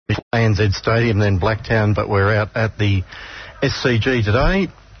ANZ Stadium, then Blacktown, but we're out at the SCG today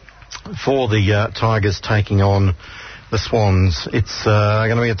for the Tigers taking on the Swans. It's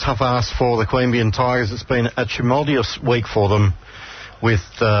going to be a tough ask for the Queanbeyan Tigers. It's been a tumultuous week for them with,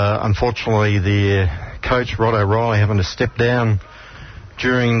 unfortunately, their coach, Rod O'Reilly, having to step down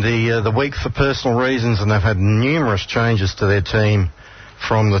during the week for personal reasons, and they've had numerous changes to their team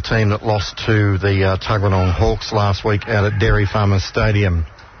from the team that lost to the Tuggeranong Hawks last week out at Dairy Farmers Stadium.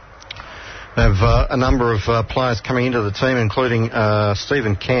 They have a number of players coming into the team, including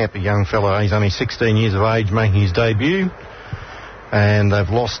Stephen Camp, a young fellow. He's only 16 years of age, making his debut. And they've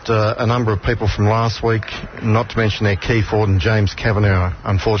lost a number of people from last week, not to mention their key forward and James Kavanagh,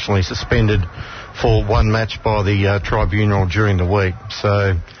 unfortunately suspended for one match by the tribunal during the week.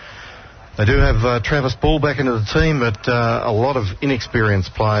 So they do have Travis Ball back into the team, but a lot of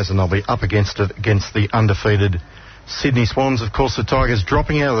inexperienced players, and they'll be up against the undefeated Sydney Swans. Of course, the Tigers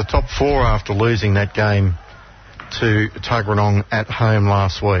dropping out of the top four after losing that game to Tuggeranong at home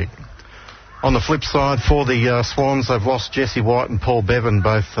last week. On the flip side, for the Swans, they've lost Jesse White and Paul Bevan.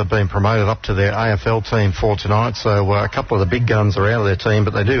 Both have been promoted up to their AFL team for tonight, so a couple of the big guns are out of their team,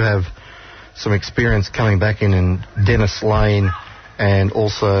 but they do have some experience coming back in Dennis Lane and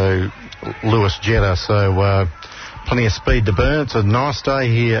also Lewis Jetta, so plenty of speed to burn. It's a nice day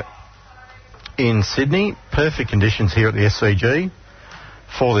here in Sydney. Perfect conditions here at the SCG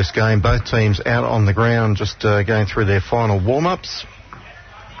for this game. Both teams out on the ground, just going through their final warm-ups,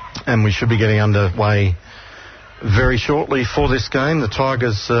 and we should be getting underway very shortly for this game. The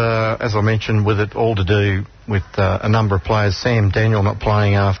Tigers, as I mentioned, with it all to do with a number of players. Sam Daniel not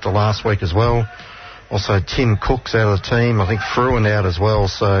playing after last week as well. Also Tim Cook's out of the team. I think Fruin out as well,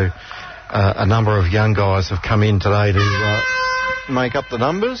 so a number of young guys have come in today to make up the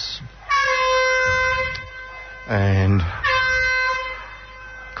numbers. And,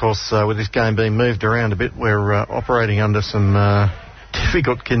 of course, with this game being moved around a bit, we're operating under some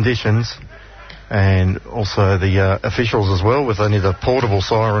difficult conditions, and also the officials as well, with only the portable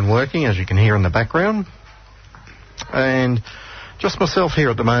siren working, as you can hear in the background. And just myself here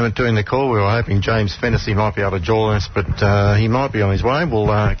at the moment doing the call. We were hoping James Fennessy might be able to join us, but he might be on his way. We'll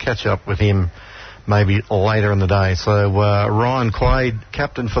catch up with him maybe later in the day. So Ryan Quaid,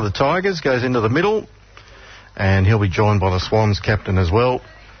 captain for the Tigers, goes into the middle, and he'll be joined by the Swans captain as well.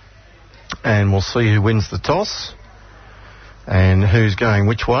 And we'll see who wins the toss and who's going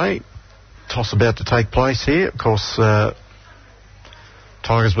which way. Toss about to take place here. Of course,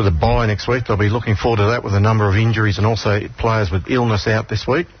 Tigers with a bye next week. They'll be looking forward to that with a number of injuries and also players with illness out this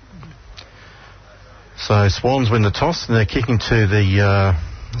week. So Swans win the toss, and they're kicking to the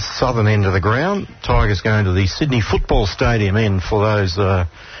southern end of the ground. Tigers going to the Sydney Football Stadium end for those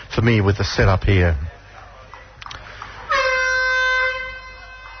familiar with the setup here.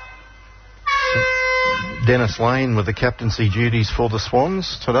 Dennis Lane with the captaincy duties for the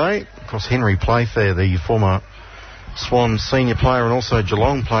Swans today. Of course, Henry Playfair, the former Swans senior player and also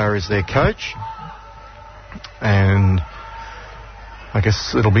Geelong player, is their coach. And I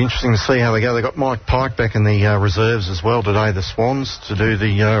guess it'll be interesting to see how they go. They've got Mike Pike back in the reserves as well today, the Swans, to do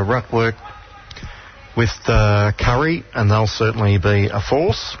the ruck work with Curry, and they'll certainly be a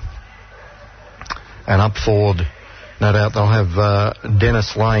force. And up forward, no doubt they'll have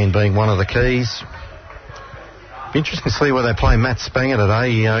Dennis Lane being one of the keys. Interesting to see where they play Matt Spanger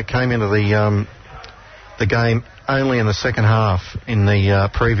today. He came into the game only in the second half in the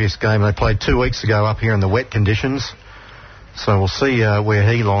previous game they played 2 weeks ago up here in the wet conditions. So we'll see where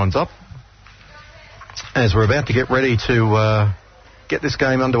he lines up as we're about to get ready to get this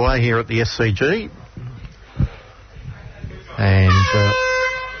game underway here at the SCG. And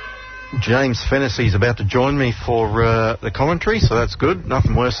James Fennessy is about to join me for the commentary, so that's good.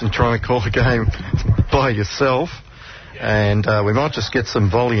 Nothing worse than trying to call a game by yourself. And we might just get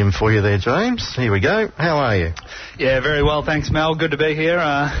some volume for you there, James. Here we go. How are you? Yeah, very well, thanks, Mel. Good to be here.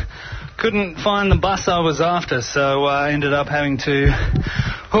 Couldn't find the bus I was after, so I ended up having to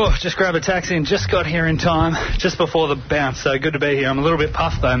just grab a taxi and just got here in time, just before the bounce. So good to be here. I'm a little bit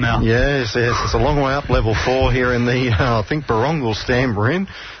puffed though, Mel. Yes. It's a long way up level 4 here in the, I think, Barongal stand we're in.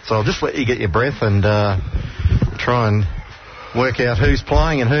 So I'll just let you get your breath and try and work out who's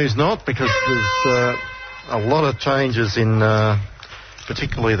playing and who's not, because there's a lot of changes in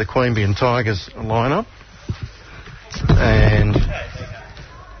particularly the Queanbeyan Tigers lineup. And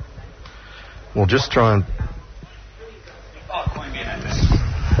we'll just try and... Queanbeyan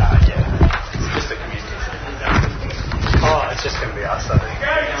yeah. It's just a community. It's just going to be us, I think.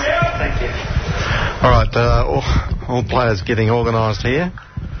 Thank you. All right, all players getting organised here.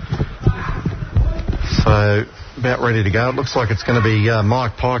 So about ready to go. It looks like it's going to be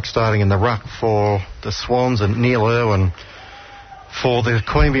Mike Pike starting in the ruck for the Swans and Neil Irwin for the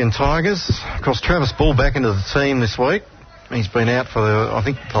Queanbeyan Tigers. Of course, Travis Bull back into the team this week. He's been out for, I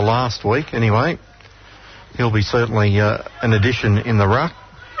think, the last week anyway. He'll be certainly an addition in the ruck.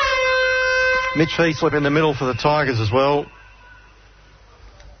 Mitch Heaslip in the middle for the Tigers as well,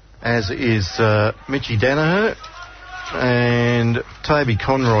 as is Mitchy Danaher and Toby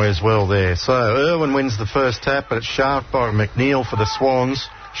Conroy as well there. So Irwin wins the first tap, but it's sharped by McNeil for the Swans.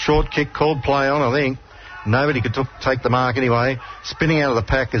 Short kick called play on, I think. Nobody could take the mark anyway. Spinning out of the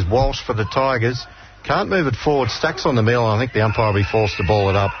pack is Walsh for the Tigers. Can't move it forward. Stacks on the middle, and I think the umpire will be forced to ball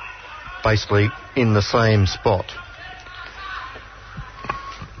it up basically in the same spot.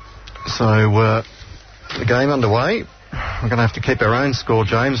 So the game underway. We're going to have to keep our own score,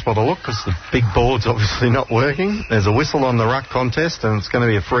 James, by the look, because the big board's obviously not working. There's a whistle on the ruck contest, and it's going to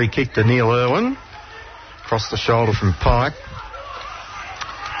be a free kick to Neil Irwin. Across the shoulder from Pike.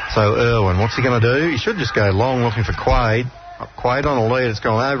 So Irwin, what's he going to do? He should just go long looking for Quaid. Quaid on a lead. It's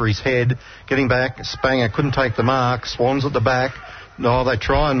gone over his head. Getting back. Spanger couldn't take the mark. Swans at the back. No, they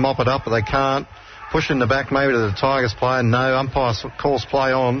try and mop it up, but they can't. Push in the back maybe to the Tigers player. No, umpire calls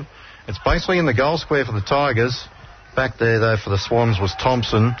play on. It's basically in the goal square for the Tigers. Back there, though, for the Swans was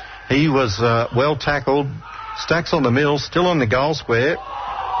Thompson. He was well tackled. Stacks on the middle, still on the goal square.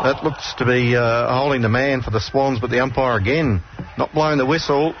 That looks to be holding the man for the Swans, but the umpire again not blowing the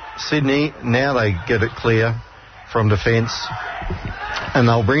whistle. Sydney, now they get it clear from defence. And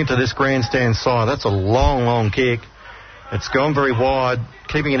they'll bring it to this grandstand side. That's a long, long kick. It's gone very wide.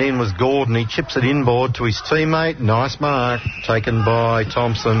 Keeping it in was Gordon. He chips it inboard to his teammate. Nice mark taken by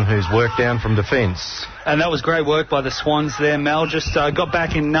Thompson, who's worked down from defence. And that was great work by the Swans there. Mel just got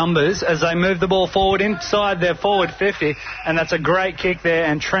back in numbers as they moved the ball forward inside their forward 50. And that's a great kick there.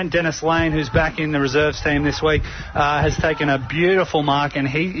 And Trent Dennis-Lane, who's back in the reserves team this week, has taken a beautiful mark. And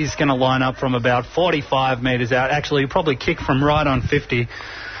he is going to line up from about 45 metres out. Actually, he'll probably kick from right on 50.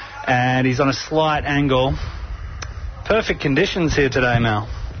 And he's on a slight angle. Perfect conditions here today, Mel.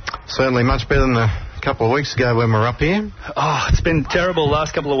 Certainly much better than a couple of weeks ago when we were up here. Oh, it's been terrible the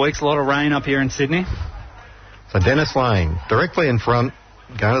last couple of weeks. A lot of rain up here in Sydney. So Dennis Lane, directly in front,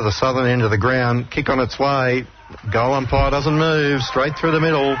 going to the southern end of the ground, kick on its way. Goal umpire doesn't move, straight through the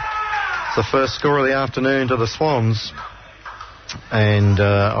middle. It's the first score of the afternoon to the Swans. And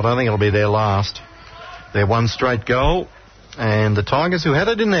I don't think it'll be their last. Their one straight goal. And the Tigers, who had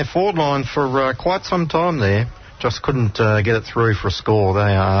it in their forward line for quite some time there, just couldn't get it through for a score.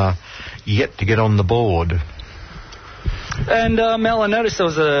 They are yet to get on the board. And, Mel, I noticed there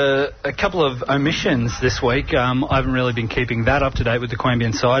was a couple of omissions this week. I haven't really been keeping that up to date with the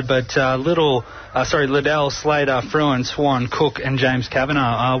Queanbeyan side, but Liddell, Slater, Fruin, Swan, Cook and James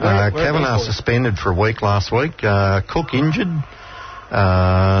Kavanagh. Kavanagh suspended for a week last week. Cook injured.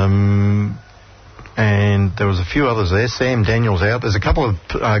 And there was a few others there. Sam Daniels out. There's a couple of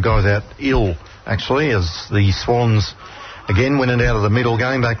guys out ill, actually, as the Swans again win it out of the middle.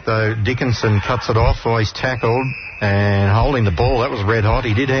 Going back, though, Dickinson cuts it off. He's tackled and holding the ball. That was red hot.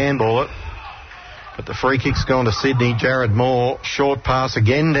 He did handball it. But the free kick's gone to Sydney. Jared Moore, short pass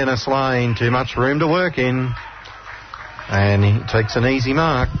again. Dennis Lane, too much room to work in. And he takes an easy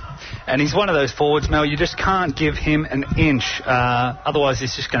mark. And he's one of those forwards, Mel, you just can't give him an inch. Otherwise,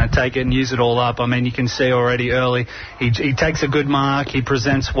 he's just going to take it and use it all up. I mean, you can see already early, he takes a good mark, he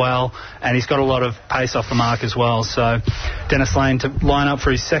presents well, and he's got a lot of pace off the mark as well. So, Dennis Lane to line up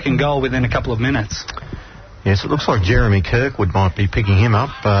for his second goal within a couple of minutes. Yes, it looks like Jeremy Kirkwood might be picking him up.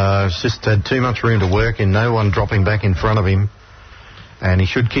 It's just had too much room to work in, no one dropping back in front of him. And he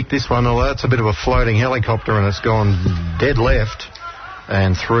should kick this one, although it's a bit of a floating helicopter and it's gone dead left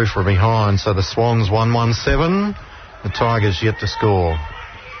and through from behind. So the Swans 1-1-7, the Tigers yet to score.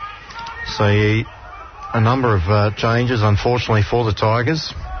 So a number of changes, unfortunately, for the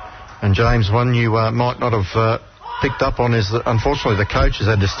Tigers. And James, one you might not have picked up on is that, unfortunately, the coaches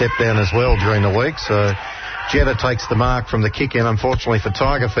had to step down as well during the week. So Jetta takes the mark from the kick-in, unfortunately, for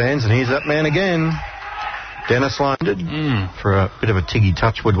Tiger fans. And here's that man again. Dennis Lane for a bit of a Tiggy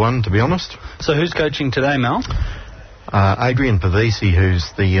Touchwood one, to be honest. So who's coaching today, Mel? Adrian Pavisi,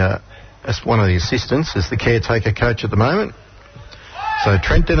 who's one of the assistants, is the caretaker coach at the moment. So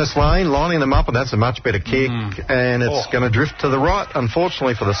Trent Dennis Lane lining them up, and that's a much better kick. And it's going to drift to the right,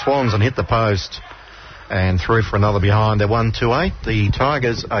 unfortunately, for the Swans and hit the post. And through for another behind. They're 1-2-8. The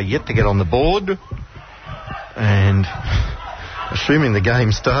Tigers are yet to get on the board. And assuming the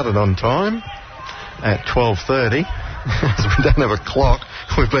game started on time at 12:30, as we don't have a clock,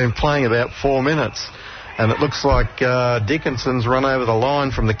 we've been playing about 4 minutes. And it looks like Dickinson's run over the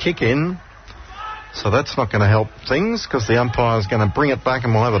line from the kick-in. So that's not going to help things because the umpire's going to bring it back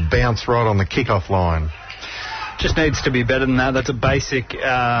and we'll have a bounce right on the kick-off line. Just needs to be better than that. That's a basic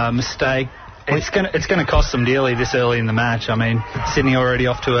mistake. It's going to cost them dearly this early in the match. I mean, Sydney already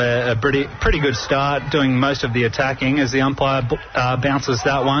off to a pretty good start, doing most of the attacking as the umpire bounces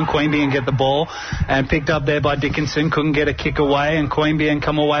that one. Queanbeyan get the ball and picked up there by Dickinson. Couldn't get a kick away, and Queanbeyan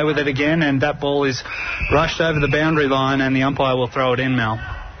come away with it again, and that ball is rushed over the boundary line, and the umpire will throw it in, Mel.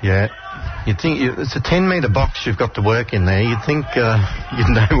 Yeah. You'd think it's a 10-metre box you've got to work in there. You'd think you'd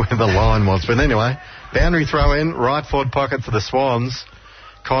know where the line was. But anyway, boundary throw in, right forward pocket for the Swans.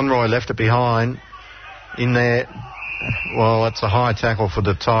 Conroy left it behind. In there, well, that's a high tackle for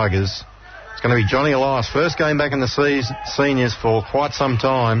the Tigers. It's going to be Johnny Elias. First game back in the seniors for quite some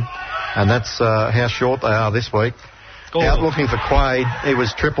time. And that's how short they are this week. Oh. Out looking for Quaid. He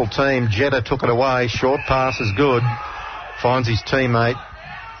was triple teamed. Jetta took it away. Short pass is good. Finds his teammate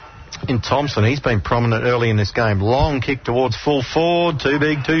in Thompson. He's been prominent early in this game. Long kick towards full forward. Too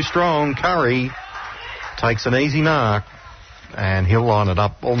big, too strong. Curry takes an easy mark. And he'll line it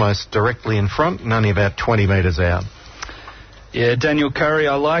up almost directly in front and only about 20 metres out. Yeah, Daniel Curry,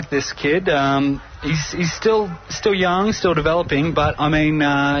 I like this kid. He's still young, still developing, but, I mean,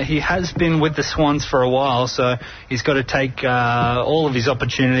 he has been with the Swans for a while, so he's got to take all of his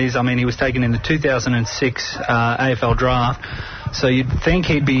opportunities. I mean, he was taken in the 2006 AFL draft, so you'd think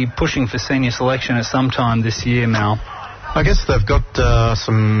he'd be pushing for senior selection at some time this year, Mal. I guess they've got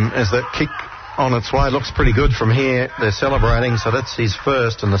as that kick on its way. Looks pretty good from here. They're celebrating, so that's his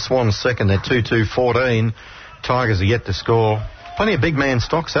first, and the Swans second. They're 2-2-14. Tigers are yet to score. Plenty of big man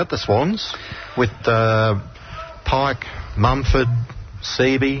stocks at the Swans with Pike, Mumford,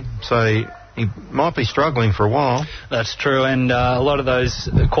 Seaby, so he might be struggling for a while. That's true, and a lot of those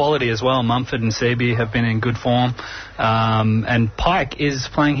quality as well. Mumford and Seaby have been in good form. And Pike is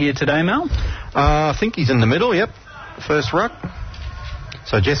playing here today, Mel? I think he's in the middle, yep. First ruck.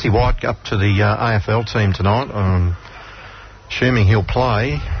 So Jesse White up to the AFL team tonight. Assuming he'll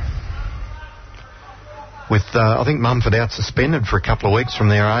play. With, I think, Mumford out suspended for a couple of weeks from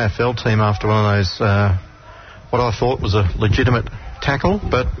their AFL team after one of those, what I thought was a legitimate tackle,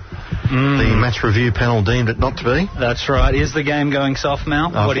 but the match review panel deemed it not to be. That's right. Is the game going soft,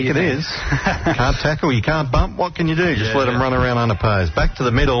 Mal? I think it is. Can't tackle, you can't bump. What can you do? Just let him run around unopposed. Back to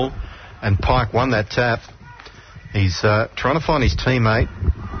the middle, and Pike won that tap. He's trying to find his teammate,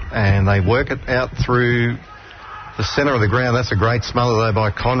 and they work it out through the centre of the ground. That's a great smother, though,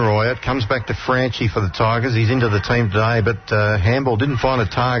 by Conroy. It comes back to Franchi for the Tigers. He's into the team today, but Handball didn't find a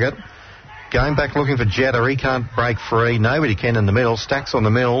target. Going back looking for Jetta. He can't break free. Nobody can in the middle. Stacks on the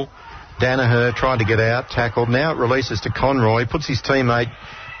middle. Danaher tried to get out, tackled. Now it releases to Conroy. Puts his teammate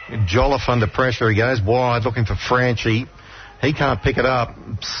Jolliffe under pressure. He goes wide looking for Franchi. He can't pick it up.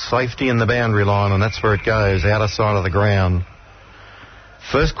 Safety in the boundary line, and that's where it goes, outer side of the ground.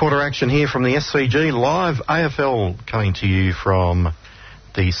 First quarter action here from the SCG. Live AFL coming to you from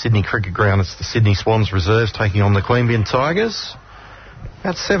the Sydney Cricket Ground. It's the Sydney Swans reserves taking on the Queanbeyan Tigers.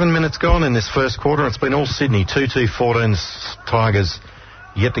 About 7 minutes gone in this first quarter. It's been all Sydney. 2-2-14 Tigers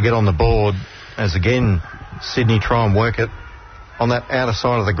yet to get on the board as, again, Sydney try and work it on that outer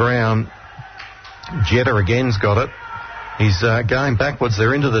side of the ground. Jetta again's got it. He's going backwards.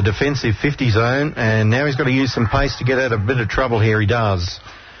 They're into the defensive 50 zone, and now he's got to use some pace to get out of a bit of trouble here. He does.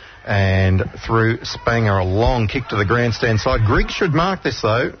 And through Spanger, a long kick to the grandstand side. Grigg should mark this,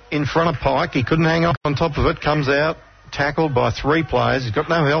 though, in front of Pike. He couldn't hang up on top of it. Comes out, tackled by three players. He's got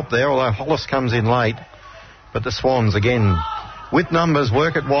no help there, although Hollis comes in late. But the Swans, again, with numbers,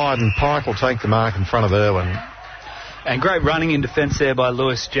 work it wide, and Pike will take the mark in front of Irwin. And great running in defence there by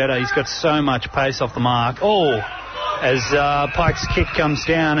Lewis Jetta. He's got so much pace off the mark. Oh, as Pike's kick comes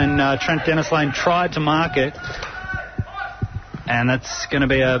down, and Trent Dennislane tried to mark it. And that's going to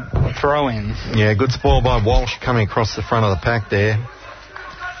be a throw-in. Yeah, good spoil by Walsh coming across the front of the pack there.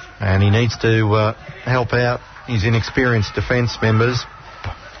 And he needs to help out his inexperienced defence members.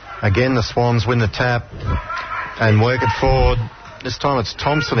 Again, the Swans win the tap and work it forward. This time it's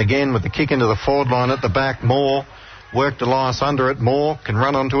Thompson again with the kick into the forward line at the back. Moore worked Elias under it. Moore can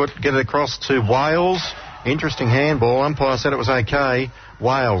run onto it, get it across to Wales. Interesting handball. Umpire said it was okay.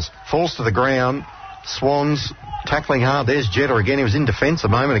 Wales falls to the ground. Swans tackling hard. There's Jetta again. He was in defence a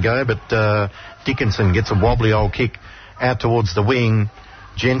moment ago, but Dickinson gets a wobbly old kick out towards the wing.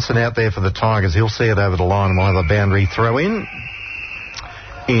 Jensen out there for the Tigers. He'll see it over the line and we'll have a boundary throw in.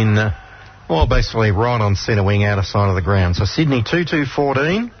 Well, basically right on centre wing, outer side of the ground. So Sydney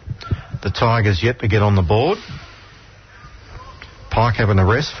 2-2-14. The Tigers yet to get on the board. Pike having a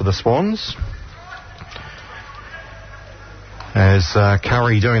rest for the Swans. As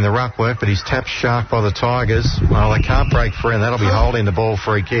Curry doing the ruck work, but he's tapped sharp by the Tigers. Well, they can't break free, and that'll be holding the ball,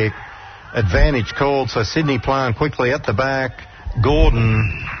 free kick. Advantage called, so Sydney playing quickly at the back.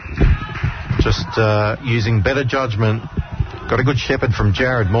 Gordon just using better judgment. Got a good shepherd from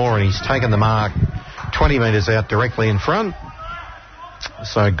Jared Moore, and he's taken the mark 20 metres out directly in front.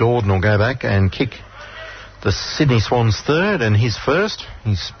 So Gordon will go back and kick the Sydney Swans third and his first.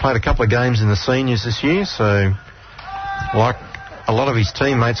 He's played a couple of games in the seniors this year, so like a lot of his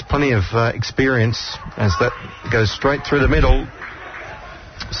teammates, plenty of experience as that goes straight through the middle.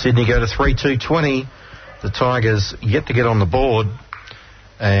 Sydney go to 3-2-20. The Tigers yet to get on the board.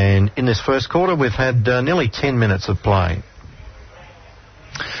 And in this first quarter, we've had nearly 10 minutes of play.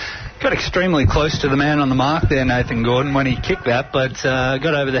 Got extremely close to the man on the mark there, Nathan Gordon, when he kicked that, but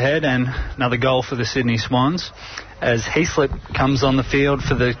got over the head, and another goal for the Sydney Swans as Heaslip comes on the field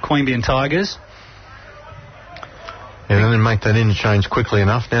for the Queanbeyan Tigers. Yeah, they didn't make that interchange quickly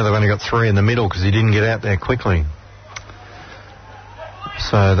enough. Now they've only got three in the middle because he didn't get out there quickly.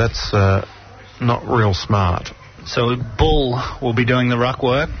 So that's not real smart. So Bull will be doing the ruck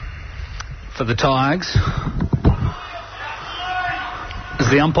work for the Tigers. As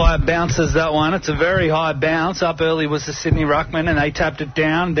the umpire bounces that one, it's a very high bounce. Up early was the Sydney ruckman, and they tapped it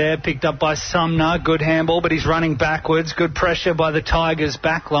down there, picked up by Sumner. Good handball, but he's running backwards. Good pressure by the Tigers'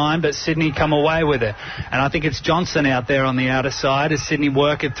 back line, but Sydney come away with it. And I think it's Johnson out there on the outer side as Sydney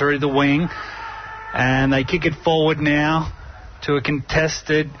work it through the wing. And they kick it forward now to a contest,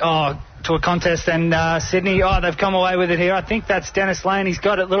 and Sydney, they've come away with it here. I think that's Dennis Lane. He's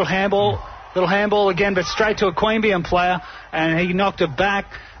got it, little handball again, but straight to a Queanbeyan player, and he knocked it back,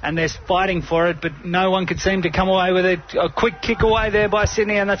 and they're fighting for it, but no one could seem to come away with it. A quick kick away there by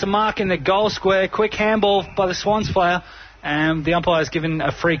Sydney, and that's a mark in the goal square. Quick handball by the Swans player, and the umpire's given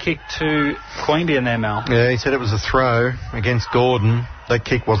a free kick to Queanbeyan there, Mel. Yeah, he said it was a throw against Gordon. That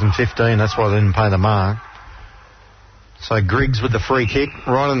kick wasn't 15, that's why they didn't pay the mark. So Griggs with the free kick,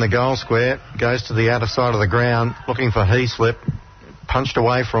 right in the goal square, goes to the outer side of the ground, looking for Heaslip. Punched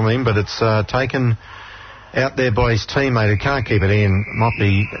away from him, but it's taken out there by his teammate who can't keep it in. Might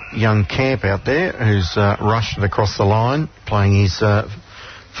be young Camp out there who's rushed it across the line, playing his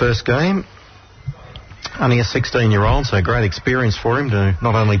first game. Only a 16-year-old, so great experience for him to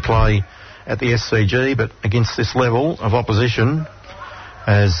not only play at the SCG but against this level of opposition.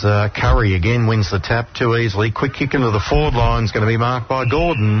 As Curry again wins the tap too easily. Quick kick into the forward line is going to be marked by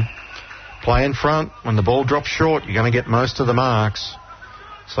Gordon. Play in front. When the ball drops short, you're going to get most of the marks.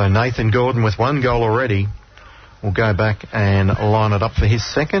 So Nathan Gordon with one goal already will go back and line it up for his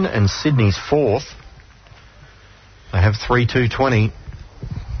second and Sydney's fourth. They have 3-2-20.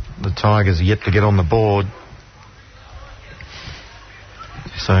 The Tigers are yet to get on the board.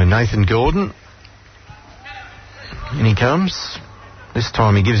 So Nathan Gordon, in he comes. This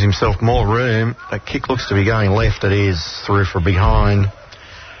time he gives himself more room. That kick looks to be going left. It is through for behind.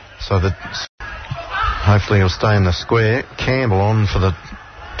 So that hopefully he'll stay in the square. Campbell on for the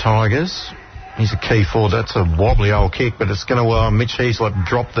Tigers. He's a key forward. That's a wobbly old kick, but it's going to... Mitch Heaslip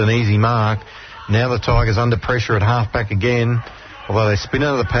dropped an easy mark. Now the Tigers under pressure at half-back again. Although they spin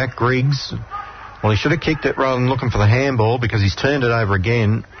out of the pack, Griggs. Well, he should have kicked it rather than looking for the handball because he's turned it over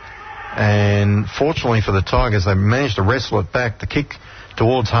again. And fortunately for the Tigers, they managed to wrestle it back. The kick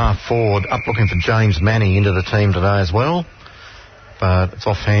towards half-forward, up looking for James Manning into the team today as well. But it's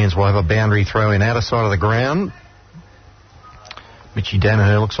off hands. We'll have a boundary throw in outer side of the ground. Mitchy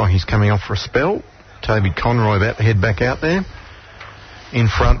Danaher looks like he's coming off for a spell. Toby Conroy about to head back out there. In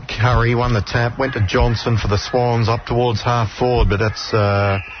front, Curry won the tap, went to Johnson for the Swans up towards half-forward, but that's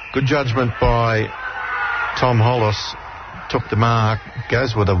good judgment by Tom Hollis. Took the mark,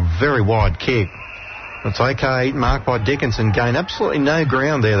 goes with a very wide kick. It's okay, marked by Dickinson. Gained absolutely no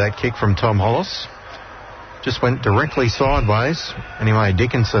ground there, that kick from Tom Hollis. Just went directly sideways. Anyway,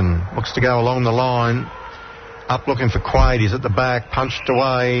 Dickinson looks to go along the line. Up looking for Quaid. He's at the back, punched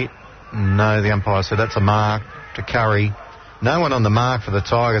away. No, the umpire said that's a mark to Curry. No one on the mark for the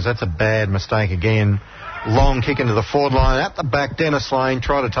Tigers. That's a bad mistake again. Long kick into the forward line. At the back, Dennis Lane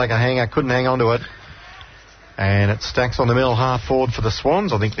tried to take a hanger, couldn't hang on to it. And it stacks on the middle half forward for the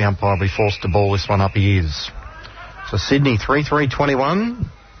Swans. I think the umpire will be forced to ball this one up. He is. So Sydney 3-3-21.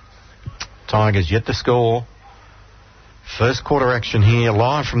 Tigers yet to score. First quarter action here,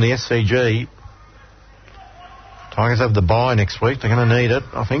 live from the SCG. Tigers have the bye next week. They're going to need it,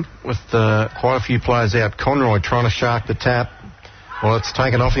 I think, with quite a few players out. Conroy trying to shark the tap. Well, it's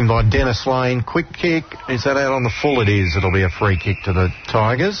taken off him by Dennis Lane. Quick kick. Is that out on the full? It is. It'll be a free kick to the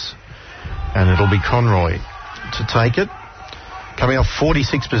Tigers. And it'll be Conroy to take it. Coming off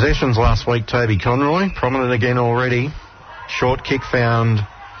 46 possessions last week, Toby Conroy. Prominent again already. Short kick found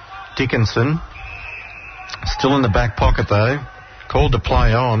Dickinson. Still in the back pocket, though. Called to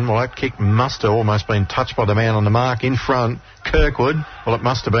play on. Well, that kick must have almost been touched by the man on the mark in front. Kirkwood. Well, it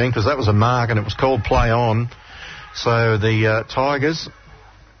must have been because that was a mark and it was called play on. So the Tigers,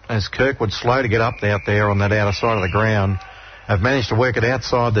 as Kirkwood slow to get up out there on that outer side of the ground, have managed to work it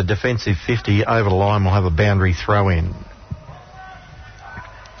outside the defensive 50 over the line. We'll have a boundary throw in.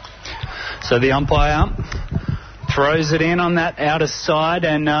 So the umpire throws it in on that outer side,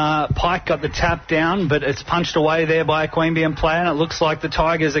 and Pike got the tap down, but it's punched away there by a Queanbeyan player, and it looks like the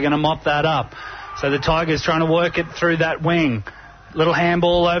Tigers are going to mop that up. So the Tigers trying to work it through that wing. Little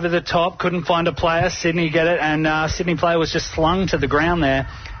handball over the top, couldn't find a player. Sydney get it, and Sydney player was just slung to the ground there,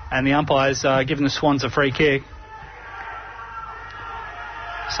 and the umpire's giving the Swans a free kick.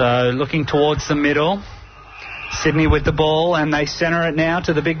 So looking towards the middle. Sydney with the ball, and they centre it now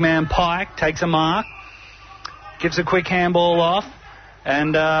to the big man Pike. Takes a mark. Gives a quick handball off,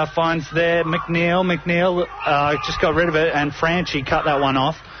 and finds there McNeil. McNeil just got rid of it, and Franchi cut that one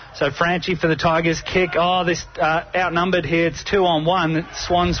off. So Franchi for the Tigers kick. Oh, this outnumbered here. It's 2-on-1. It's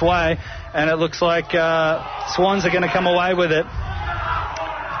Swans' way, and it looks like Swans are going to come away with it.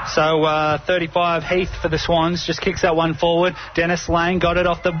 So 35 Heath for the Swans just kicks that one forward. Dennis Lane got it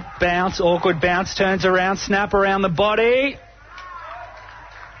off the bounce. Awkward bounce, turns around, snap around the body.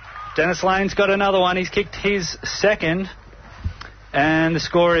 Dennis Lane's got another one. He's kicked his second. And the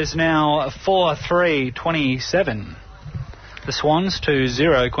score is now 4-3-27. The Swans to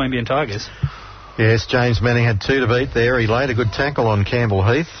 0 Queanbeyan Tigers. Yes, James Manning had 2 to beat there. He laid a good tackle on Campbell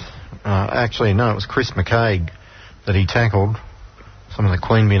Heath. Actually, no, it was Chris McCaig that he tackled. Some of the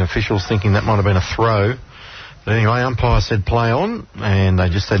Queanbeyan officials thinking that might have been a throw. But anyway, umpire said play on, and they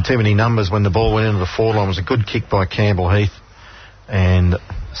just had too many numbers when the ball went into the forward line. It was a good kick by Campbell Heath. And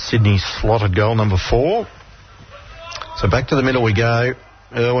Sydney slotted goal number 4. So back to the middle we go.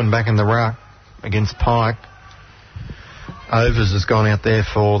 Irwin back in the ruck against Pike. Overs has gone out there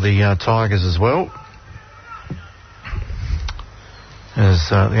for the Tigers as well. As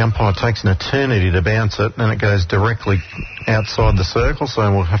the umpire takes an eternity to bounce it, and it goes directly outside the circle, so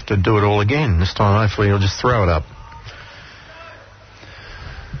we'll have to do it all again. This time, hopefully, he'll just throw it up.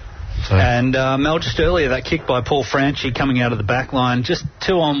 So. And Mel, just earlier, that kick by Paul Franchi coming out of the back line, just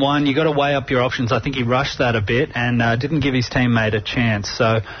 2-on-1. You've got to weigh up your options. I think he rushed that a bit and didn't give his teammate a chance.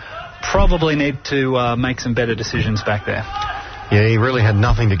 So probably need to make some better decisions back there. Yeah, he really had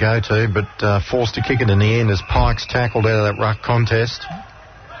nothing to go to, but forced to kick it in the end as Pike's tackled out of that ruck contest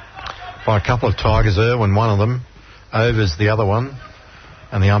by a couple of Tigers. Irwin, one of them. Overs, the other one.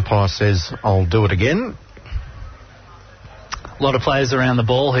 And the umpire says, I'll do it again. A lot of players around the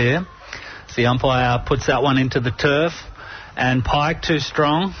ball here. So the umpire puts that one into the turf. And Pike, too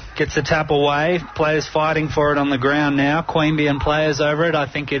strong, gets the tap away. Players fighting for it on the ground now. Queanbeyan players over it. I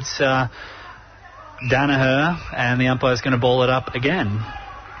think it's Danaher, and the umpire's going to ball it up again.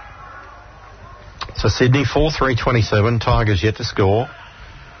 So Sydney 4-3-27. Tigers yet to score.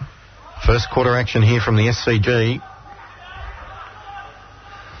 First quarter action here from the SCG.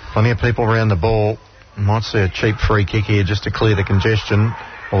 Plenty of people around the ball. Might see a cheap free kick here just to clear the congestion.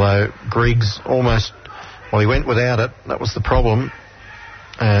 Although Griggs almost, well, he went without it. That was the problem.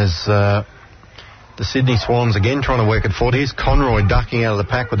 As the Sydney Swans again trying to work it forward. Here's Conroy ducking out of the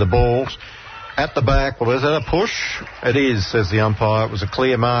pack with the balls. At the back, well, is that a push? It is, says the umpire. It was a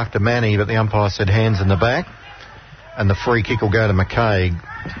clear mark to Manny, but the umpire said hands in the back. And the free kick will go to McCaig.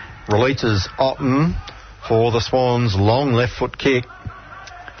 Releases Otten for the Swans. Long left foot kick.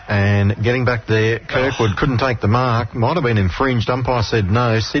 And getting back there, Kirkwood couldn't take the mark. Might have been infringed. Umpire said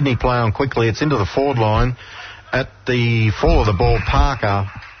no. Sydney play on quickly. It's into the forward line. At the fall of the ball, Parker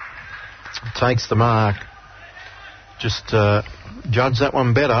takes the mark. Just judge that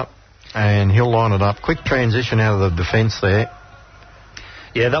one better. And he'll line it up. Quick transition out of the defence there.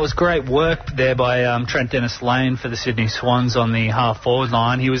 Yeah, that was great work there by Trent Dennis-Lane for the Sydney Swans on the half-forward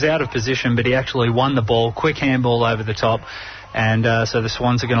line. He was out of position, but he actually won the ball. Quick handball over the top. And so the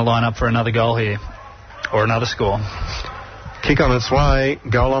Swans are going to line up for another goal here. Or another score. Kick on its way.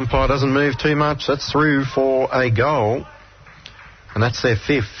 Goal umpire doesn't move too much. That's through for a goal. And that's their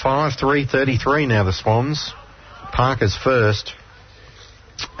fifth. 5-3-33 now, the Swans. Parker's first.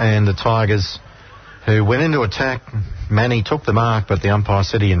 And the Tigers, who went into attack, Manny took the mark, but the umpire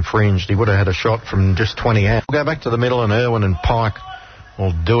said he infringed. He would have had a shot from just 20 out. We'll go back to the middle, and Irwin and Pike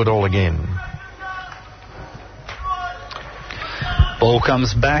will do it all again. Ball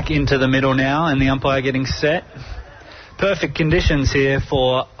comes back into the middle now, and the umpire getting set. Perfect conditions here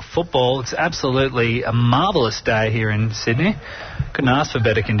for football. It's absolutely a marvellous day here in Sydney. Couldn't ask for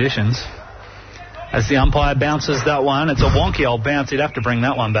better conditions. As the umpire bounces that one, it's a wonky old bounce. He'd have to bring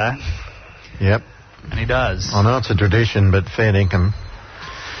that one back. Yep. And he does. I know it's a tradition, but fair dinkum.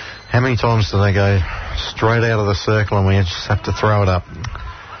 How many times do they go straight out of the circle and we just have to throw it up?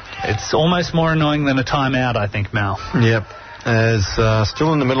 It's almost more annoying than a timeout, I think, Mal. Yep. As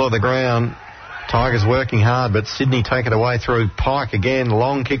still in the middle of the ground, Tigers working hard, but Sydney take it away through Pike again.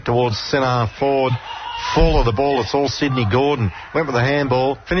 Long kick towards centre half forward. Fall of the ball, it's all Sydney. Gordon went with the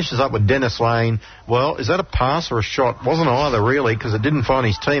handball, finishes up with Dennis Lane. Well, is that a pass or a shot? Wasn't either, really, because it didn't find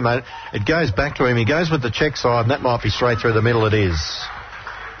his teammate. It goes back to him. He goes with the check side, and that might be straight through the middle. It is.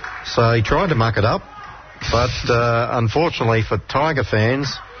 So he tried to muck it up, but unfortunately for Tiger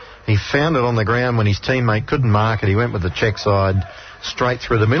fans, he found it on the ground when his teammate couldn't mark it. He went with the check side straight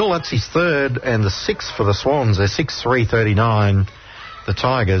through the middle. That's his third and the sixth for the Swans. They're 6-3-39. The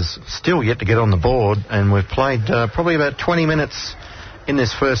Tigers still yet to get on the board, and we've played probably about 20 minutes in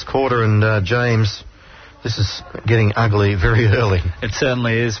this first quarter, and James, this is getting ugly very early. It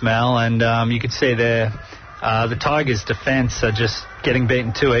certainly is, Mal, and you can see there the Tigers' defence are just getting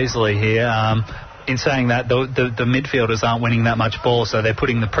beaten too easily here. In saying that, the midfielders aren't winning that much ball, so they're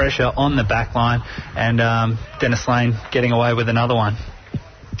putting the pressure on the back line, and Dennis Lane getting away with another one.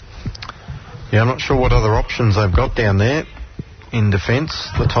 Yeah, I'm not sure what other options they've got down there in defence,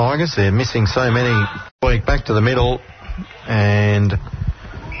 the Tigers. They're missing so many. Back to the middle, and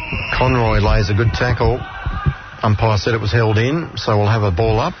Conroy lays a good tackle. Umpire said it was held in, so we'll have a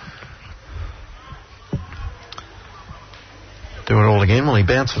ball up. Do it all again. Well, he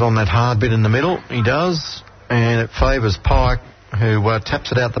bounced it on that hard bit in the middle. He does, and it favours Pike, who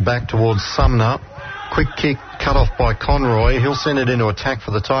taps it out the back towards Sumner. Quick kick, cut off by Conroy. He'll send it into attack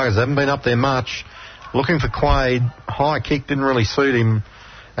for the Tigers. They haven't been up there much. Looking for Quaid. High kick didn't really suit him,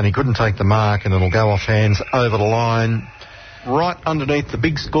 and he couldn't take the mark, and it'll go off hands over the line, right underneath the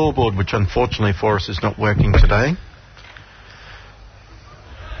big scoreboard, which unfortunately for us is not working today.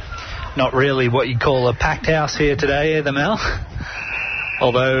 Not really what you'd call a packed house here today, either, Mel.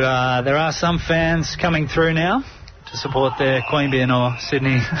 Although there are some fans coming through now to support their Queanbeyan or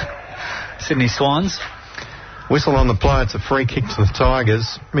Sydney Swans. Whistle on the play. It's a free kick to the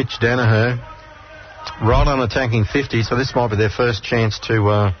Tigers. Mitch Danaher right on attacking 50, so this might be their first chance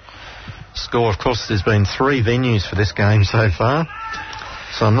to score. Of course, there's been 3 venues for this game so far,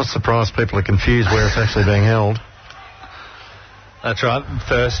 so I'm not surprised people are confused where it's actually being held. That's right.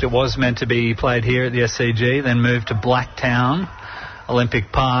 First, it was meant to be played here at the SCG, then moved to Blacktown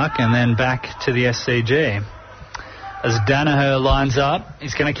Olympic Park, and then back to the SCG. As Danaher lines up,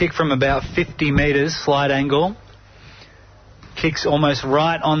 he's going to kick from about 50 metres, slide angle. Kicks almost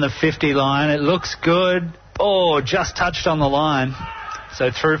right on the 50 line. It looks good. Oh, just touched on the line.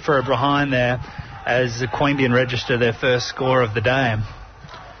 So through for a behind there as the Queanbeyan register their first score of the day.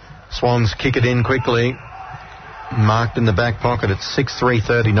 Swans kick it in quickly. Marked in the back pocket. It's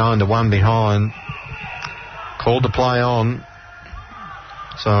 6-3-39 to 1 behind. Called to play on.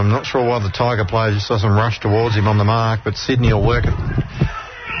 So I'm not sure why the Tiger player just doesn't rush towards him on the mark, but Sydney will work it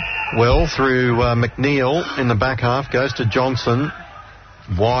well through McNeil in the back half. Goes to Johnson.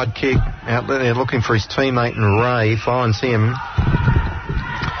 Wide kick out there looking for his teammate, and Ray finds him.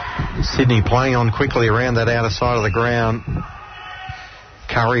 Sydney playing on quickly around that outer side of the ground.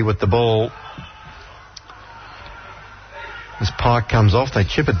 Curry with the ball. As Pike comes off, they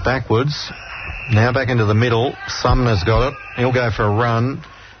chip it backwards. Now back into the middle. Sumner's got it. He'll go for a run.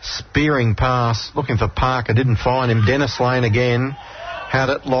 Spearing pass, looking for Parker, didn't find him. Dennis Lane again. Had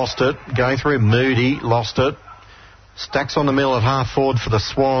it, lost it. Going through Moody, lost it. Stacks on the middle at half forward for the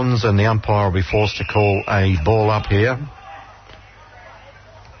Swans, and the umpire will be forced to call a ball up here.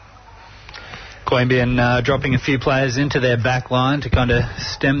 Queanbeyan dropping a few players into their back line to kind of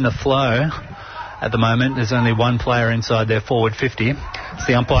stem the flow. At the moment, there's only one player inside their forward 50. So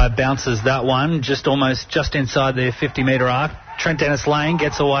the umpire bounces that one just inside their 50-metre arc. Trent Dennis Lane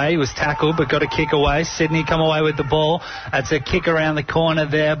gets away. He was tackled but got a kick away. Sydney come away with the ball. That's a kick around the corner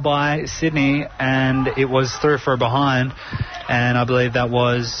there by Sydney, and it was through for a behind. And I believe that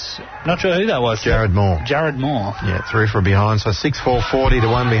was, not sure who that was. Jared Moore. Jared Moore. Yeah, through for a behind. So 6-4-40 to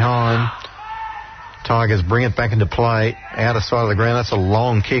 1 behind. Tigers bring it back into play. Outer side of the ground. That's a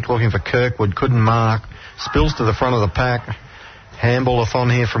long kick looking for Kirkwood. Couldn't mark. Spills to the front of the pack. Handball-a-thon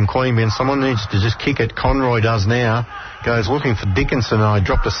here from Queanbeyan. Someone needs to just kick it. Conroy does now. Goes looking for Dickinson. I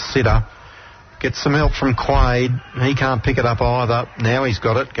dropped a sitter. Gets some help from Quaid. He can't pick it up either. Now he's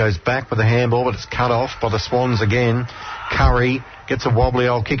got it. Goes back with the handball, but it's cut off by the Swans again. Curry gets a wobbly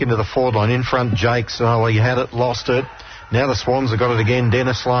old kick into the forward line. In front, Jakes. Oh, he had it, lost it. Now the Swans have got it again.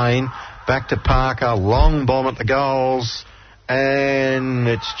 Dennis Lane. Back to Parker. Long bomb at the goals. And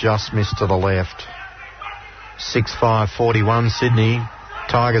it's just missed to the left. 6-5-41 Sydney.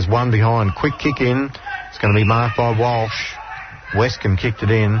 Tigers one behind. Quick kick in. It's going to be marked by Walsh. Westcombe kicked it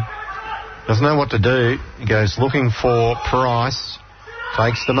in. Doesn't know what to do. He goes looking for Price.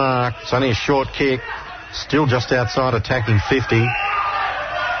 Takes the mark. It's only a short kick. Still just outside attacking 50.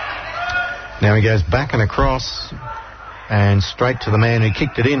 Now he goes back and across and straight to the man who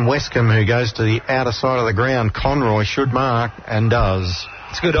kicked it in, Westcombe, who goes to the outer side of the ground. Conroy should mark and does.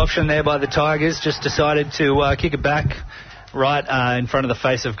 It's a good option there by the Tigers. Just decided to kick it back right in front of the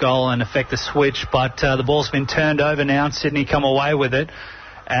face of goal and affect the switch. But the ball's been turned over now. Sydney come away with it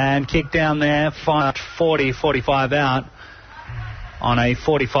and kick down there, 40-45 out on a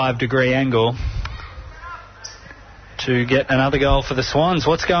 45-degree angle to get another goal for the Swans.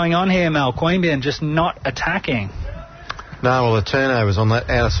 What's going on here, Mel? Queanbeyan just not attacking. No, well, the turnover's on that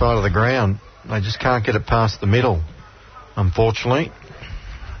outer side of the ground. They just can't get it past the middle, unfortunately.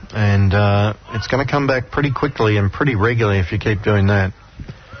 And it's going to come back pretty quickly and pretty regularly if you keep doing that.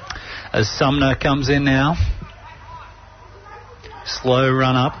 As Sumner comes in now. Slow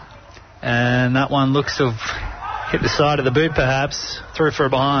run up. And that one looks to have hit the side of the boot, perhaps. Through for a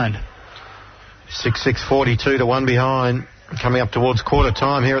behind. 6-6-42 to one behind. Coming up towards quarter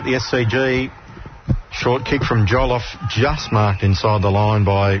time here at the SCG. Short kick from Joliffe, just marked inside the line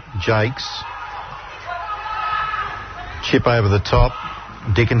by Jakes. Chip over the top.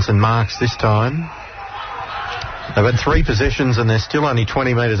 Dickinson marks this time. They've had 3 possessions and they're still only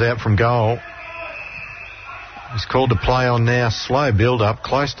 20 metres out from goal. He's called to play on now. Slow build-up,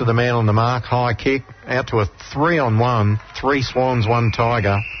 close to the man on the mark. High kick, out to a 3-on-1. 3 Swans, 1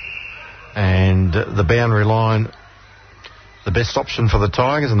 Tiger. And the boundary line, the best option for the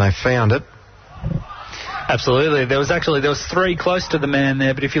Tigers, and they found it. Absolutely. There was 3 close to the man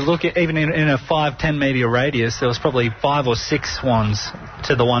there, but if you look at even in a 5-10 metre radius, there was probably 5 or 6 Swans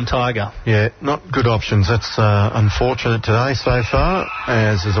to the 1 Tiger. Yeah, not good options. That's unfortunate today so far.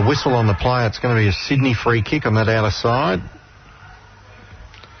 As there's a whistle on the play, it's going to be a Sydney free kick on that outer side.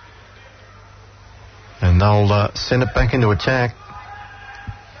 And they'll send it back into attack.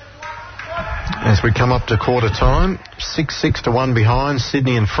 As we come up to quarter time, 6-6 to 1 behind,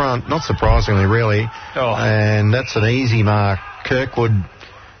 Sydney in front, not surprisingly really. Oh. And that's an easy mark. Kirkwood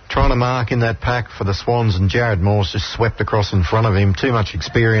trying to mark in that pack for the Swans, and Jared Moore's just swept across in front of him. Too much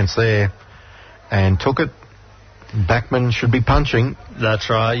experience there. And took it. Backman should be punching. That's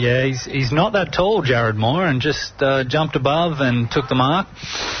right, yeah. He's not that tall, Jared Moore, and just jumped above and took the mark.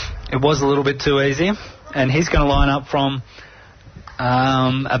 It was a little bit too easy. And he's going to line up from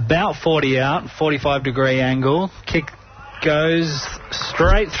about 40 out, 45-degree angle. Kick goes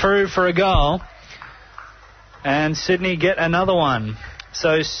straight through for a goal. And Sydney get another one.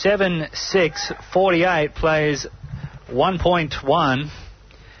 So 7-6-48 plays 1.1.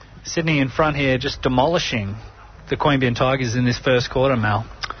 Sydney in front here just demolishing the Queanbeyan Tigers in this first quarter, Mal.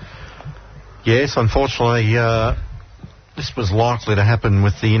 Yes, unfortunately, this was likely to happen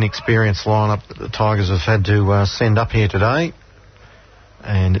with the inexperienced lineup that the Tigers have had to send up here today.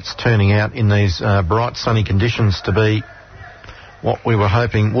 And it's turning out in these bright sunny conditions to be what we were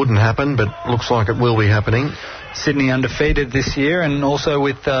hoping wouldn't happen, but looks like it will be happening. Sydney undefeated this year, and also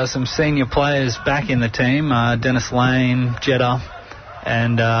with some senior players back in the team, Dennis Lane, Jeddah,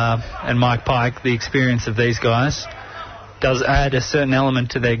 and Mike Pike. The experience of these guys does add a certain element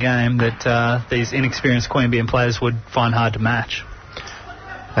to their game that these inexperienced Queanbeyan players would find hard to match.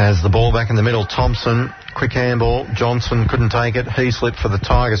 As the ball back in the middle, Thompson, quick handball, Johnson couldn't take it, he slipped for the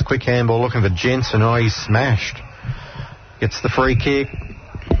Tigers, quick handball looking for Jensen, he's smashed. Gets the free kick.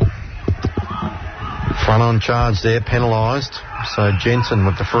 Front on charge there, penalised. So Jensen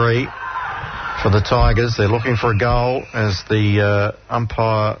with the free for the Tigers. They're looking for a goal as the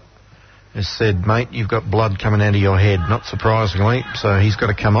umpire has said, mate, you've got blood coming out of your head, not surprisingly. So he's got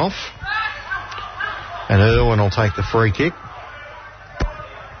to come off. And Irwin will take the free kick.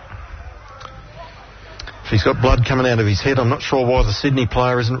 If he's got blood coming out of his head, I'm not sure why the Sydney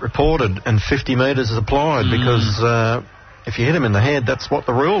player isn't reported and 50 metres is applied because if you hit him in the head, that's what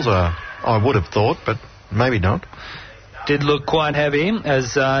the rules are. I would have thought, but maybe not. Did look quite heavy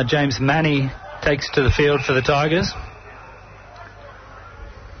as James Manny takes to the field for the Tigers.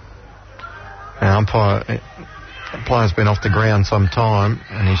 Umpire's been off the ground some time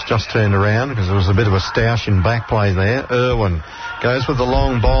and he's just turned around because there was a bit of a stoush in back play there. Irwin goes with the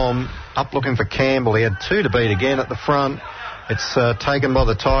long bomb, up looking for Campbell. He had 2 to beat again at the front. It's taken by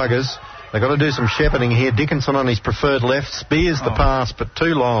the Tigers. They've got to do some shepherding here. Dickinson on his preferred left, spears the pass, but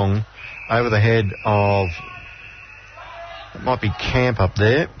too long over the head of, it might be Camp up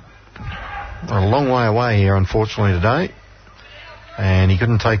there. We're a long way away here, unfortunately, today. and he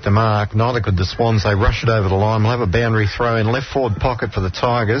couldn't take the mark. Neither could the Swans. They rush it over the line. We'll have a boundary throw in left forward pocket for the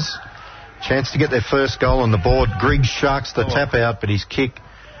Tigers. Chance to get their first goal on the board. Griggs sharks the tap out, but his kick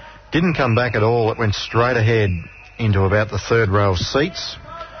didn't come back at all. It went straight ahead into about the third row of seats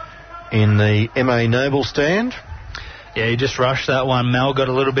in the MA Noble stand. Yeah, he just rushed that one. Mel got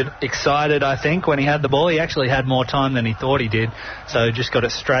a little bit excited, I think, when he had the ball. He actually had more time than he thought he did, so just got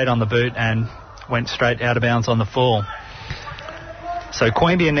it straight on the boot and went straight out of bounds on the full. So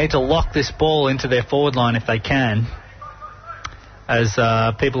Queanbeyan need to lock this ball into their forward line if they can. As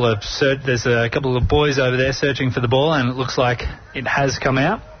people have there's a couple of boys over there searching for the ball, and it looks like it has come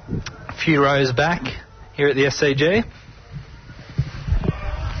out. A few rows back here at the SCG.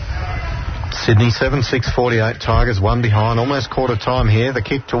 Sydney 7-6-48 Tigers, one behind, almost quarter time here. The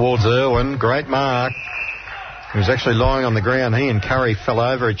kick towards Irwin, great mark. He was actually lying on the ground. He and Curry fell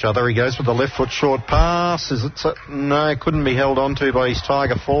over each other. He goes with the left foot short pass. No, couldn't be held onto by his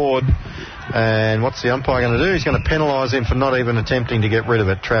Tiger forward. And what's the umpire going to do? He's going to penalise him for not even attempting to get rid of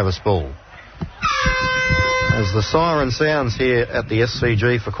it, Travis Bull. As the siren sounds here at the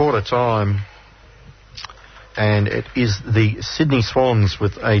SCG for quarter time, and it is the Sydney Swans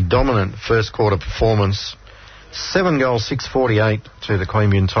with a dominant first quarter performance. 7 goals, 6:48 to the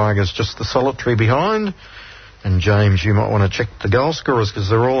Queanbeyan Tigers, just the solitary behind. And James, you might want to check the goal scorers because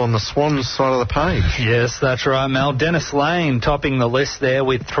they're all on the Swans side of the page. Yes, that's right, Mel. Dennis Lane topping the list there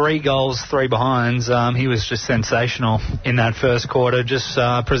with 3 goals, 3 behinds. He was just sensational in that first quarter, just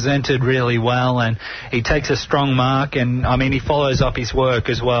presented really well, and he takes a strong mark, and, I mean, he follows up his work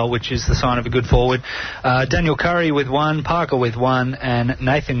as well, which is the sign of a good forward. Daniel Curry with 1, Parker with 1, and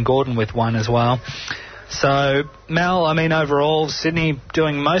Nathan Gordon with 1 as well. So, Mel, I mean, overall, Sydney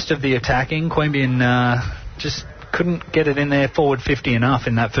doing most of the attacking. Queanbeyan just couldn't get it in their forward 50 enough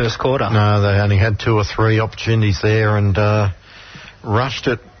in that first quarter. No, they only had 2 or 3 opportunities there and rushed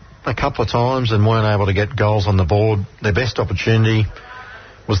it a couple of times and weren't able to get goals on the board. Their best opportunity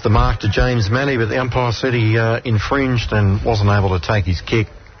was the mark to James Manny, but the umpire said he infringed and wasn't able to take his kick.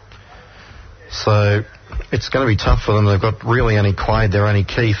 So it's going to be tough for them. They've got really only Quaid, their only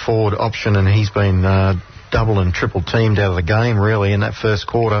key forward option, and he's been double and triple teamed out of the game, really, in that first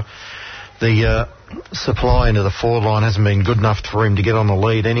quarter. The supply into the forward line hasn't been good enough for him to get on the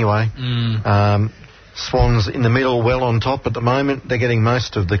lead anyway. Swans in the middle, well on top at the moment. They're getting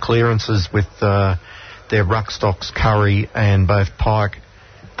most of the clearances with their ruck stocks, Curry and both Pike,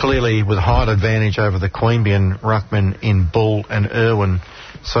 clearly with height advantage over the Queanbeyan ruckman in Bull and Irwin.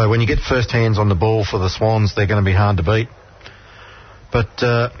 So when you get first hands on the ball for the Swans, they're going to be hard to beat. But,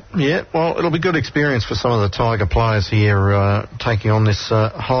 yeah, well, it'll be good experience for some of the Tiger players here taking on this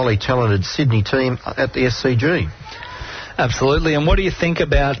highly talented Sydney team at the SCG. Absolutely. And what do you think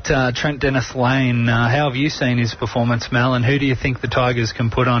about Trent Dennis-Lane? How have you seen his performance, Mel, and who do you think the Tigers can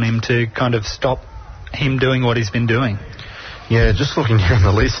put on him to kind of stop him doing what he's been doing? Yeah, just looking down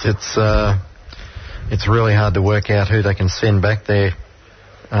the list, it's really hard to work out who they can send back there.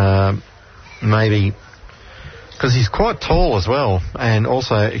 Maybe... because he's quite tall as well and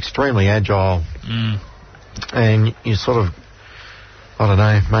also extremely agile. And you sort of, I don't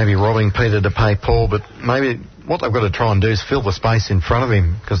know, maybe robbing Peter to pay Paul, but maybe what they've got to try and do is fill the space in front of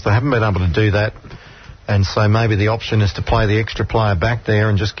him because they haven't been able to do that. And so maybe the option is to play the extra player back there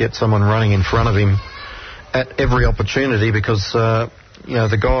and just get someone running in front of him at every opportunity because, you know,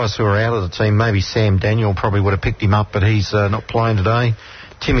 the guys who are out of the team, maybe Sam Daniel probably would have picked him up, but he's not playing today.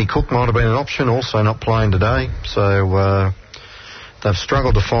 Timmy Cook might have been an option, also not playing today. So they've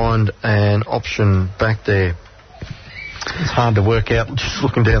struggled to find an option back there. It's hard to work out, just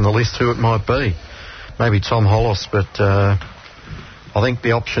looking down the list, who it might be. Maybe Tom Hollis, but I think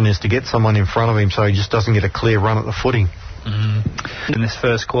the option is to get someone in front of him so he just doesn't get a clear run at the footy. In this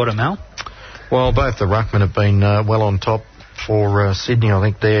first quarter, Mel? Well, both the ruckmen have been well on top for Sydney. I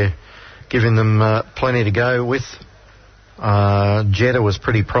think they're giving them plenty to go with. Jetta was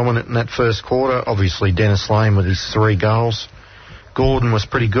pretty prominent in that first quarter. Obviously, Dennis Lane with his 3 goals. Gordon was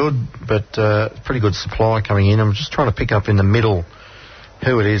pretty good, but pretty good supply coming in. I'm just trying to pick up in the middle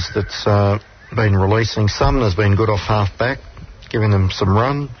who it is that's been releasing. Sumner's been good off half-back, giving them some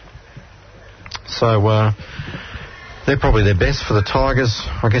run. So they're probably their best for the Tigers.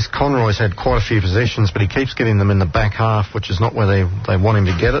 I guess Conroy's had quite a few possessions, but he keeps getting them in the back half, which is not where they want him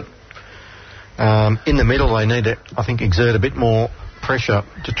to get it. In the middle, they need to, I think, exert a bit more pressure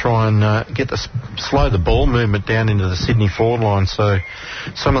to try and slow the ball movement down into the Sydney forward line. So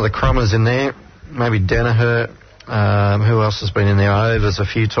some of the crummers in there, maybe Danaher, who else has been in there? Overs a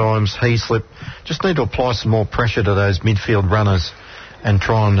few times, Heaslip, just need to apply some more pressure to those midfield runners and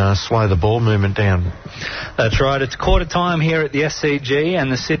try and slow the ball movement down. That's right. It's quarter time here at the SCG,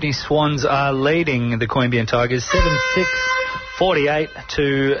 and the Sydney Swans are leading the Queanbeyan Tigers 7-6, 48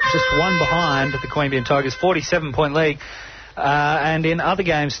 to just one behind the Queanbeyan Tigers, 47-point lead. And in other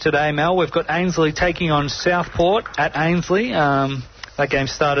games today, Mel, we've got Ainslie taking on Southport at Ainslie. That game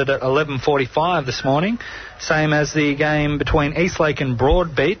started at 11:45 this morning, same as the game between Eastlake and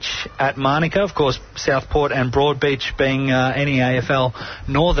Broadbeach at Manuka. Of course, Southport and Broadbeach being any AFL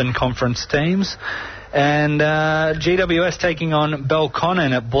Northern Conference teams. And GWS taking on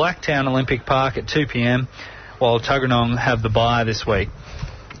Belconnen at Blacktown Olympic Park at 2 p.m, while Tuggeranong have the bye this week.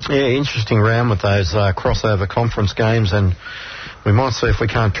 Yeah, interesting round with those crossover conference games, and we might see if we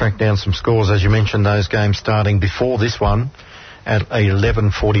can't track down some scores. As you mentioned, those games starting before this one at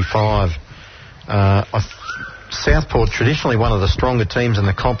 11:45. Southport, traditionally one of the stronger teams in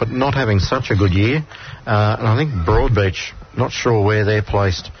the comp, but not having such a good year. And I think Broadbeach, not sure where they're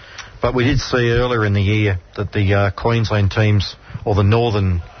placed. But we did see earlier in the year that the Queensland teams, or the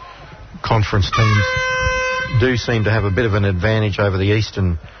Northern Conference teams, do seem to have a bit of an advantage over the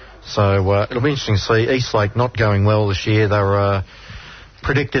Eastern. So it'll be interesting to see. Eastlake not going well this year. They were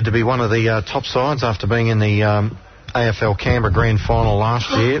predicted to be one of the top sides after being in the AFL Canberra Grand Final last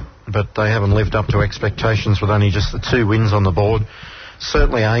year, but they haven't lived up to expectations with only just the 2 wins on the board.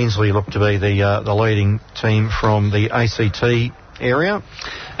 Certainly Ainslie looked to be the leading team from the ACT area.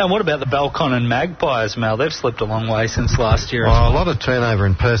 And what about the Belconnen Magpies, Mel? They've slipped a long way since last year. A lot of turnover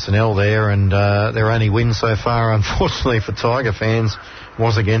in personnel there, and their only win so far, unfortunately for Tiger fans,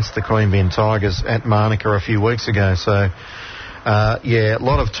 was against the Queanbeyan Tigers at Manuka a few weeks ago. So a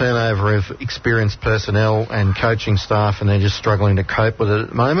lot of turnover of experienced personnel and coaching staff, and they're just struggling to cope with it at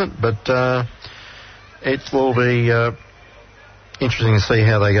the moment. But it will be interesting to see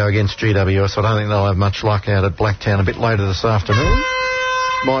how they go against GWS. I don't think they'll have much luck out at Blacktown a bit later this afternoon.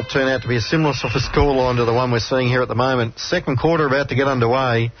 Might turn out to be a similar sort of scoreline to the one we're seeing here at the moment. Second quarter about to get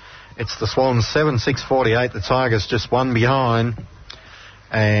underway. It's the Swans 7-6, 48. The Tigers just one behind.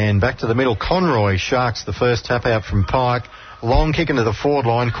 And back to the middle. Conroy Sharks the first tap out from Pike. Long kick into the forward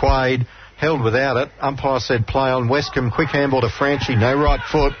line. Quaid held without it. Umpire said play on. Westcombe, quick handball to Franchi. No right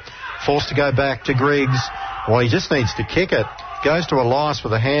foot. Forced to go back to Griggs. Well, he just needs to kick it. Goes to Elias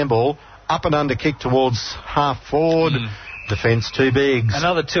with a handball. Up and under kick towards half forward. Defence 2 bigs.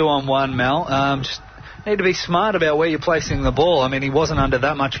 Another 2-on-1, Mel. Just need to be smart about where you're placing the ball. I mean, he wasn't under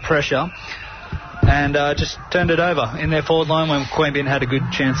that much pressure. And just turned it over in their forward line when Queanbeyan had a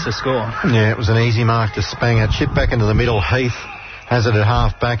good chance to score. Yeah, it was an easy mark to Spanger. Chip back into the middle. Heath has it at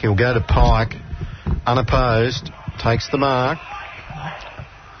half back. He'll go to Pike. Unopposed. Takes the mark.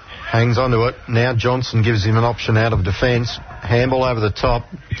 Hangs onto it. Now Johnson gives him an option out of defence. Handball over the top.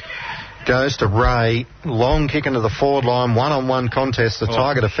 Goes to Ray. Long kick into the forward line. One-on-one contest. The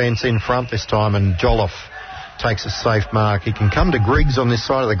Tiger defence in front this time, and Jolliffe takes a safe mark. He can come to Griggs on this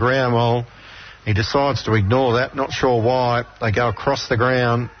side of the ground while he decides to ignore that. Not sure why. They go across the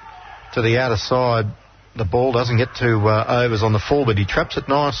ground to the outer side. The ball doesn't get to overs on the full, but he traps it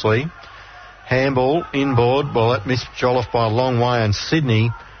nicely. Handball inboard. Well, that missed Jolliffe by a long way, and Sydney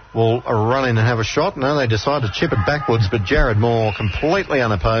will run in and have a shot. No, they decide to chip it backwards, but Jared Moore, completely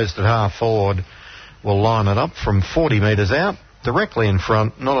unopposed at half forward, will line it up from 40 metres out, directly in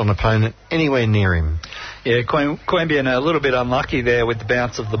front, not an opponent anywhere near him. Yeah, Queanbeyan a little bit unlucky there with the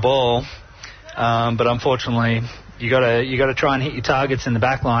bounce of the ball, but unfortunately you got to try and hit your targets in the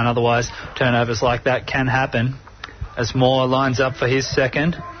back line, otherwise turnovers like that can happen. As Moore lines up for his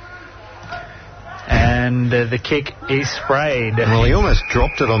second. And the kick is sprayed. Well, he almost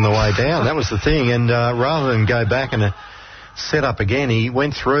dropped it on the way down. That was the thing. And rather than go back and set up again, he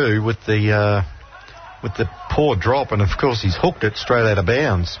went through with the poor drop. And, of course, he's hooked it straight out of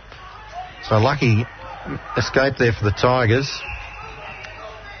bounds. So lucky escape there for the Tigers.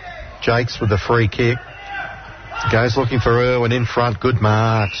 Jakes with the free kick. Goes looking for Irwin in front. Good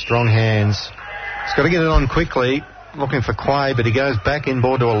mark. Strong hands. He's got to get it on quickly. Looking for Quay, but he goes back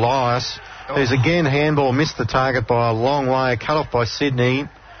inboard to Elias. Who's again handball, missed the target by a long way, cut off by Sydney.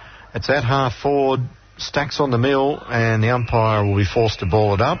 It's at half forward, Stacks on the mill, and the umpire will be forced to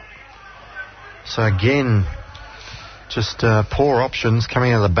ball it up. So again, just poor options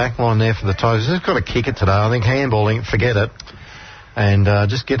coming out of the back line there for the Tigers. They've got to kick it today. I think handballing, forget it, and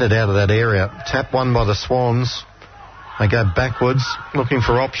just get it out of that area. Tap one by the Swans. They go backwards, looking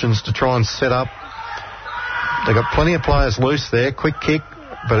for options to try and set up. They've got plenty of players loose there. Quick kick.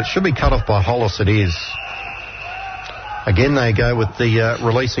 But it should be cut off by Hollis. It is. Again, they go with the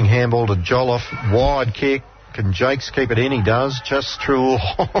releasing handball to Jolliffe. Wide kick. Can Jakes keep it in? He does. Just true.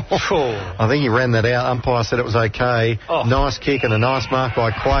 I think he ran that out. Umpire said it was okay. Nice kick and a nice mark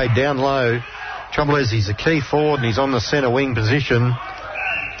by Quaid down low. Trouble is he's a key forward and he's on the centre wing position.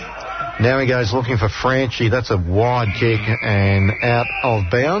 Now he goes looking for Franchi. That's a wide kick and out of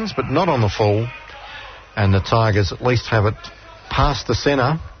bounds, but not on the full. And the Tigers at least have it past the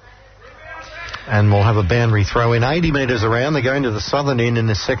centre. And we'll have a boundary throw in 80 metres around. They're going to the southern end in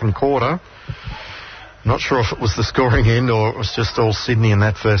the second quarter. Not sure if it was the scoring end or it was just all Sydney in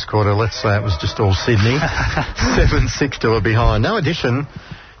that first quarter. Let's say it was just all Sydney. 7-6 to a behind. No addition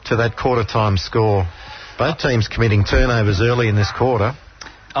to that quarter time score. Both teams committing turnovers early in this quarter.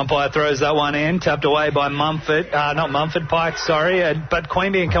 Umpire throws that one in, tapped away by Pike, but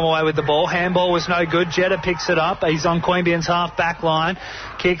Queanbeyan come away with the ball. Handball was no good. Jetta picks it up. He's on Queanbeyan's half back line.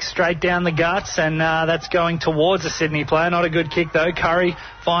 Kicks straight down the guts, and that's going towards a Sydney player. Not a good kick, though. Curry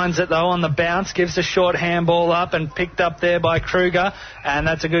finds it, though, on the bounce, gives a short handball up and picked up there by Kruger, and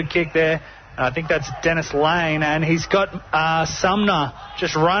that's a good kick there. I think that's Dennis Lane, and he's got Sumner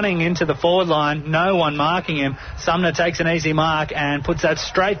just running into the forward line, no one marking him. Sumner takes an easy mark and puts that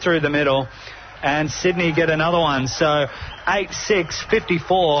straight through the middle, and Sydney get another one. So 8-6,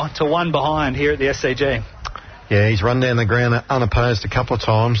 54 to 1 behind here at the SCG. Yeah, he's run down the ground unopposed a couple of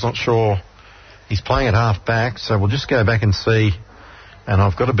times. Not sure he's playing at half back, so we'll just go back and see. And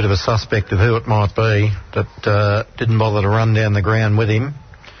I've got a bit of a suspect of who it might be that didn't bother to run down the ground with him.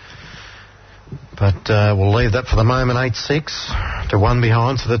 But we'll leave that for the moment, 8-6 to 1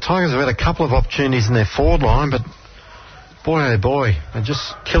 behind. So the Tigers have had a couple of opportunities in their forward line, but boy, oh boy, they're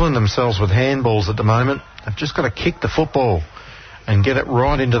just killing themselves with handballs at the moment. They've just got to kick the football and get it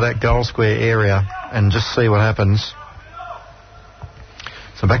right into that goal square area and just see what happens.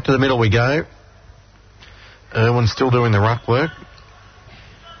 So back to the middle we go. Irwin's still doing the ruck work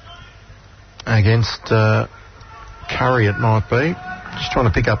against Curry, it might be. Just trying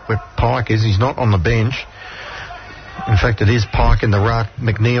to pick up where Pike is. He's not on the bench. In fact, it is Pike in the ruck.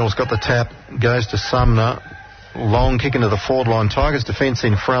 McNeil's got the tap, goes to Sumner. Long kick into the forward line. Tigers defence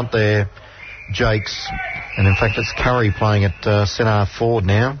in front there, Jakes. And in fact, it's Curry playing at centre forward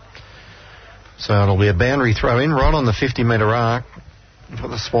now. So it'll be a boundary throw in right on the 50-metre arc for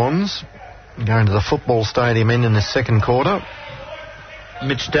the Swans. Going to the football stadium end in the second quarter.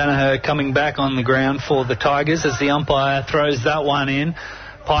 Mitch Danaher coming back on the ground for the Tigers as the umpire throws that one in.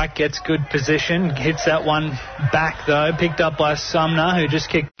 Pike gets good position, hits that one back though, picked up by Sumner, who just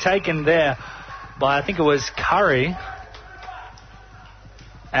taken there by, I think it was Curry.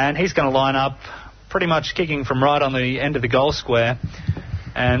 And he's going to line up pretty much kicking from right on the end of the goal square.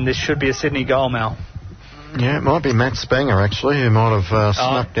 And this should be a Sydney goal, Mel. Yeah, it might be Matt Spanger actually, who might have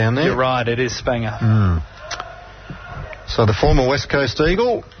snuck down there. You're right, it is Spanger. So the former West Coast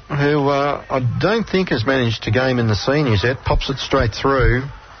Eagle, who I don't think has managed to game in the seniors yet, pops it straight through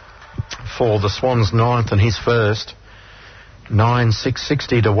for the Swans' ninth and his first. 9-6,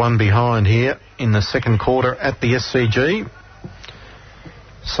 60 to 1 behind here in the second quarter at the SCG.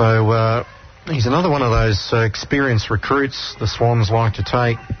 So he's another one of those experienced recruits the Swans like to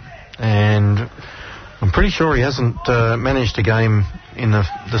take, and I'm pretty sure he hasn't managed a game in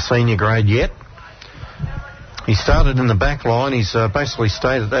the senior grade yet. He started in the back line. He's basically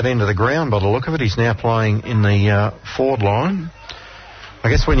stayed at that end of the ground by the look of it. He's now playing in the forward line. I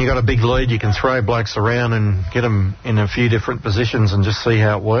guess when you've got a big lead, you can throw blokes around and get them in a few different positions and just see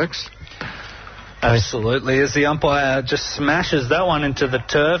how it works. Absolutely. As the umpire just smashes that one into the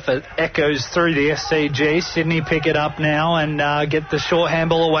turf, it echoes through the SCG. Sydney pick it up now and get the short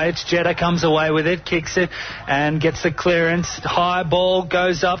handball away. It's Jetta comes away with it, kicks it and gets the clearance. High ball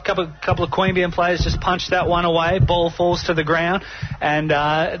goes up. Couple of Queanbeyan players just punch that one away. Ball falls to the ground and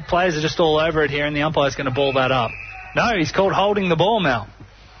players are just all over it here, and the umpire's going to ball that up. No, he's called holding the ball, Mel.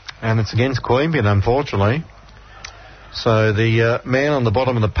 And it's against Queanbeyan, unfortunately. So the man on the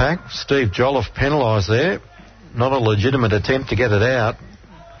bottom of the pack, Steve Jolliffe, penalised there. Not a legitimate attempt to get it out.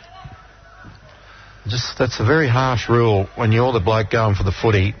 That's a very harsh rule when you're the bloke going for the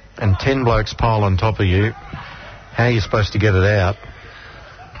footy and 10 blokes pile on top of you. How are you supposed to get it out?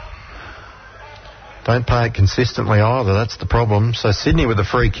 Don't pay it consistently either, that's the problem. So Sydney with the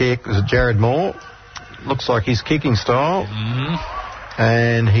free kick. Is it Jared Moore? Looks like his kicking style.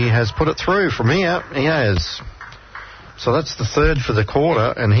 And he has put it through from here. He has. So that's the third for the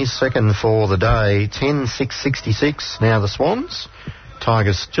quarter and his second for the day. 10-6, 66 now the Swans.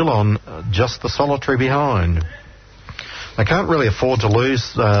 Tigers still on just the solitary behind. They can't really afford to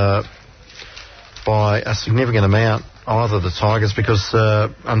lose by a significant amount, either the Tigers, because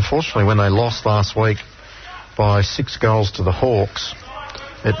unfortunately when they lost last week by 6 goals to the Hawks,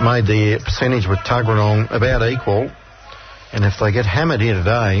 it made the percentage with Tuggeranong about equal. And if they get hammered here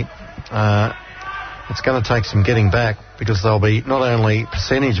today, it's going to take some getting back, because they'll be not only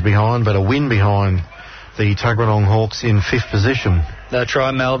percentage behind but a win behind the Tuggeranong Hawks in 5th position. That's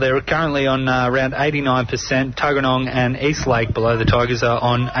right, Mel. They're currently on around 89%. Tuggeranong and Eastlake below the Tigers are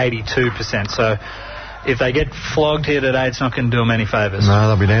on 82%. So if they get flogged here today, it's not going to do them any favours. No,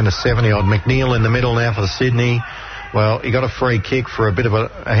 they'll be down to 70-odd. McNeil in the middle now for the Sydney. Well, he got a free kick for a bit of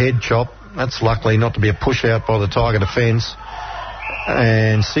a head chop. That's luckily not to be a push out by the Tiger defence.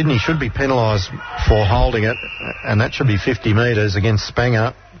 And Sydney should be penalised for holding it, and that should be 50 metres against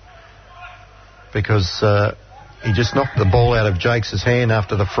Spanger, because he just knocked the ball out of Jakes' hand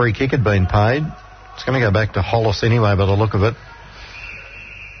after the free kick had been paid. It's going to go back to Hollis anyway by the look of it.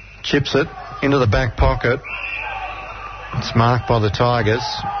 Chips it into the back pocket. It's marked by the Tigers.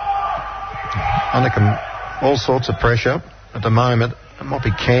 Under all sorts of pressure at the moment. It might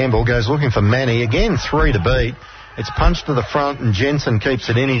be Campbell, goes looking for Manny. Again, 3 to beat. It's punched to the front and Jensen keeps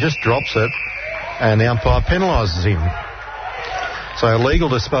it in. He just drops it and the umpire penalises him. So legal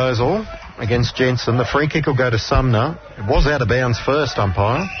disposal against Jensen. The free kick will go to Sumner. It was out of bounds first,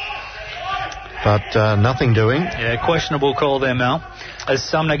 umpire, but nothing doing. Yeah, questionable call there, Mel, as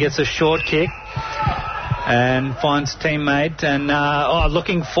Sumner gets a short kick and finds teammate and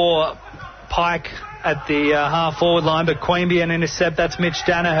looking for Pike at the half-forward line, but Queanbeyan an intercept. That's Mitch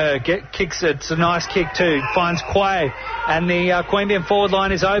Danaher. Kicks it. It's a nice kick too. Finds Quay. And the Queanbeyan forward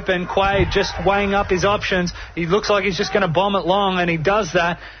line is open. Quay just weighing up his options. He looks like he's just going to bomb it long, and he does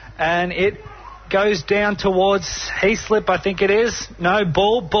that. And it goes down towards Heaslip, I think it is. No,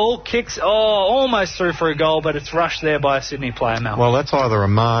 Bull kicks. Almost through for a goal, but it's rushed there by a Sydney player, Mel. Well, that's either a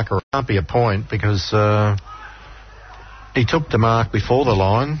mark or it can't be a point, because he took the mark before the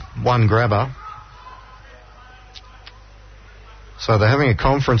line. One grabber. So they're having a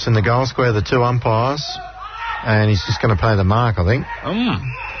conference in the goal square, the 2 umpires, and he's just going to pay the mark, I think.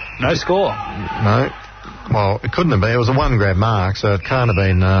 No score. No. Well, it couldn't have been. It was a 1-grab mark, so it can't have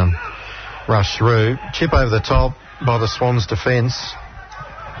been rushed through. Chip over the top by the Swans' defence.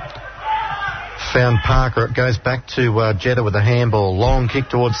 Found Parker. It goes back to Jetta with a handball. Long kick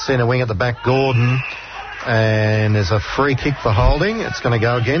towards centre wing at the back, Gordon. And there's a free kick for holding. It's going to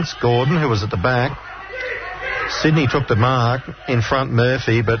go against Gordon, who was at the back. Sydney took the mark in front,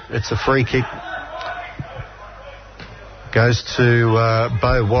 Murphy, but it's a free kick. Goes to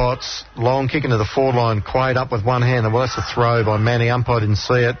Beau Watts. Long kick into the forward line. Quaid up with one hand. Well, that's a throw by Manny. Umpire didn't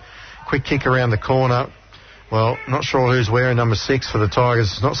see it. Quick kick around the corner. Well, not sure who's wearing number 6 for the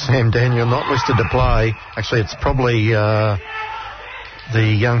Tigers. It's not Sam Daniel, not listed to play. Actually, it's probably the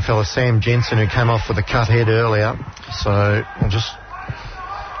young fella Sam Jensen, who came off with a cut head earlier. So we'll just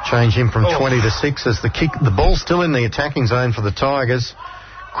change him from 20 to 6 as the ball's still in the attacking zone for the Tigers.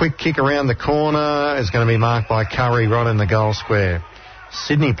 Quick kick around the corner is going to be marked by Curry right in the goal square.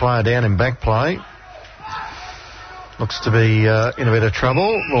 Sydney player down in back play. Looks to be in a bit of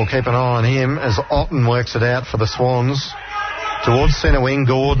trouble. We'll keep an eye on him as Otten works it out for the Swans. Towards centre wing,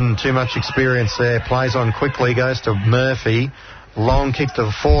 Gordon, too much experience there. Plays on quickly, goes to Murphy. Long kick to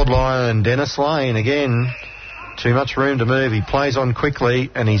the forward line and Dennis Lane again. Too much room to move. He plays on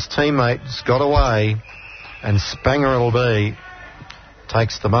quickly and his teammate's got away, and Spanger it'll be.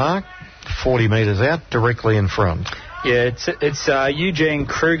 Takes the mark, 40 metres out, directly in front. Yeah, it's Eugene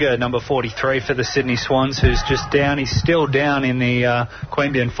Kruger, number 43 for the Sydney Swans, who's just down. He's still down in the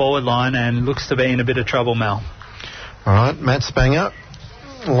Queanbeyan forward line and looks to be in a bit of trouble, Mel. All right, Matt Spanger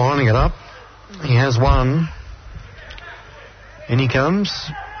lining it up. He has one. In he comes.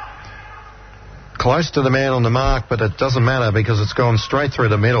 Close to the man on the mark, but it doesn't matter because it's gone straight through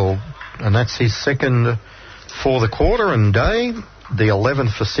the middle, and that's his second for the quarter and day. The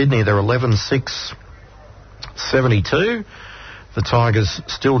 11th for Sydney. They're 11-6, 72. The Tigers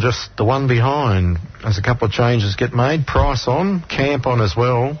still just the one behind as a couple of changes get made. Price on, Camp on as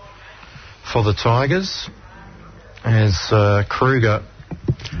well for the Tigers, as Kruger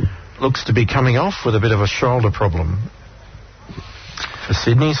looks to be coming off with a bit of a shoulder problem for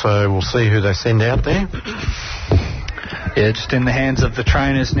Sydney, so we'll see who they send out there. Yeah, just in the hands of the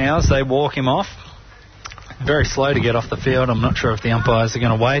trainers now as they walk him off. Very slow to get off the field. I'm not sure if the umpires are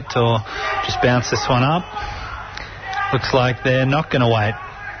going to wait or just bounce this one up. Looks like they're not going to wait.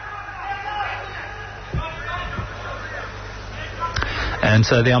 And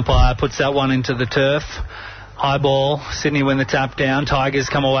so the umpire puts that one into the turf. High ball, Sydney win the tap down. Tigers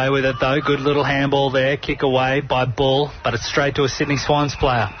come away with it though. Good little handball there, kick away by Bull, but it's straight to a Sydney Swans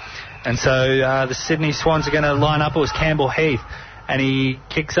player. And so the Sydney Swans are going to line up. It was Campbell Heath, and he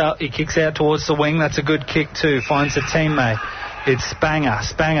kicks out towards the wing. That's a good kick too. Finds a teammate. It's Spanger.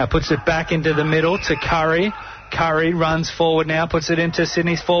 Spanger puts it back into the middle to Curry. Curry runs forward now, puts it into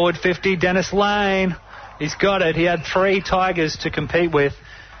Sydney's forward 50. Dennis Lane, he's got it. He had 3 Tigers to compete with,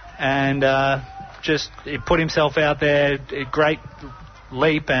 and he put himself out there. A great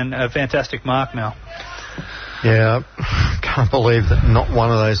leap and a fantastic mark, Mel. Yeah, can't believe that not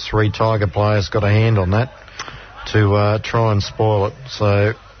one of those 3 Tiger players got a hand on that to try and spoil it.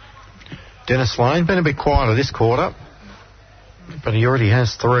 So Dennis Lane been a bit quieter this quarter, but he already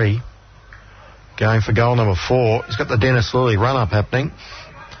has 3. Going for goal number 4. He's got the Dennis Lilly run-up happening.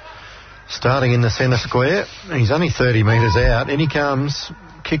 Starting in the centre square. He's only 30 metres out. In he comes.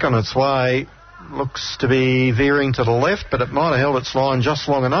 Kick on its way. Looks to be veering to the left, but it might have held its line just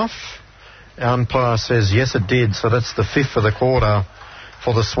long enough. Umpire says yes, it did. So that's the 5th of the quarter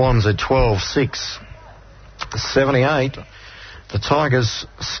for the Swans at 12-6. 78. The Tigers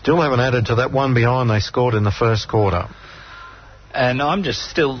still haven't added to that one behind they scored in the first quarter. And I'm just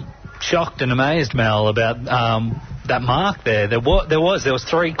still shocked and amazed, Mel, about that mark there. There was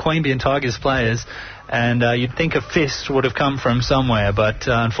 3 Queanbeyan Tigers players, and you'd think a fist would have come from somewhere, but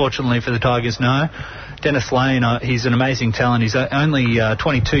unfortunately for the Tigers, no. Dennis Lane, he's an amazing talent. He's only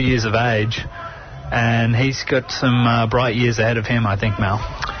 22 years of age, and he's got some bright years ahead of him, I think, Mel.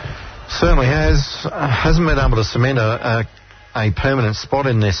 Certainly hasn't been able to cement a permanent spot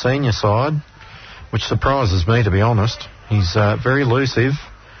in their senior side, which surprises me, to be honest. He's very elusive.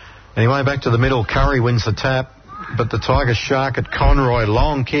 Anyway, back to the middle. Curry wins the tap, but the Tigers shark at Conroy.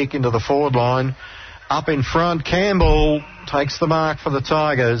 Long kick into the forward line. Up in front, Campbell takes the mark for the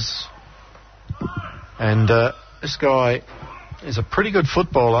Tigers. And this guy is a pretty good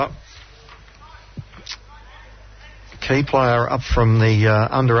footballer. Key player up from the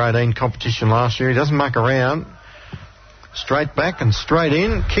under-18 competition last year. He doesn't muck around. Straight back and straight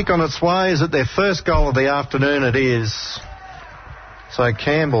in. Kick on its way. Is it their first goal of the afternoon? It is. So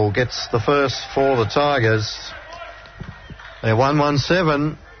Campbell gets the first for the Tigers. They're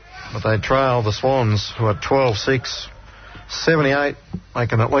 1-1-7, but they trail the Swans, who are 12-6. 78, they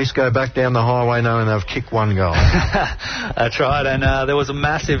can at least go back down the highway knowing they've kicked 1 goal. That's right, and there was a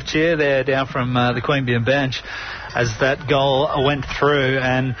massive cheer there down from the Queanbeyan bench as that goal went through,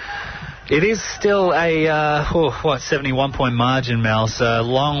 and it is still a 71-point margin, Mel, so a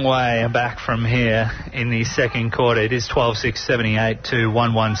long way back from here in the second quarter. It is 12-6, 78 to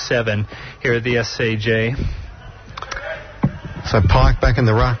 1-1-7 here at the SCG. So Pike back in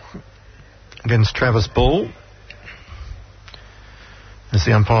the ruck against Travis Bull. As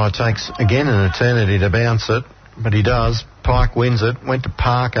the umpire takes again an eternity to bounce it, but he does. Pike wins it, went to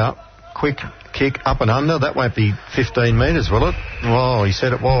Parker. Quick kick up and under. That won't be 15 metres, will it? Well, he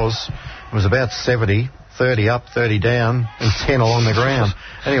said it was. It was about 70, 30 up, 30 down, and 10 along the ground.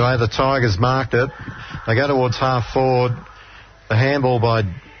 Anyway, the Tigers marked it. They go towards half forward. The handball by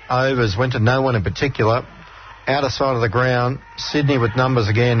Overs went to no one in particular. Outer side of the ground. Sydney with numbers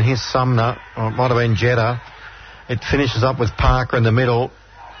again. Here's Sumner, or it might have been Jetta. It finishes up with Parker in the middle.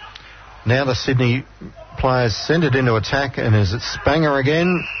 Now the Sydney players send it into attack, and is it Spanger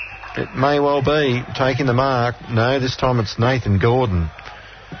again? It may well be taking the mark. No, this time it's Nathan Gordon.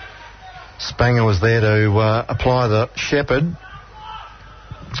 Spanger was there to apply the shepherd.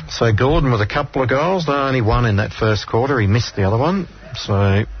 So Gordon with a couple of goals. No, only one in that first quarter. He missed the other one.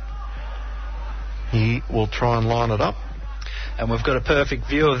 So he will try and line it up. And we've got a perfect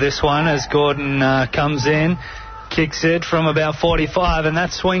view of this one as Gordon comes in, kicks it from about 45, and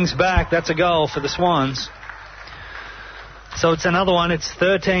that swings back. That's a goal for the Swans. So it's another one. It's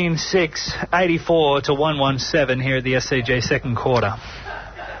 13-6, 84 to 1-1-7 here at the SCG second quarter.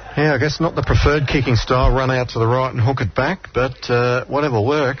 Yeah, I guess not the preferred kicking style, run out to the right and hook it back, but whatever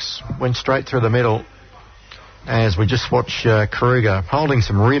works. Went straight through the middle as we just watch Kruger holding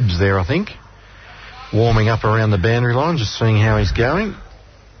some ribs there, I think. Warming up around the boundary line, just seeing how he's going.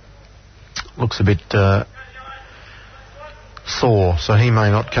 Looks a bit sore, so he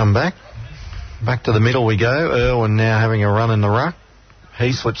may not come back. Back to the middle we go. Irwin now having a run in the ruck.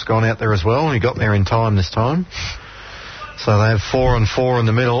 Heaslip's gone out there as well. He got there in time this time. So they have 4-on-4 in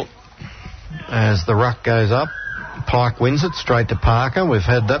the middle as the ruck goes up. Pike wins it straight to Parker. We've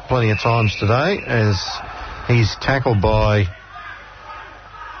had that plenty of times today as he's tackled by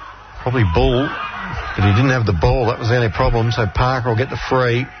probably Bull, but he didn't have the ball. That was the only problem. So Parker will get the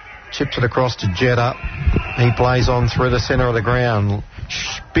free, chips it across to Jetta. He plays on through the centre of the ground.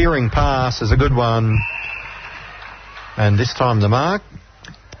 Spearing pass is a good one. And this time the mark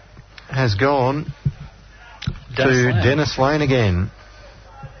has gone to Dennis Lane again.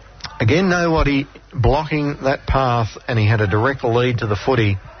 Again, nobody blocking that path, and he had a direct lead to the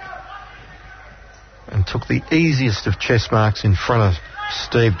footy. and took the easiest of chest marks in front of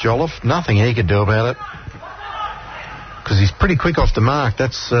Steve Jolliffe. Nothing he could do about it because he's pretty quick off the mark.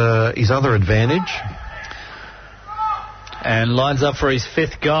 That's his other advantage. And lines up for his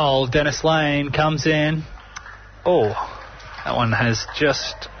 5th goal. Dennis Lane comes in. Oh, that one has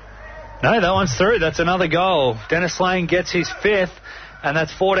just... No, that one's through. That's another goal. Dennis Lane gets his 5th, and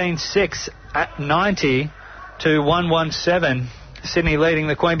that's 14-6 at 90 to 117. Sydney leading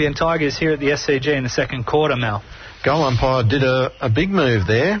the Queanbeyan Tigers here at the SCG in the second quarter, Mel. Goal umpire did a big move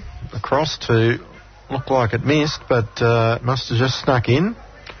there across to look like it missed, but must have just snuck in.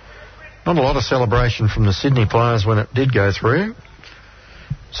 Not a lot of celebration from the Sydney players when it did go through.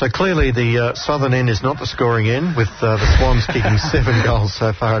 So clearly the southern end is not the scoring end, with the Swans kicking 7 goals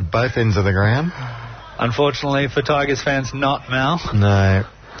so far at both ends of the ground. Unfortunately for Tigers fans, not, Mel. No.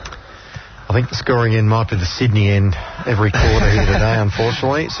 I think the scoring end might be the Sydney end every quarter here today,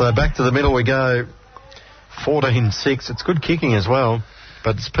 unfortunately. So back to the middle we go. 14-6. It's good kicking as well,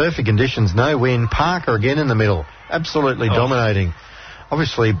 but it's perfect conditions. No wind. Parker again in the middle. Absolutely dominating.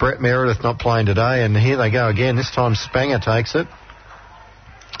 Obviously, Brett Meredith not playing today, and here they go again. This time Spanger takes it.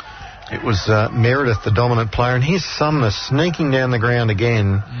 It was Meredith, the dominant player, and here's Sumner sneaking down the ground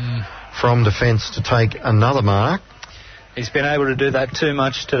again from defence to take another mark. He's been able to do that too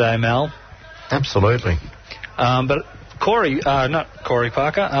much today, Mel. Absolutely. But not Corey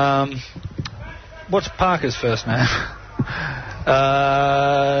Parker. What's Parker's first name?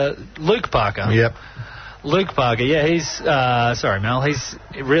 Luke Parker. Yep. Luke Parker, yeah, he's... sorry, Mel. He's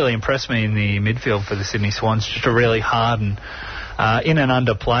really impressed me in the midfield for the Sydney Swans. Just a really hard and in and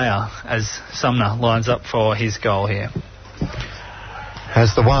under player as Sumner lines up for his goal here.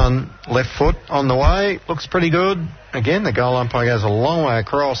 Has the one left foot on the way. Looks pretty good. Again, the goal umpire goes a long way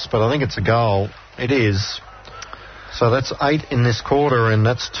across, but I think it's a goal. It is. So that's 8 in this quarter, and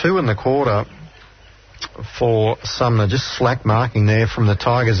that's 2 in the quarter for Sumner. Just slack marking there from the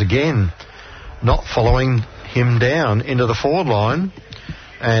Tigers again. Not following him down into the forward line,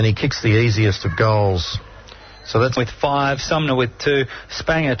 and he kicks the easiest of goals. So that's with 5, Sumner with 2,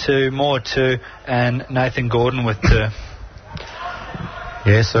 Spanger 2, Moore 2, and Nathan Gordon with 2.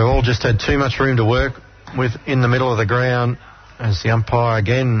 Yeah, so all just had too much room to work with in the middle of the ground as the umpire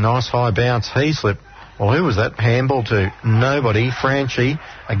again, nice high bounce, he slipped. Well, who was that handball to? Nobody. Franchi,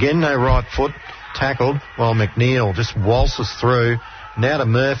 again no right foot, tackled, while McNeil just waltzes through. Now to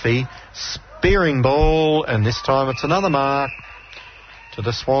Murphy, spearing ball, and this time it's another mark to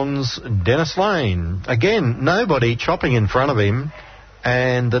the Swans, Dennis Lane. Again, nobody chopping in front of him,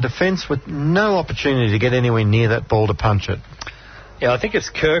 and the defence with no opportunity to get anywhere near that ball to punch it. Yeah, I think it's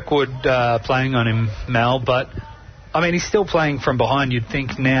Kirkwood playing on him, Mel, but, I mean, he's still playing from behind. You'd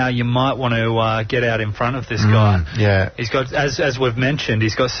think now you might want to get out in front of this guy. Yeah. He's got, as we've mentioned,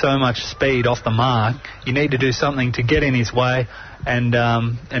 he's got so much speed off the mark. You need to do something to get in his way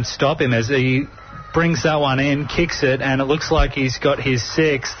and stop him as he brings that one in, kicks it, and it looks like he's got his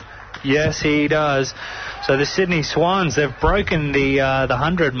 6th. Yes, he does. So the Sydney Swans, they've broken the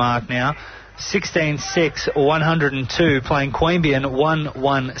 100 mark now. 16-6, 102, playing Queanbeyan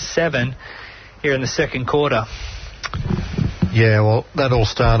 117 here in the second quarter. Yeah, well, that all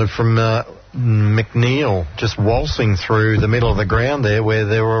started from McNeil just waltzing through the middle of the ground there where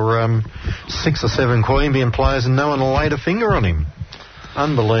there were 6 or 7 Queanbeyan players and no one laid a finger on him.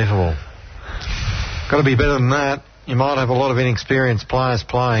 Unbelievable. Got to be better than that. You might have a lot of inexperienced players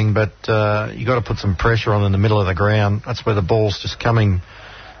playing, but you got to put some pressure on in the middle of the ground. That's where the ball's just coming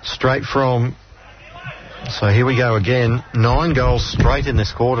straight from. So here we go again. 9 goals straight in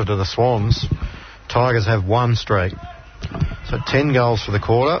this quarter to the Swans. Tigers have 1 straight. So 10 goals for the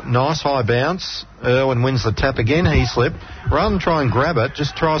quarter. Nice high bounce. Irwin wins the tap again. He slipped. Rather than try and grab it,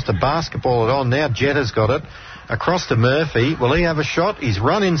 just tries to basketball it on. Now Jetta's got it. Across to Murphy. Will he have a shot? He's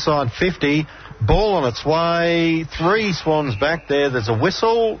run inside 50. Ball on its way. 3 Swans back there. There's a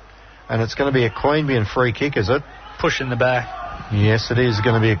whistle. And it's going to be a Queanbeyan free kick, is it? Push in the back. Yes, it is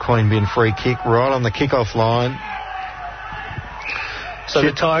going to be a Queanbeyan free kick right on the kick-off line. So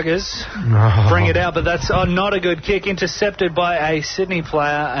the Tigers bring it out, but that's not a good kick. Intercepted by a Sydney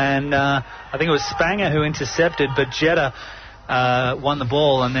player, and I think it was Spanger who intercepted, but Jetta won the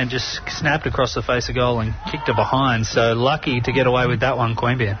ball and then just snapped across the face of goal and kicked it behind. So lucky to get away with that one,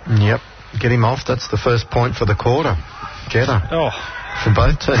 Queanbeyan. Yep, get him off. That's the first point for the quarter. Jetta. Oh. For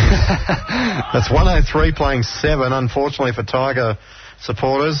both teams. That's 103 playing 7, unfortunately for Tiger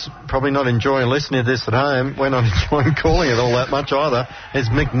supporters. Probably not enjoying listening to this at home. We're not enjoying calling it all that much either. As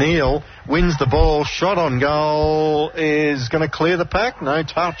McNeil wins the ball, shot on goal, is going to clear the pack. No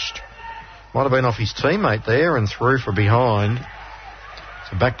touched. Might have been off his teammate there and through for behind.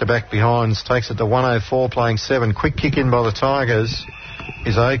 So back-to-back behinds, takes it to 104, playing 7. Quick kick in by the Tigers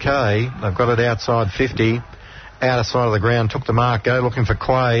is okay. They've got it outside 50. Outer side of the ground, took the mark, go looking for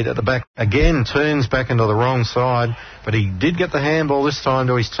Quaid at the back. Again, turns back into the wrong side, but he did get the handball this time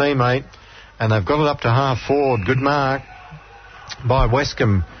to his teammate, and they've got it up to half forward. Good mark by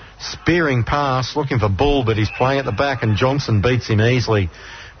Westcombe. Spearing pass, looking for Bull, but he's playing at the back, and Johnson beats him easily.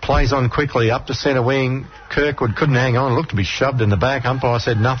 Plays on quickly, up to centre wing. Kirkwood couldn't hang on, looked to be shoved in the back. Umpire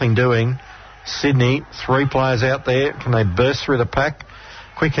said nothing doing. Sydney, 3 players out there. Can they burst through the pack?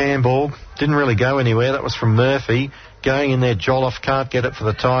 Quick handball, didn't really go anywhere. That was from Murphy. Going in there, Jolliffe can't get it for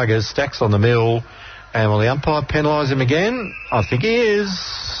the Tigers. Stacks on the mill. And will the umpire penalise him again? I think he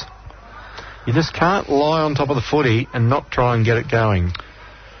is. You just can't lie on top of the footy and not try and get it going.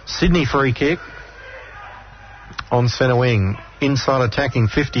 Sydney free kick on centre wing. Inside attacking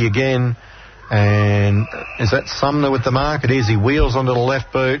 50 again. And is that Sumner with the mark? It is. He wheels onto the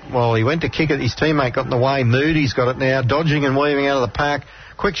left boot. Well, he went to kick it. His teammate got in the way. Moody's got it now. Dodging and weaving out of the pack.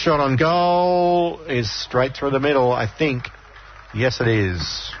 Quick shot on goal is straight through the middle, I think. Yes, it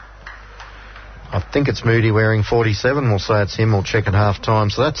is. I think it's Moody wearing 47. We'll say it's him. We'll check at half-time.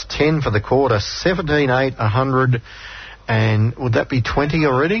 So that's 10 for the quarter. 17-8, 100. And would that be 20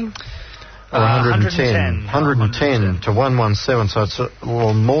 already? Or 110. 110 to 117. So it's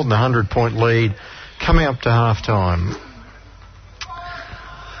more than a 100-point lead coming up to half-time.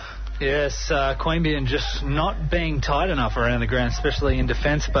 Yes, Queanbeyan just not being tight enough around the ground, especially in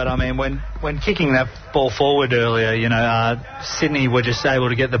defence. But, I mean, when kicking that ball forward earlier, Sydney were just able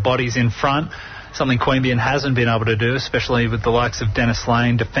to get the bodies in front, something Queanbeyan hasn't been able to do, especially with the likes of Dennis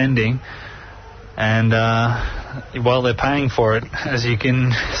Lane defending. And, well, they're paying for it, as you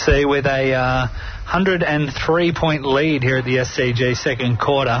can see, with a 103-point lead here at the SCG second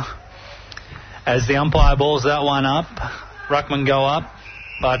quarter. As the umpire balls that one up, ruckman go up.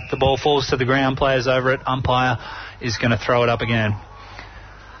 But the ball falls to the ground, players over it, umpire is going to throw it up again.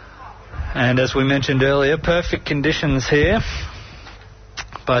 And as we mentioned earlier, perfect conditions here.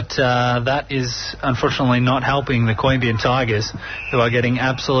 But that is unfortunately not helping the Queanbeyan Tigers, who are getting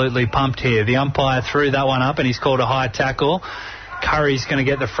absolutely pumped here. The umpire threw that one up and he's called a high tackle. Curry's going to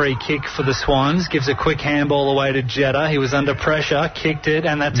get the free kick for the Swans, gives a quick handball away to Jetta. He was under pressure, kicked it,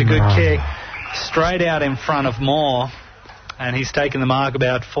 and that's a good kick. Straight out in front of Moore. And he's taken the mark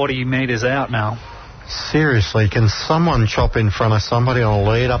about 40 metres out now. Seriously, can someone chop in front of somebody on a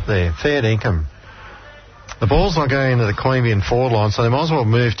lead up there? Fair dinkum. The ball's not going into the Queanbeyan forward line, so they might as well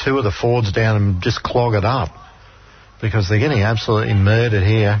move 2 of the forwards down and just clog it up, because they're getting absolutely murdered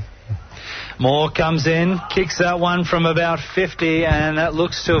here. Moore comes in, kicks that one from about 50, and that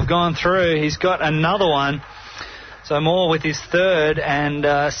looks to have gone through. He's got another one. So Moore with his third,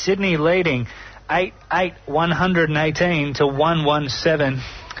 and Sydney leading 8-8, 118 to 117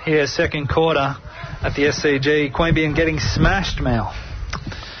 here, second quarter at the SCG. Queanbeyan getting smashed, Mel.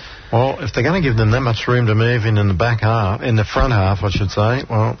 Well, if they're going to give them that much room to move in the back half, in the front half, I should say,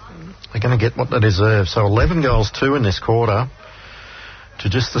 well, they're going to get what they deserve. So 11 goals, 2 in this quarter to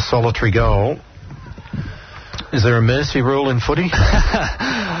just the solitary goal. Is there a mercy rule in footy?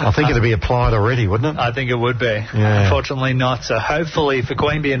 I think it'd be applied already, wouldn't it? I think it would be. Yeah. Unfortunately not. So hopefully for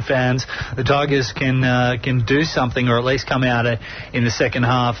Queanbeyan fans, the Tigers can do something, or at least come out in the second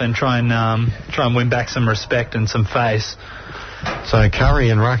half and try and win back some respect and some face. So Curry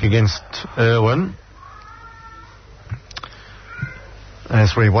and ruck against Irwin.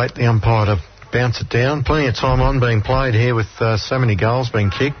 As we wait the umpire to bounce it down. Plenty of time on being played here with so many goals being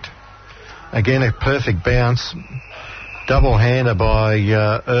kicked. Again, a perfect bounce. Double-hander by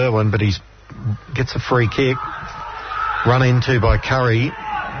Irwin, but he gets a free kick. Run into by Curry.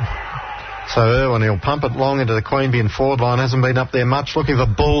 So Irwin, he'll pump it long into the Queanbeyan forward line. Hasn't been up there much. Looking for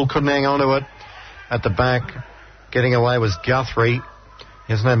Bull. Couldn't hang on to it. At the back, getting away was Guthrie.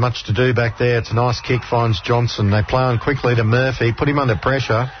 He hasn't had much to do back there. It's a nice kick, finds Johnson. They play on quickly to Murphy. Put him under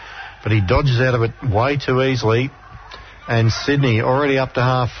pressure, but he dodges out of it way too easily. And Sydney already up to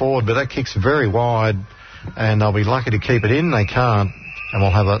half forward, but that kick's very wide, and they'll be lucky to keep it in. They can't, and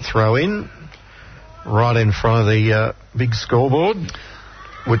we'll have that throw in right in front of the big scoreboard,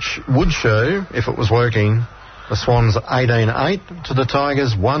 which would show, if it was working, the Swans 18-8 to the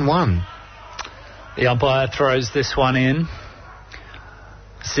Tigers 1-1. The umpire throws this one in.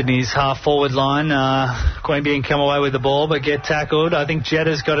 Sydney's half-forward line. Queanbeyan come away with the ball, but get tackled. I think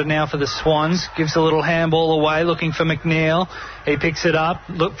Jetta's got it now for the Swans. Gives a little handball away, looking for McNeil. He picks it up.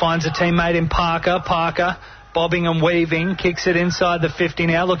 Finds a teammate in Parker. Parker, bobbing and weaving, kicks it inside the 50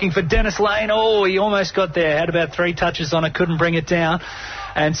 now, looking for Dennis Lane. Oh, he almost got there. Had about 3 touches on it, couldn't bring it down.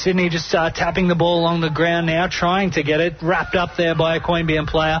 And Sydney just tapping the ball along the ground now, trying to get it wrapped up there by a Queanbeyan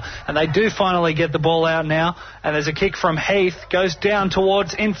player. And they do finally get the ball out now. And there's a kick from Heath, goes down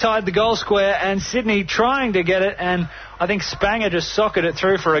towards inside the goal square, and Sydney trying to get it. And I think Spanger just socketed it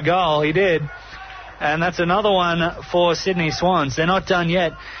through for a goal. He did. And that's another one for Sydney Swans. They're not done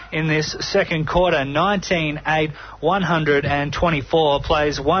yet in this second quarter. 19-8, 124,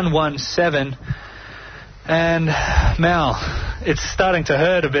 plays 117. And, Mal, it's starting to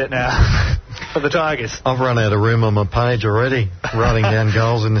hurt a bit now for the Tigers. I've run out of room on my page already, writing down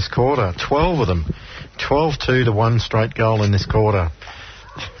goals in this quarter. 12 of them. 12-2 to one straight goal in this quarter.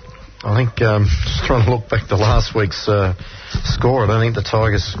 I think, just trying to look back to last week's score, I don't think the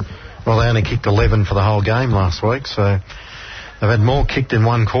Tigers... Well, they only kicked 11 for the whole game last week, so they've had more kicked in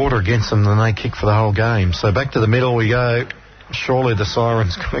one quarter against them than they kicked for the whole game. So back to the middle we go. Surely the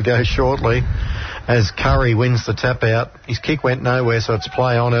siren's going to go shortly as Curry wins the tap out. His kick went nowhere, so it's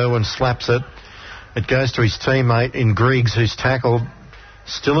play on. Irwin slaps it. It goes to his teammate in Griggs, who's tackled,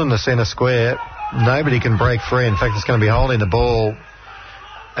 still in the centre square. Nobody can break free. In fact, it's going to be holding the ball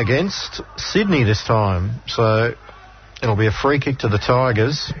against Sydney this time. So it'll be a free kick to the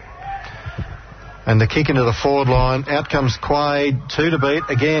Tigers. And the kick into the forward line. Out comes Quaid, 2 to beat.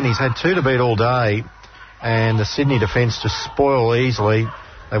 Again, he's had 2 to beat all day. And the Sydney defence just spoil easily.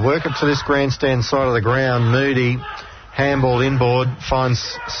 They work it to this grandstand side of the ground. Moody, handball inboard,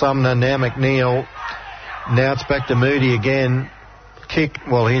 finds Sumner, now McNeil. Now it's back to Moody again. Kick,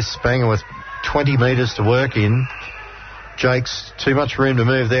 well, here's Spanger with 20 metres to work in. Jake's too much room to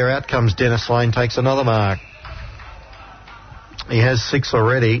move there. Out comes Dennis Lane, takes another mark. He has 6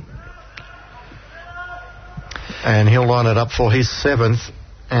 already. And he'll line it up for his 7th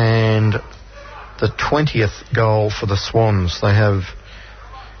and the 20th goal for the Swans. They have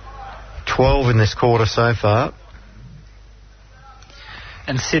 12 in this quarter so far.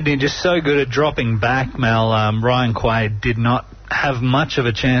 And Sydney just so good at dropping back, Mel. Ryan Quaid did not have much of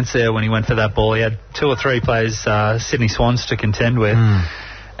a chance there when he went for that ball. He had 2 or 3 players, Sydney Swans, to contend with.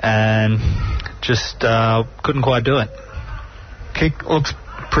 And just couldn't quite do it. Kick looks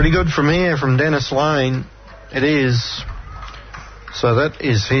pretty good from here, from Dennis Lane. It is. So that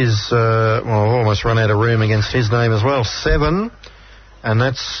is his, I've almost run out of room against his name as well. 7, and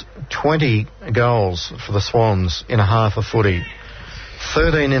that's 20 goals for the Swans in a half of footy.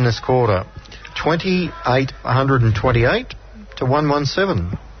 13 in this quarter. 28, 128 to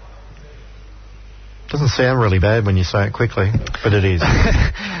 117. Doesn't sound really bad when you say it quickly, but it is.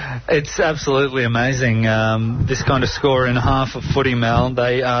 It's absolutely amazing, this kind of score in half of footy, Mel.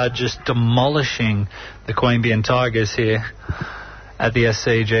 They are just demolishing the Queanbeyan Tigers here at the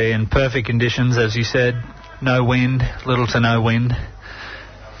SCG in perfect conditions, as you said. No wind, little to no wind.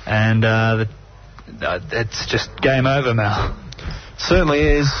 And it's just game over, Mel. Certainly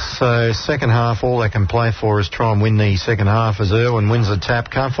is. So second half, all they can play for is try and win the second half as Irwin wins the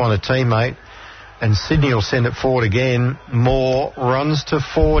tap. Can't find a teammate. And Sydney will send it forward again. Moore runs to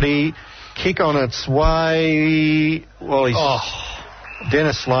 40. Kick on its way. Well,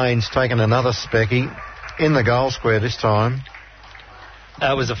 Dennis Lane's taken another specky in the goal square this time.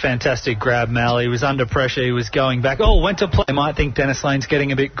 That was a fantastic grab, Mal. He was under pressure. He was going back. Went to play. Might think Dennis Lane's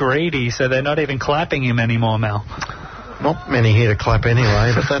getting a bit greedy, so they're not even clapping him anymore, Mal. Not many here to clap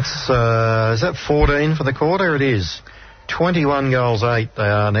anyway, but that's, is that 14 for the quarter? It is. 21 goals, 8 they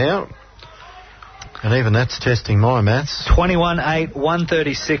are now. And even that's testing my maths. 21-8,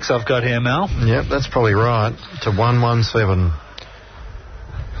 136 I've got here, Mel. Yep, that's probably right, to 117.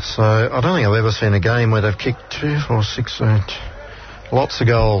 So I don't think I've ever seen a game where they've kicked 2, 4, 6, 8... Lots of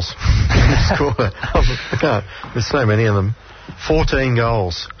goals in this quarter. There's so many of them. 14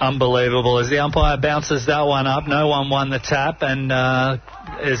 goals. Unbelievable. As the umpire bounces that one up, no one won the tap, and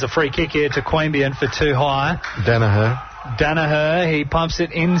there's a free kick here to Queanbeyan for too high. Danaher, he pumps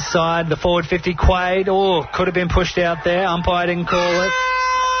it inside the forward 50. Quaid, could have been pushed out there. Umpire didn't call it.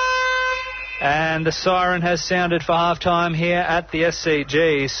 And the siren has sounded for half-time here at the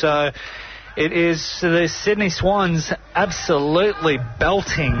SCG. So it is the Sydney Swans absolutely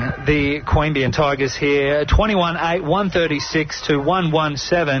belting the Queanbeyan Tigers here. 21-8, 136 to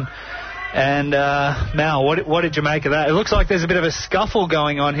 117. And, Mal, what did you make of that? It looks like there's a bit of a scuffle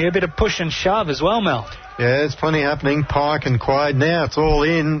going on here, a bit of push and shove as well, Mel. Yeah, there's plenty happening. Pike and Quaid now, it's all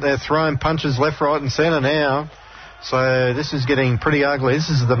in. They're throwing punches left, right and centre now. So this is getting pretty ugly. This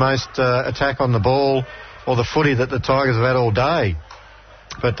is the most attack on the ball or the footy that the Tigers have had all day.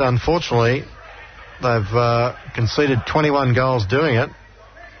 But unfortunately, they've conceded 21 goals doing it.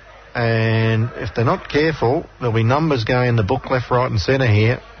 And if they're not careful, there'll be numbers going in the book left, right and centre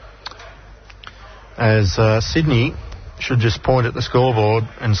here. As Sydney should just point at the scoreboard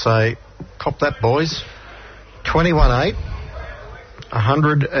and say, cop that, boys. 21-8.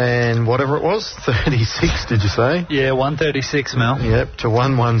 100 and whatever it was, 36, did you say? Yeah, 136, Mel. Yep, to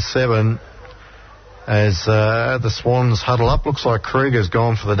 117 as the Swans huddle up. Looks like Kruger's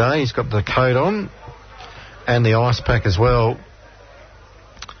gone for the day. He's got the coat on and the ice pack as well.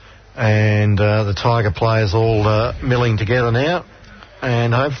 And the Tiger players all milling together now.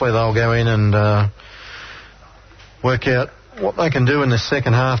 And hopefully they'll go in and work out what they can do in the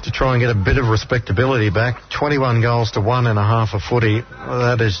second half to try and get a bit of respectability back. 21 goals to 1.5 a footy.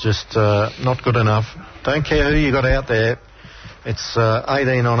 That is just not good enough. Don't care who you got out there. It's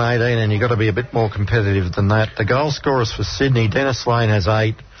 18 on 18 and you've got to be a bit more competitive than that. The goal scorers for Sydney, Dennis Lane has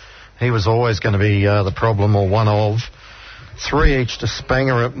 8. He was always going to be the problem, or one of. 3 each to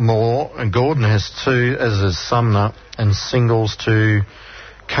Spanger at Moore, and Gordon has 2, as is Sumner, and singles to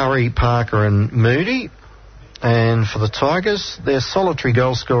Curry, Parker and Moody. And for the Tigers, their solitary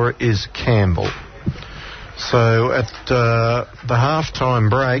goal scorer is Campbell. So at the half-time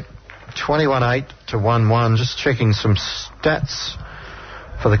break, 21-8 to 1-1. Just checking some stats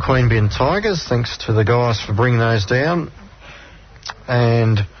for the Queanbeyan Tigers. Thanks to the guys for bringing those down.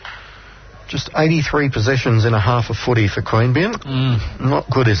 And just 83 possessions in a half a footy for Queanbeyan. Not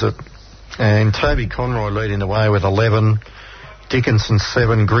good, is it? And Toby Conroy leading the way with 11. Dickinson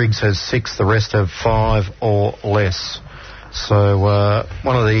 7, Griggs has 6, the rest have 5 or less. So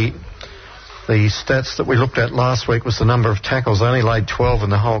one of the stats that we looked at last week was the number of tackles. They only laid 12 in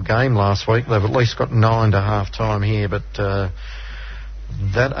the whole game last week. They've at least got 9 to half-time here, but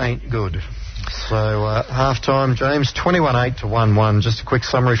that ain't good. So half-time, James, 21-8 to 1-1. Just a quick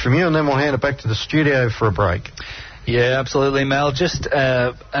summary from you, and then we'll hand it back to the studio for a break. Yeah, absolutely, Mel. Just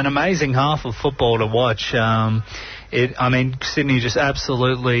an amazing half of football to watch. Sydney just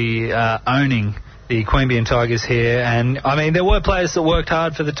absolutely owning the Queanbeyan Tigers here. And, there were players that worked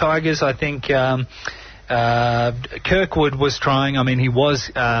hard for the Tigers. I think Kirkwood was trying.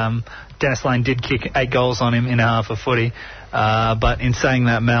 Dennis Lane did kick 8 goals on him in a half a footy. But in saying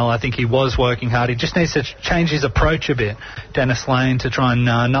that, Mel, I think he was working hard. He just needs to change his approach a bit, Dennis Lane, to try and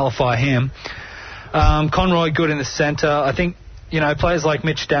nullify him. Conroy good in the centre. I think, players like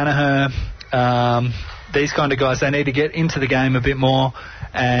Mitch Danaher, these kind of guys, they need to get into the game a bit more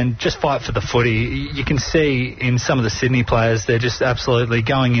and just fight for the footy. You can see in some of the Sydney players, they're just absolutely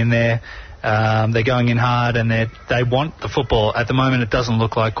going in there. They're going in hard and they want the football. At the moment, it doesn't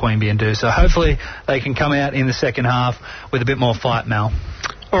look like Queanbeyan do. So hopefully they can come out in the second half with a bit more fight, Mel.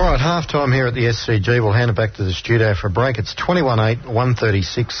 All right, half-time here at the SCG. We'll hand it back to the studio for a break. It's 21-8,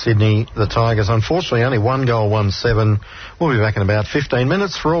 136 Sydney, the Tigers. Unfortunately, only 1 goal, 1-7. We'll be back in about 15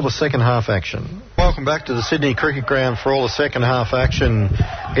 minutes for all the second half action. Welcome back to the Sydney Cricket Ground for all the second half action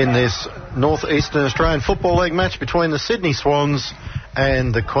in this North Eastern Australian Football League match between the Sydney Swans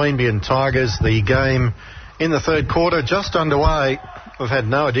and the Queanbeyan Tigers. The game in the third quarter just underway. We've had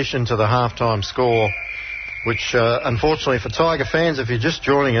no addition to the half-time score, which, unfortunately for Tiger fans, if you're just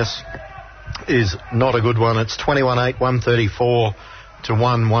joining us, is not a good one. It's 21-8, 134 to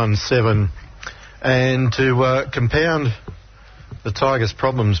 117. And to compound the Tigers'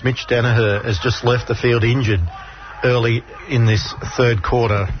 problems, Mitch Danaher has just left the field injured early in this third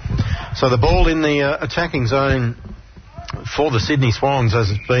quarter. So the ball in the attacking zone for the Sydney Swans, as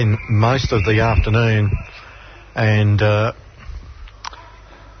it's been most of the afternoon, and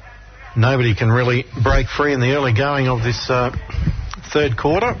nobody can really break free in the early going of this third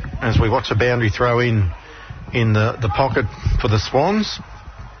quarter as we watch a boundary throw in the pocket for the Swans.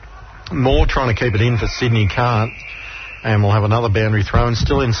 Moore trying to keep it in for Sydney, can't. And we'll have another boundary throw and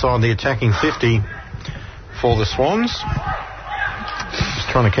still inside the attacking 50 for the Swans. Just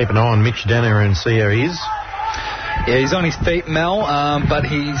trying to keep an eye on Mitch Danaher and see how he is. Yeah, he's on his feet, Mel, but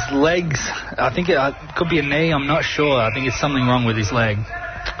his legs, I think it could be a knee, I'm not sure. I think it's something wrong with his leg.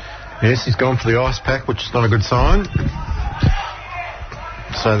 Yes, he's gone for the ice pack, which is not a good sign.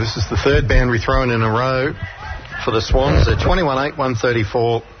 So this is the third boundary thrown in a row for the Swans. They're 21-8,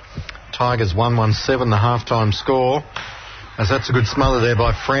 134. Tigers 117, the half-time score. As that's a good smother there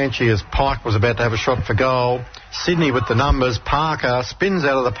by Franchi as Pike was about to have a shot for goal. Sydney with the numbers. Parker spins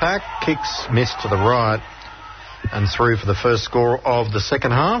out of the pack, kicks, missed to the right, and through for the first score of the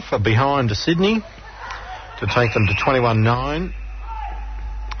second half. A behind to Sydney to take them to 21-9.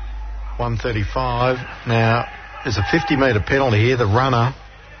 135. Now, there's a 50-metre penalty here, the runner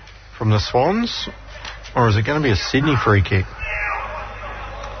from the Swans, or is it going to be a Sydney free kick?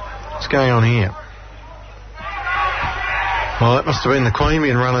 What's going on here? Well, that must have been the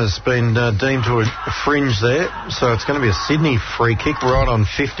Queanbeyan runner's been deemed to a fringe there, so it's going to be a Sydney free kick right on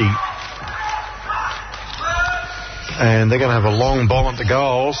 50. And they're going to have a long bomb at the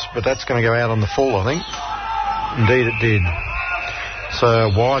goals, but that's going to go out on the full, I think. Indeed it did. So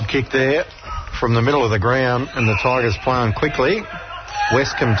a wide kick there from the middle of the ground, and the Tigers play on quickly.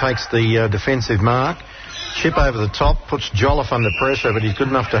 Westcombe takes the defensive mark. Chip over the top, puts Jolliffe under pressure, but he's good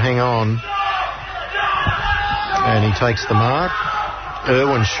enough to hang on. And he takes the mark.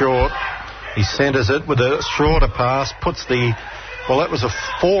 Irwin short. He centres it with a shorter pass, puts the... Well, that was a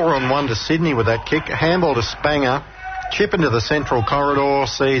 4-on-1 to Sydney with that kick. Handball to Spanger. Chip into the central corridor,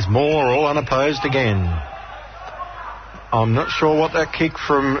 sees Moore all unopposed again. I'm not sure what that kick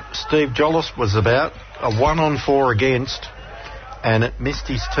from Steve Jolliffe was about. A 1-on-4 against, and it missed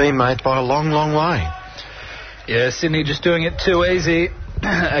his teammate by a long, long way. Yeah, Sydney just doing it too easy.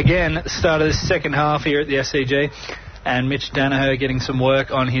 Again, at the start of the second half here at the SCG. And Mitch Danaher getting some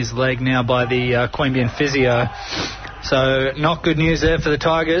work on his leg now by the Queanbeyan physio. So not good news there for the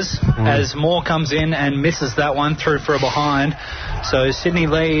Tigers as Moore comes in and misses that one through for a behind. So Sydney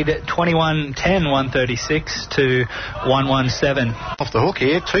lead 21-10, 136 to 117. Off the hook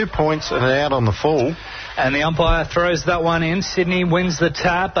here, 2 points and an out on the full. And the umpire throws that one in. Sydney wins the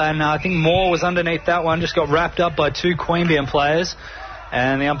tap, and I think Moore was underneath that one, just got wrapped up by two Queanbeyan players.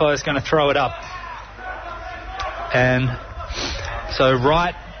 And the umpire's going to throw it up. And so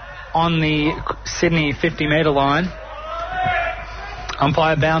right on the Sydney 50-metre line,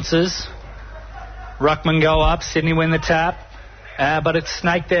 umpire bounces. Ruckman go up. Sydney win the tap. But it's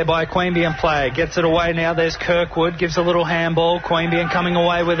snaked there by a Queanbeyan player. Gets it away now. There's Kirkwood. Gives a little handball. Queanbeyan coming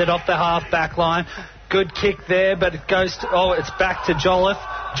away with it off the half-back line. Good kick there, but it goes to... Oh, it's back to Jolliffe.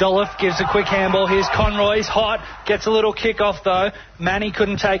 Jolliffe gives a quick handball. Here's Conroy. He's hot. Gets a little kick off, though. Manny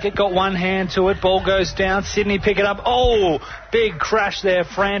couldn't take it. Got one hand to it. Ball goes down. Sydney pick it up. Oh, big crash there.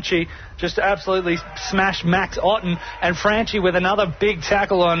 Franchi just absolutely smashed Max Otten. And Franchi with another big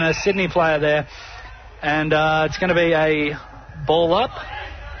tackle on a Sydney player there. And it's going to be a ball up.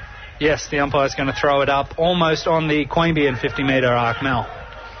 Yes, the umpire's going to throw it up almost on the Queanbeyan 50-metre arc, Mel.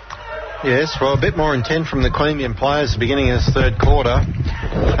 Yes, well, a bit more intent from the Queanbeyan players at the beginning of this third quarter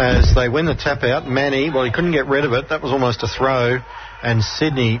as they win the tap out. Manny, well, he couldn't get rid of it. That was almost a throw. And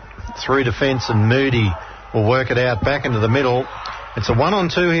Sydney, through defence, and Moody will work it out back into the middle. It's a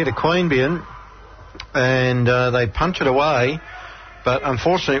 1-on-2 here to Queanbeyan, and they punch it away. But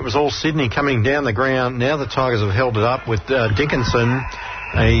unfortunately, it was all Sydney coming down the ground. Now the Tigers have held it up with Dickinson.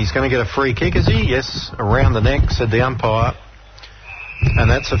 He's going to get a free kick, is he? Yes, around the neck, said the umpire.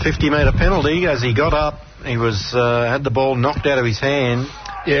 And that's a 50-metre penalty. As he got up, he was had the ball knocked out of his hand.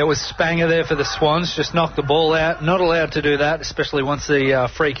 Yeah, it was Spanger there for the Swans. Just knocked the ball out. Not allowed to do that, especially once the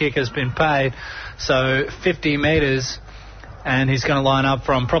free kick has been paid. So 50 metres, and he's going to line up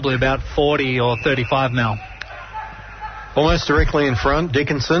from probably about 40 or 35 mil. Almost directly in front,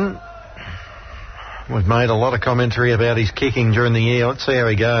 Dickinson. We've made a lot of commentary about his kicking during the year. Let's see how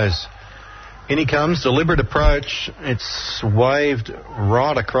he goes. In he comes, deliberate approach. It's waved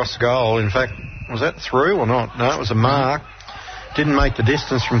right across goal. In fact, was that through or not? No, it was a mark. Didn't make the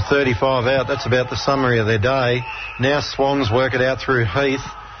distance from 35 out. That's about the summary of their day. Now Swans work it out through Heath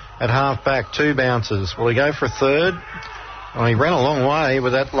at half-back, 2 bounces. Will he go for a third? Well, he ran a long way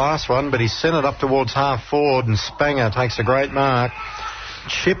with that last one, but he sent it up towards half-forward, and Spanger takes a great mark.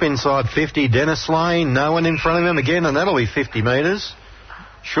 Chip inside 50. Dennis Lane, no one in front of him again, and that'll be 50 metres.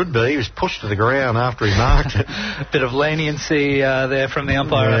 Should be. He was pushed to the ground after he marked it. A bit of leniency there from the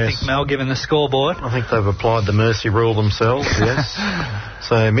umpire, yes. I think, Mel, given the scoreboard. I think they've applied the mercy rule themselves, yes.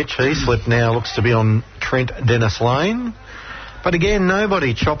 So Mitch Heaslip now looks to be on Trent Dennis Lane. But again,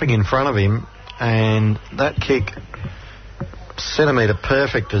 nobody chopping in front of him. And that kick, centimetre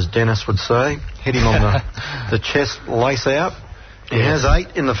perfect, as Dennis would say. Hit him on the chest lace out. He has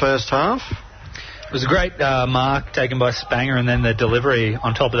 8 in the first half. It was a great mark taken by Spanger, and then the delivery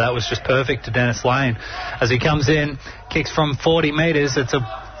on top of that was just perfect to Dennis Lane. As he comes in, kicks from 40 metres, it's a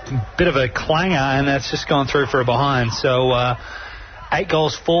bit of a clanger, and that's just gone through for a behind. So 8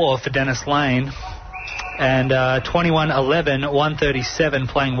 goals for Dennis Lane, and 21-11, 137,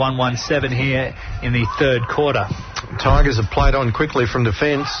 playing 1-1-7 here in the third quarter. Tigers have played on quickly from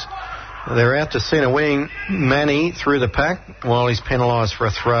defence. They're out to centre wing. Manny through the pack while he's penalised for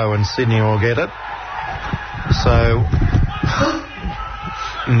a throw, and Sydney will get it. So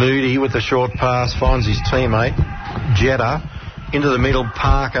Moody with the short pass finds his teammate Jetta into the middle.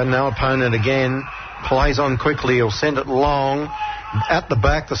 Parker, no opponent again, plays on quickly. He'll send it long at the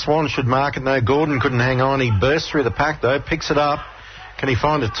back. The Swans should mark it. No, Gordon couldn't hang on. He bursts through the pack though, picks it up. Can he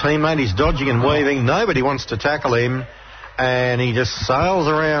find a teammate? He's dodging and weaving. Nobody wants to tackle him, and he just sails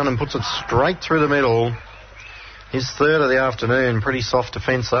around and puts it straight through the middle. His third of the afternoon. Pretty soft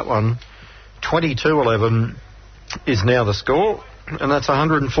defence, that one. 22-11, is now the score, and that's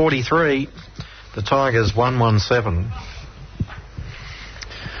 143. The Tigers 117.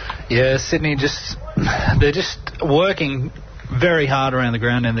 Yeah, Sydney they're just working very hard around the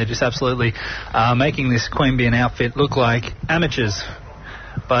ground, and they're just absolutely making this Queanbeyan outfit look like amateurs.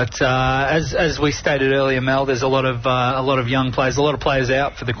 But as we stated earlier, Mel, there's a lot of young players, a lot of players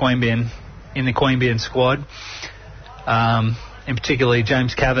out for the Queanbeyan in the Queanbeyan squad. In particularly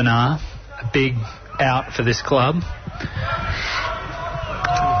James Kavanagh, a big out for this club.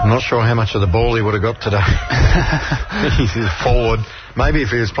 I'm not sure how much of the ball he would have got today. He's forward. Maybe if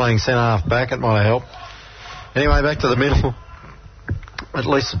he was playing centre-half back, it might have helped. Anyway, back to the middle. At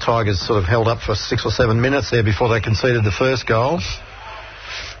least the Tigers sort of held up for 6 or 7 minutes there before they conceded the first goal.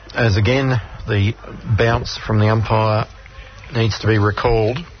 As again, the bounce from the umpire needs to be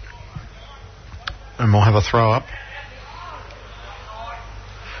recalled. And we'll have a throw-up.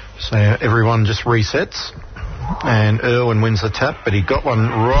 So everyone just resets. And Irwin wins the tap, but he got one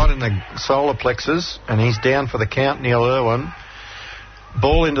right in the solar plexus, and he's down for the count, Neil Irwin.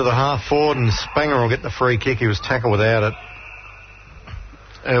 Ball into the half forward, and Spanger will get the free kick. He was tackled without it.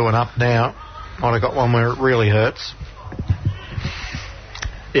 Irwin up now. Might have got one where it really hurts.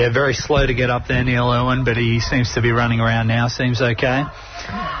 Yeah, very slow to get up there, Neil Irwin, but he seems to be running around now. Seems okay.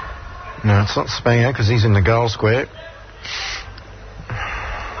 No, it's not Spanger because he's in the goal square.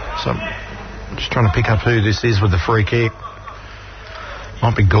 So, just trying to pick up who this is with the free kick.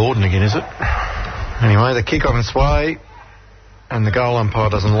 Might be Gordon again, is it? Anyway, the kick on its way, and the goal umpire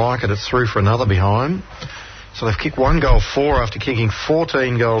doesn't like it. It's through for another behind. So they've kicked 1 goal 4 after kicking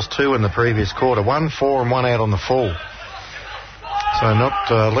 14 goals 2 in the previous quarter. 1 4 and 1 out on the full. So not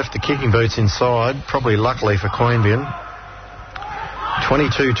left the kicking boots inside, probably luckily for Queanbeyan.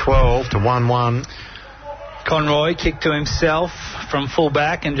 22-12 to 1-1. Conroy kicked to himself from full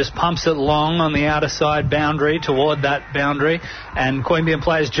back and just pumps it long on the outer side boundary toward that boundary, and Queanbeyan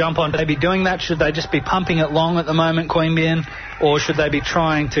players jump on. Should they be doing that? Should they just be pumping it long at the moment, Queanbeyan, or should they be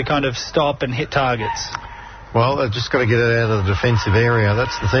trying to kind of stop and hit targets? Well, they've just got to get it out of the defensive area.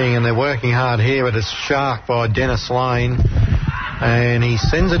 That's the thing, and they're working hard here, but it's sharked by Dennis Lane, and he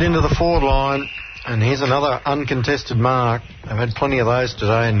sends it into the forward line, and here's another uncontested mark. They've had plenty of those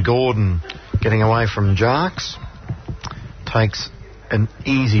today, and Gordon getting away from Jarks takes an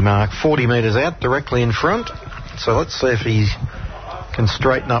easy mark, 40 metres out, directly in front. So let's see if he can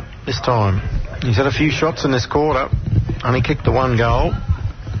straighten up this time. He's had a few shots in this quarter, only kicked the 1 goal.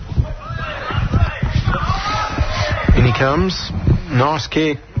 In he comes, nice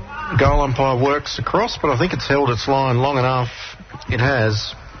kick. Goal umpire works across, but I think it's held its line long enough. It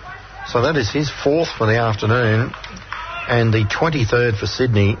has. So that is his 4th for the afternoon, and the 23rd for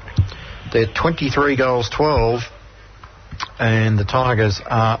Sydney. They're 23 goals 12, and the Tigers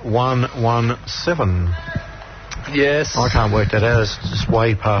are 117. Yes. I can't work that out. It's just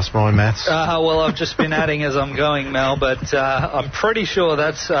way past my maths. Well, I've just been adding as I'm going, Mel, but I'm pretty sure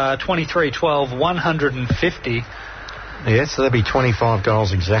that's 23-12, 150. Yes, so that'd be 25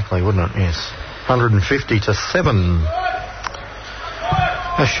 goals exactly, wouldn't it? Yes. 150 to 7.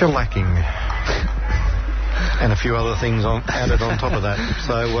 A shellacking. And a few other things added on top of that.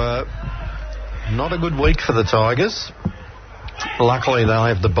 So, not a good week for the Tigers. Luckily, they'll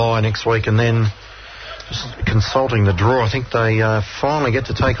have the bye next week, and then just consulting the draw, I think they finally get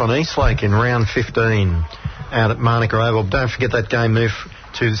to take on Eastlake in round 15 out at Manuka Oval. Don't forget that game moved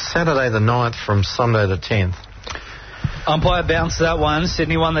to Saturday the 9th from Sunday the 10th. Umpire bounced that one.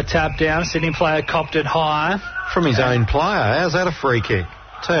 Sydney won the tap down. Sydney player copped it high. From his own player. How's that a free kick?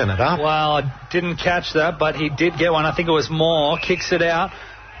 Turn it up. Well, I didn't catch that, but he did get one. I think it was Moore. Kicks it out.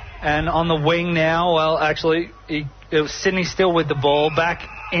 And on the wing now, well, actually, it was Sydney still with the ball. Back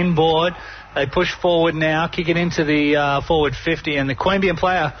inboard. They push forward now, kick it into the forward 50, and the Queanbeyan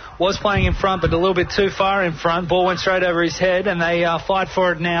player was playing in front, but a little bit too far in front. Ball went straight over his head, and they fight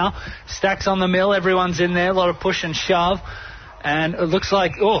for it now. Stacks on the mill, everyone's in there, a lot of push and shove. And it looks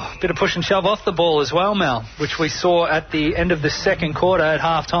like, a bit of push and shove off the ball as well, Mel, which we saw at the end of the second quarter at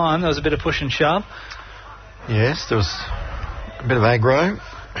half-time. There was a bit of push and shove. Yes, there was a bit of aggro.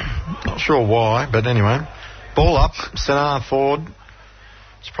 Not sure why, but anyway. Ball up, centre forward.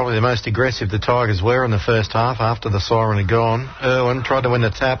 It's probably the most aggressive the Tigers were in the first half after the siren had gone. Irwin tried to win the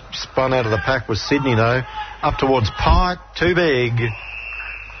tap, spun out of the pack with Sydney though. Up towards Pike, too big.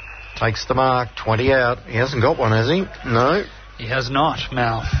 Takes the mark, 20 out. He hasn't got one, has he? No. He has not,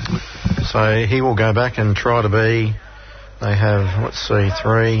 Mal. So he will go back and try to be, they have, let's see,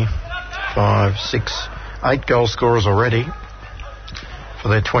 3, 5, 6, 8 goal scorers already for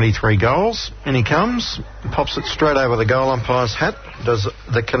their 23 goals. And he comes, pops it straight over the goal umpire's hat, does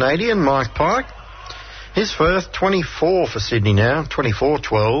the Canadian, Mike Pike. His first, 24 for Sydney now,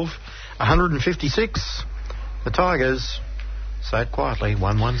 24-12, 156. The Tigers, say it quietly,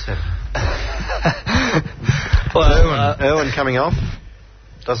 117. Well, Irwin coming off,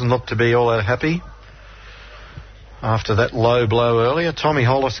 doesn't look to be all that happy after that low blow earlier. Tommy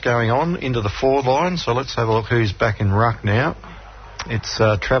Hollis going on into the forward line, so let's have a look who's back in ruck now. It's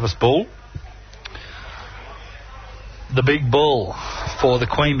Travis Bull. The big bull for the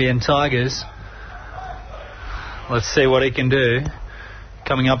Queanbeyan Tigers. Let's see what he can do.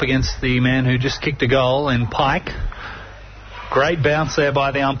 Coming up against the man who just kicked a goal in Pike. Great bounce there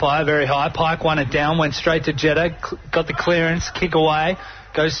by the umpire, very high. Pike won it down, went straight to Jetta, got the clearance, kick away,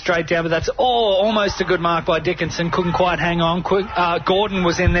 goes straight down, but that's almost a good mark by Dickinson. Couldn't quite hang on. Gordon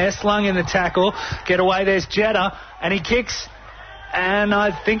was in there, slung in the tackle. Get away, there's Jetta, and he kicks, and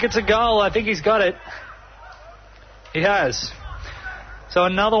I think it's a goal. I think he's got it. He has. So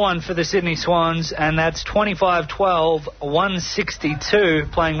another one for the Sydney Swans, and that's 25-12, 162,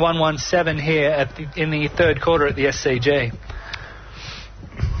 playing 117 here in the third quarter at the SCG.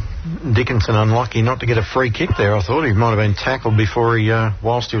 Dickinson unlucky not to get a free kick there. I thought he might have been tackled before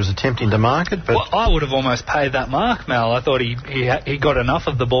whilst he was attempting to mark it. But well, I would have almost paid that mark, Mel. I thought he got enough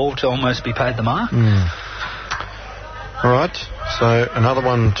of the ball to almost be paid the mark. All right, so another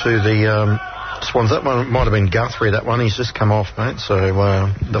one to the Swans. That one might have been Guthrie, that one. He's just come off, mate. So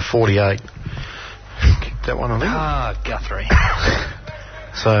the 48. Kicked that one, I think. Guthrie.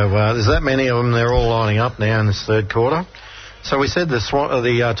 So there's that many of them. They're all lining up now in this third quarter. So we said the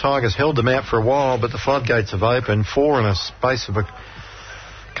Tigers held them out for a while, but the floodgates have opened. 4 in a space of a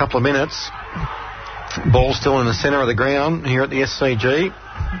couple of minutes. Ball still in the centre of the ground here at the SCG.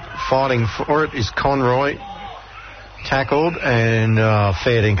 Fighting for it is Conroy. Tackled, and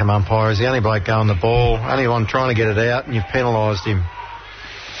fair income umpire is the only bloke going the ball. Only one trying to get it out, and you've penalised him.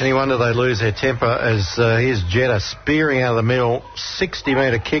 Any wonder they lose their temper as here's Jetta spearing out of the middle.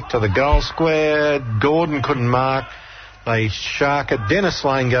 60-metre kick to the goal square. Gordon couldn't mark. They shark it. Dennis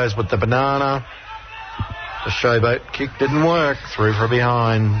Lane goes with the banana. The showboat kick didn't work. Through from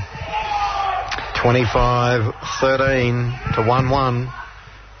behind. 25-13 to 1-1.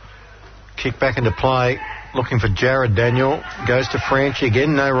 Kick back into play. Looking for Jared Daniel. Goes to Franchi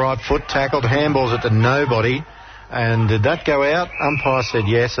again. No right foot. Tackled. Handballs it to nobody. And did that go out? Umpire said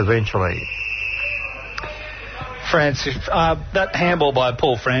yes eventually. That handball by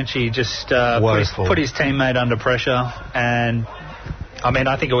Paul Franchi just put his teammate under pressure. And, I mean,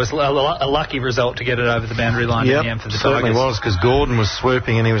 I think it was a lucky result to get it over the boundary line in the end for the Tigers. It certainly was, because Gordon was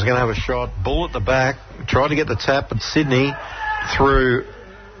swooping and he was going to have a shot. Bull at the back. Tried to get the tap, but Sydney through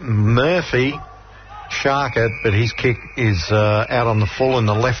Murphy. Shark it, but his kick is out on the full in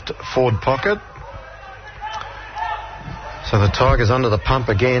the left forward pocket. So the Tigers under the pump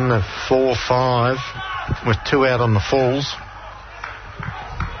again of 4-5 with 2 out on the fulls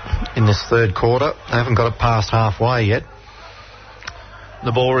in this third quarter. They haven't got it past halfway yet.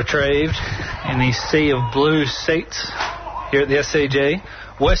 The ball retrieved in the sea of blue seats here at the SCG.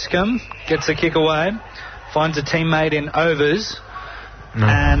 Westcombe gets a kick away, finds a teammate in overs. No.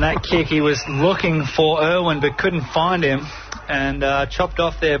 And that kick, he was looking for Irwin but couldn't find him, and chopped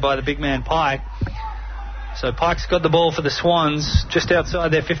off there by the big man Pike. So Pike's got the ball for the Swans just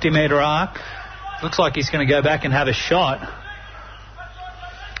outside their 50-metre arc. Looks like he's going to go back and have a shot.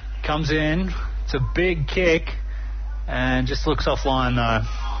 Comes in, it's a big kick, and just looks offline though,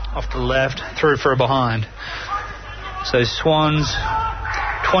 off to the left, through for a behind. So Swans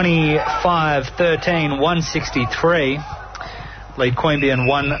 25-13, 163. Lead Queanbeyan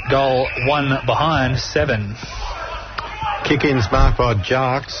 1 goal, 1 behind, 7. Kick-ins marked by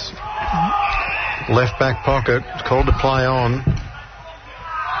Jarks. Left back pocket, called to play on.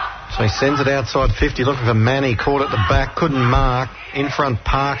 So he sends it outside 50, looking for Manny. Caught at the back, couldn't mark. In front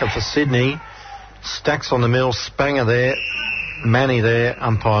Parker for Sydney. Stacks on the middle, Spanger there. Manny there.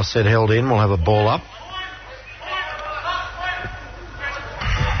 Umpire said held in. We'll have a ball up.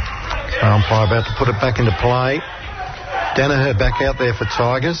 So umpire about to put it back into play. Danaher back out there for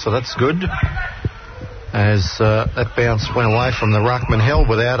Tigers, so that's good. As that bounce went away from the ruckman. Held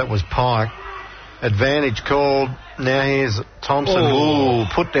without it was Pike. Advantage called. Now here's Thompson. Ooh,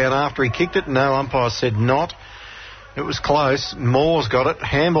 put down after he kicked it. No, umpire said not. It was close. Moore's got it.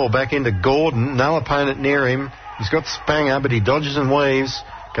 Handball back into Gordon. No opponent near him. He's got Spanger, but he dodges and weaves.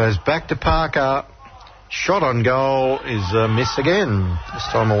 Goes back to Parker. Shot on goal is a miss again. This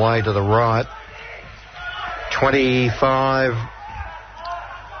time away to the right. 25,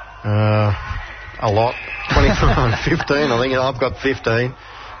 a lot. 25-15, I think I've got 15.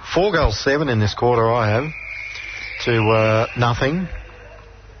 4 goals, 7 in this quarter I have, to nothing.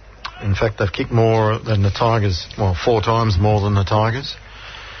 In fact, they've kicked more than the Tigers, 4 times more than the Tigers.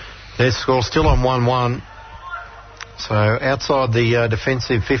 Their score still on 1-1. So outside the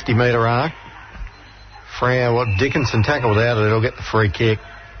defensive 50-metre arc, Dickinson tackled out it. He'll get the free kick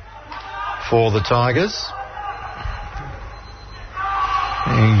for the Tigers.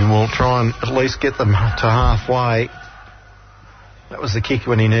 He will try and at least get them to halfway. That was the kick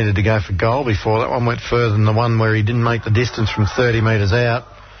when he needed to go for goal before. That one went further than the one where he didn't make the distance from 30 metres out.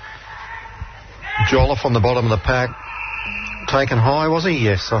 Jolliffe on the bottom of the pack. Taken high, was he?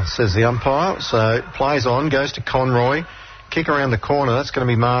 Yes, says the umpire. So plays on, goes to Conroy. Kick around the corner. That's going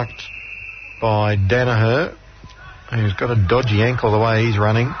to be marked by Danaher, who's got a dodgy ankle the way he's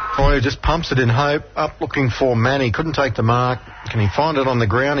running. Conroy just pumps it in hope. Up looking for Manny. Couldn't take the mark. Can he find it on the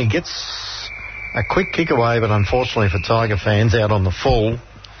ground? He gets a quick kick away, but unfortunately for Tiger fans, out on the full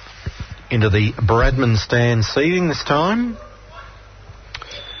into the Bradman stand seating this time.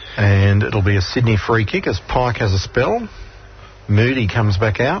 And it'll be a Sydney free kick as Pike has a spell. Moody comes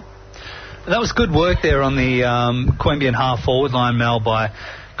back out. That was good work there on the Queanbeyan half-forward line, Mel, by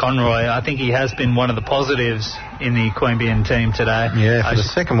Conroy. I think he has been one of the positives in the Queanbeyan team today. Yeah, for the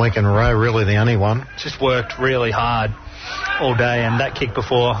second week in a row, really the only one. Just worked really hard all day, and that kick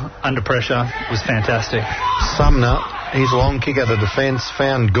before, under pressure, was fantastic. Sumner, his long kick out of defence,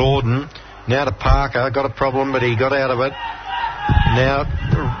 found Gordon. Now to Parker, got a problem, but he got out of it. Now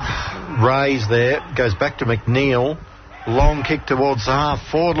Ray's there, goes back to McNeil. Long kick towards the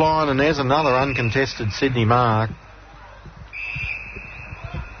half-forward line, and there's another uncontested Sydney mark.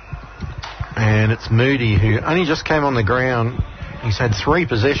 And it's Moody, who only just came on the ground. He's had 3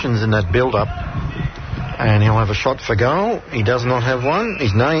 possessions in that build-up. And he'll have a shot for goal. He does not have one.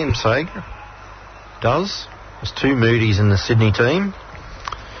 His namesake does. There's 2 Moodies in the Sydney team.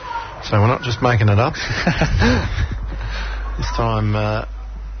 So we're not just making it up. This time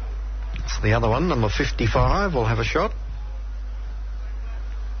it's the other one, number 55, will have a shot.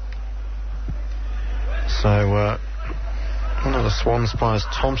 So one of the Swans players,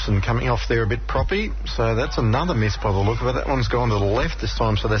 Thompson, coming off there a bit proppy. So that's another miss by the look of it. That one's gone to the left this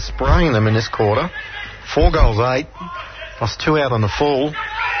time, so they're spraying them in this quarter. 4 goals, 8, plus 2 out on the full.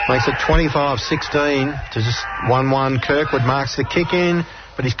 Makes it 25-16 to just 1-1. Kirkwood marks the kick in,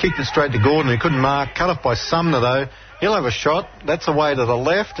 but he's kicked it straight to Gordon, who couldn't mark. Cut off by Sumner, though. He'll have a shot. That's away to the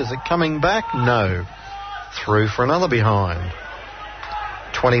left. Is it coming back? No. Through for another behind.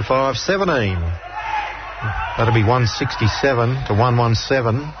 25-17. That'll be 167 to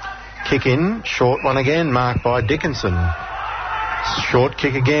 117. Kick in. Short one again, marked by Dickinson. Short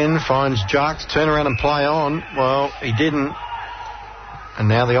kick again, finds Jarks, turn around and play on. Well, he didn't. And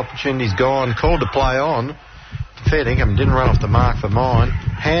now the opportunity's gone. Called to play on. Fair dinkum, didn't run off the mark for mine.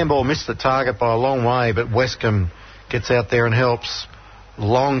 Handball missed the target by a long way, but Westcombe gets out there and helps.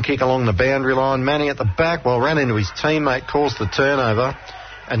 Long kick along the boundary line. Manning at the back, ran into his teammate, caused the turnover.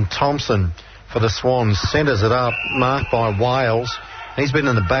 And Thompson for the Swans centres it up, marked by Wales. He's been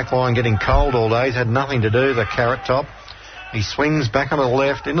in the back line getting cold all day. He's had nothing to do, the carrot top. He swings back onto the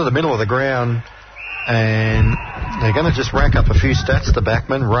left, into the middle of the ground, and they're going to just rack up a few stats, the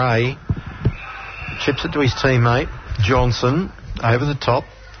backman. Ray chips it to his teammate, Johnson, over the top.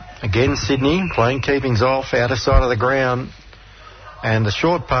 Again, Sydney playing keepings off, outer side of the ground. And the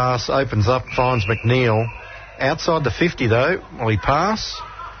short pass opens up, finds McNeil. Outside the 50, though, will he pass?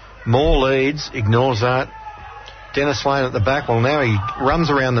 Moore leads, ignores that. Dennis Lane at the back. Well, now he runs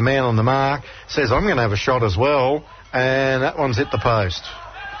around the man on the mark, says, I'm going to have a shot as well. And that one's hit the post.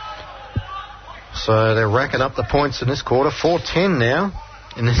 So they're racking up the points in this quarter. 4-10 now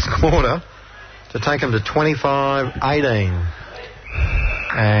in this quarter to take them to 25-18.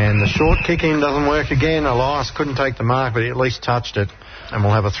 And the short kick in doesn't work again. Elias couldn't take the mark, but he at least touched it. And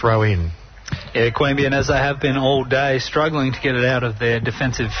we'll have a throw in. Yeah, Queanbeyan, as they have been all day, struggling to get it out of their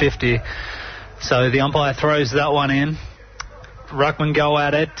defensive 50. So the umpire throws that one in. Ruckman go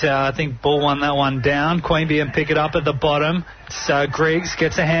at it. I think Bull won that one down. Queanbeyan pick it up at the bottom. So Griggs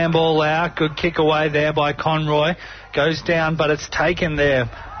gets a handball out. Good kick away there by Conroy. Goes down, but it's taken there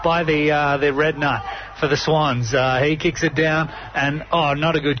by the red nut for the Swans. He kicks it down, and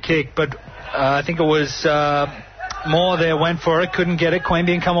not a good kick, but I think it was Moore there went for it, couldn't get it.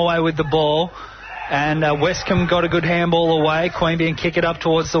 Queanbeyan come away with the ball. And Westcombe got a good handball away. Queanbeyan kick it up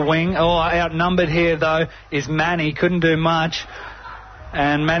towards the wing. Outnumbered here, though, is Manny. Couldn't do much.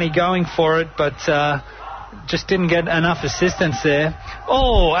 And Manny going for it, but just didn't get enough assistance there.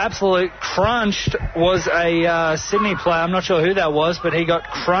 Absolute crunched was a Sydney player. I'm not sure who that was, but he got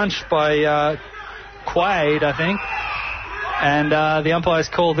crunched by Quaid, I think. And the umpires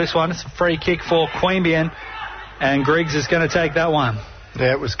called this one. It's a free kick for Queanbeyan. And Griggs is going to take that one.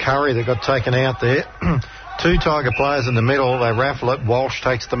 Yeah, it was Curry that got taken out there. 2 Tiger players in the middle. They raffle it. Walsh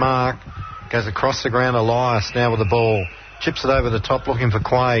takes the mark. Goes across the ground. Elias now with the ball. Chips it over the top looking for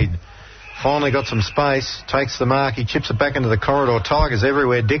Quaid. Finally got some space. Takes the mark. He chips it back into the corridor. Tigers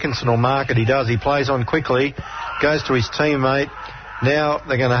everywhere. Dickinson will mark it. He does. He plays on quickly. Goes to his teammate. Now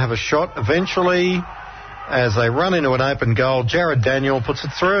they're going to have a shot eventually as they run into an open goal. Jared Daniel puts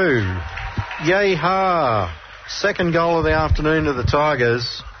it through. Yay-ha! Second goal of the afternoon to the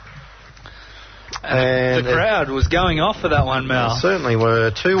Tigers. And the crowd was going off for that one, Mel. Certainly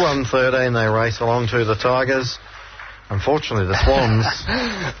were. 2-1-13 they race along to the Tigers. Unfortunately, the Swans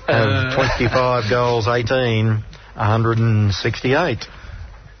have 25 goals, 18, 168.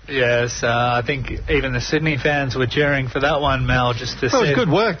 Yes, I think even the Sydney fans were cheering for that one, Mel, just to see. It was good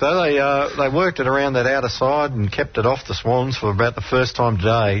work, though. They worked it around that outer side and kept it off the Swans for about the first time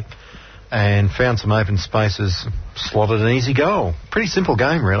today and found some open spaces, slotted an easy goal. Pretty simple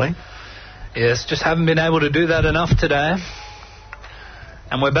game, really. Yes, just haven't been able to do that enough today.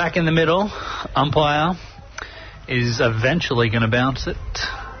 And we're back in the middle. Umpire is eventually going to bounce it.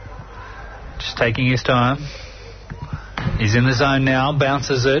 Just taking his time. He's in the zone now,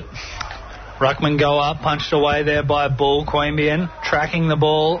 bounces it. Ruckman go up, punched away there by Bull. Queanbeyan tracking the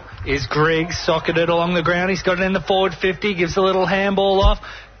ball is Griggs, socketed along the ground. He's got it in the forward 50, gives a little handball off.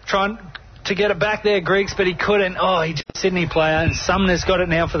 Trying to get it back there, Griggs, but he couldn't. Oh, he's a Sydney player, and Sumner's got it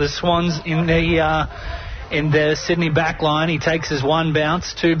now for the Swans in the Sydney back line. He takes his 1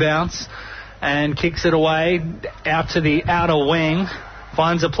 bounce, 2 bounce, and kicks it away out to the outer wing.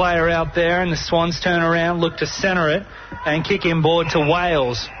 Finds a player out there, and the Swans turn around, look to centre it, and kick inboard to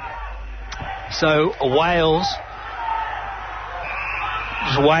Wales. So Wales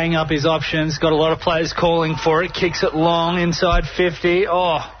just weighing up his options, got a lot of players calling for it, kicks it long inside 50.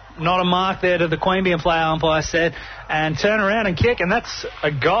 Oh, not a mark there to the Queanbeyan player, umpire said, and turn around and kick, and that's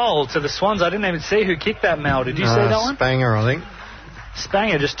a goal to the Swans. I didn't even see who kicked that, Mel. Did you see that one? Spanger, I think.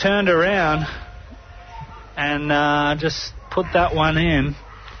 Spanger just turned around and just put that one in.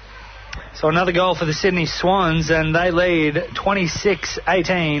 So another goal for the Sydney Swans, and they lead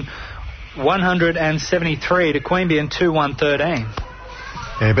 26-18, 173 to Queanbeyan, 2-1-13.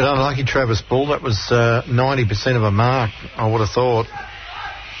 Yeah, but unlucky Travis Bull. That was 90% of a mark, I would have thought.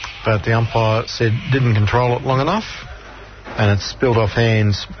 But the umpire said didn't control it long enough, and it spilled off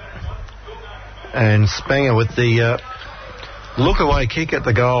hands. And Spanger with the look-away kick at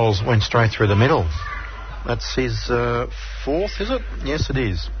the goals went straight through the middle. That's his 4th, is it? Yes, it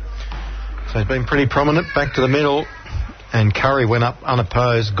is. So he's been pretty prominent. Back to the middle, and Curry went up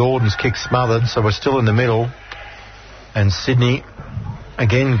unopposed. Gordon's kick smothered, so we're still in the middle. And Sydney,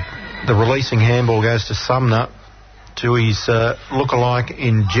 again, the releasing handball goes to Sumner, to his look-alike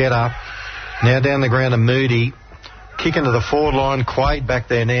in Jeddah. Now down the ground to Moody. Kick into the forward line. Quaid back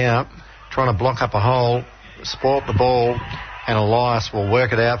there now, trying to block up a hole. Spoilt the ball, and Elias will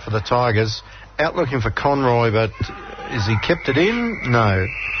work it out for the Tigers. Out looking for Conroy, but is he kept it in? No.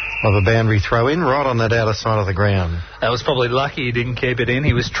 Of a boundary throw in, right on that outer side of the ground. That was probably lucky he didn't keep it in.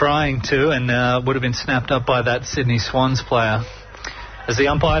 He was trying to, and would have been snapped up by that Sydney Swans player. As the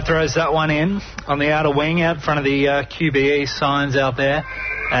umpire throws that one in on the outer wing out front of the QBE signs out there,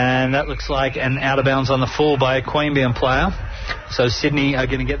 and that looks like an out of bounds on the full by a Queanbeyan player. So Sydney are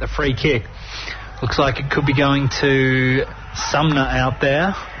going to get the free kick. Looks like it could be going to Sumner out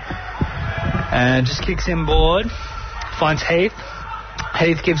there. And just kicks inboard. Finds Heath.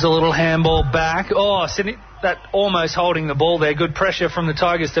 Heath gives a little handball back. Oh, Sydney, that almost holding the ball there. Good pressure from the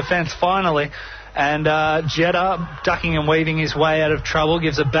Tigers' defence finally. And Jeddah ducking and weaving his way out of trouble.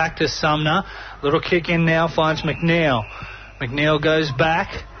 Gives it back to Sumner. Little kick in now. Finds McNeil. McNeil goes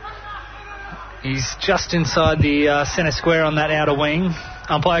back. He's just inside the centre square on that outer wing.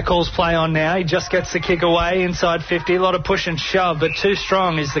 Umpire calls play on now. He just gets the kick away inside 50. A lot of push and shove, but too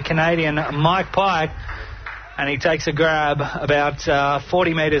strong is the Canadian Mike Pike. And he takes a grab about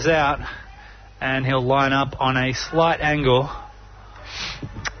 40 metres out, and he'll line up on a slight angle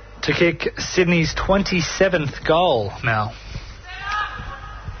to kick Sydney's 27th goal, Mel.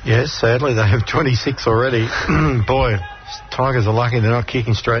 Yes, sadly they have 26 already. Boy, Tigers are lucky they're not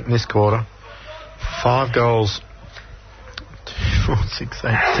kicking straight in this quarter. 5 goals. 4, 6,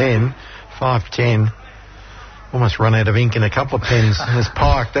 8, 10. 5, 10. Almost run out of ink in a couple of pens. There's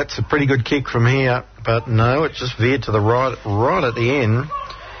Pike. That's a pretty good kick from here. But no, it just veered to the right at the end.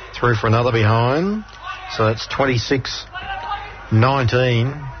 Through for another behind. So that's 26-19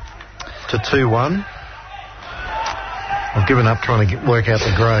 to 2-1. I've given up trying to work out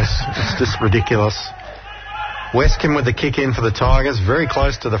the gross. It's just ridiculous. Westcombe with the kick in for the Tigers. Very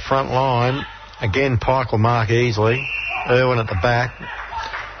close to the front line. Again, Pike will mark easily. Irwin at the back.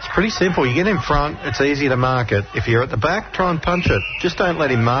 It's pretty simple. You get in front, it's easy to mark it. If you're at the back, try and punch it. Just don't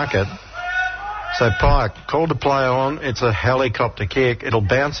let him mark it. So Pike, called to play on. It's a helicopter kick. It'll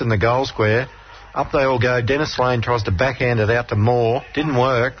bounce in the goal square. Up they all go. Dennis Lane tries to backhand it out to Moore. Didn't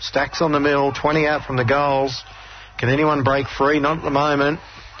work. Stacks on the middle. 20 out from the goals. Can anyone break free? Not at the moment.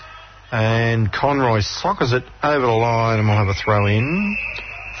 And Conroy sockers it over the line and we'll have a throw in.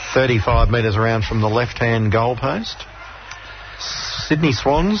 35 metres around from the left-hand goal post. Sydney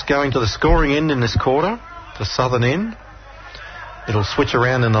Swans going to the scoring end in this quarter, the southern end. It'll switch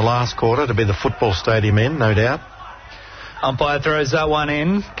around in the last quarter to be the football stadium end, no doubt. Umpire throws that one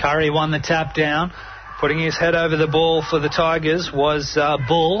in. Curry won the tap down. Putting his head over the ball for the Tigers was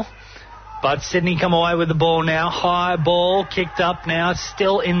Bull. But Sydney come away with the ball now. High ball, kicked up now. It's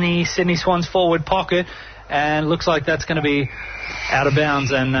still in the Sydney Swans forward pocket. And looks like that's going to be out of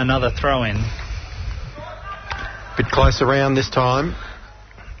bounds and another throw-in. Bit close around this time.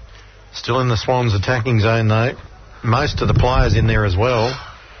 Still in the Swans attacking zone, though. Most of the players in there as well.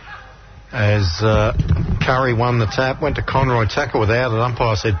 As Curry won the tap, went to Conroy, tackle without it.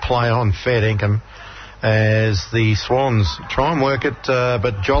 Umpire said play on, fair dinkum. As the Swans try and work it,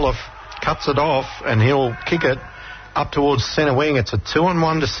 but Jolliffe cuts it off and he'll kick it up towards centre wing. It's a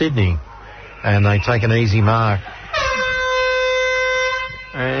 2-on-1 to Sydney. And they take an easy mark.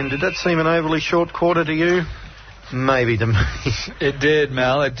 And did that seem an overly short quarter to you? Maybe to me. It did,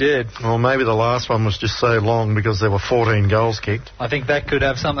 Mel, it did. Well, maybe the last one was just so long because there were 14 goals kicked. I think that could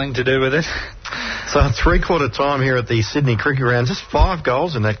have something to do with it. So three-quarter time here at the Sydney Cricket Ground. Just 5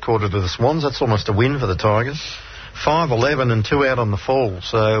 goals in that quarter to the Swans. That's almost a win for the Tigers. 5-11 and 2 out on the fall.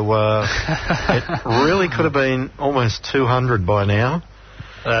 So it really could have been almost 200 by now.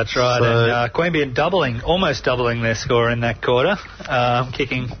 That's right. So, and Queanbeyan almost doubling their score in that quarter,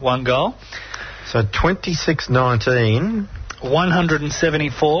 kicking 1 goal. So 26-19.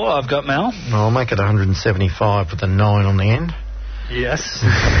 174 I've got, Mel. I'll make it 175 with a 9 on the end. Yes.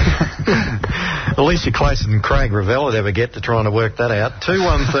 At least you're closer than Craig Revell would ever get to trying to work that out.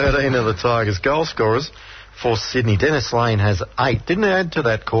 2-1-13 of the Tigers goal scorers for Sydney. Dennis Lane has 8. Didn't add to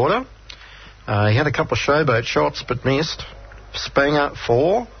that quarter. He had a couple of showboat shots but missed. Spanger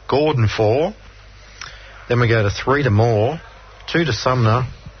 4. Gordon 4. Then we go to 3 to Moore. 2 to Sumner.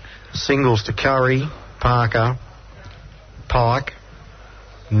 Singles to Curry, Parker, Pike,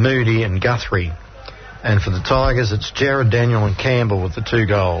 Moody and Guthrie. And for the Tigers, it's Jared, Daniel and Campbell with the 2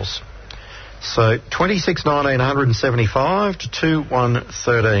 goals. So 26-19, 175 to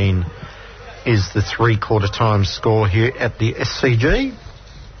 2-1-13 is the three-quarter time score here at the SCG.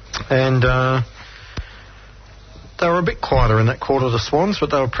 And they were a bit quieter in that quarter, the Swans,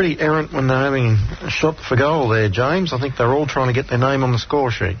 but they were pretty errant when they were having a shot for goal there, James. I think they're all trying to get their name on the score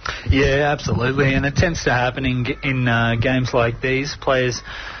sheet. Yeah, absolutely, and it tends to happen in games like these. Players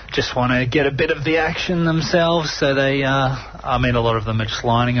just want to get a bit of the action themselves, so they, a lot of them are just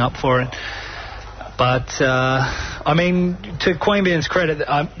lining up for it. But, to Queanbeyan's credit,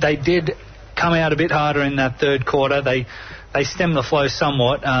 they did come out a bit harder in that third quarter. They stemmed the flow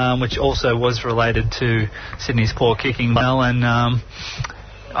somewhat, which also was related to Sydney's poor kicking. And,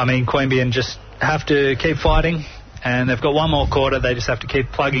 Queanbeyan just have to keep fighting, and they've got one more quarter. They just have to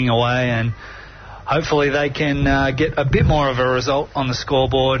keep plugging away, and hopefully they can get a bit more of a result on the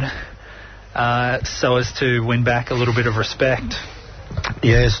scoreboard so as to win back a little bit of respect.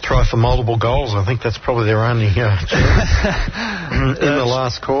 Yes, try for multiple goals. I think that's probably their only chance in the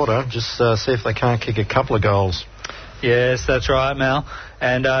last quarter. Just see if they can't kick a couple of goals. Yes, that's right, Mel.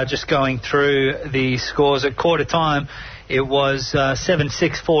 And just going through the scores at quarter time, it was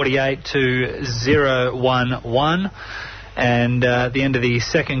 7-6-48 to 0-1-1. And at the end of the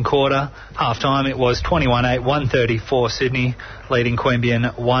second quarter, half-time, it was 21-8, 134 Sydney, leading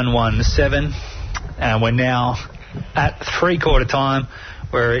Queanbeyan 1-1-7. And we're now at three-quarter time,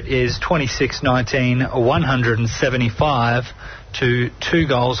 where it is 26-19, 175 to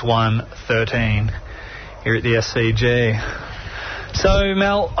 2-1-13. Here at the SCG. So,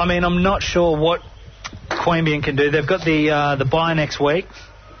 Mel, I'm not sure what Queanbeyan can do. They've got the bye next week,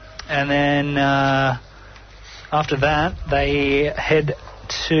 and then after that they head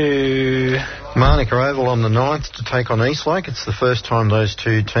to Manuka Oval on the 9th to take on Eastlake. It's the first time those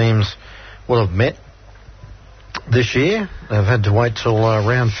two teams will have met this year. They've had to wait till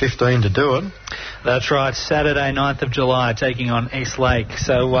round 15 to do it. That's right, Saturday, 9th of July, taking on Eastlake.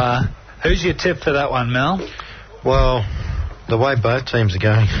 So, who's your tip for that one, Mel? Well, the way both teams are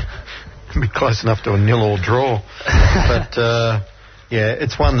going, it'll be close enough to a 0-0 draw. But,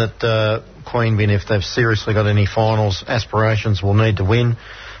 it's one that Queanbeyan, if they've seriously got any finals aspirations, will need to win,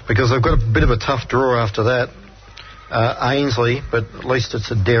 because they've got a bit of a tough draw after that. Ainsley, but at least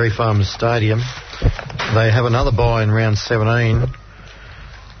it's at Dairy Farmers Stadium. They have another bye in round 17.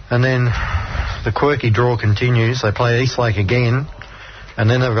 And then the quirky draw continues. They play Eastlake again, and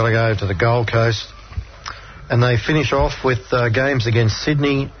then they've got to go to the Gold Coast. And they finish off with games against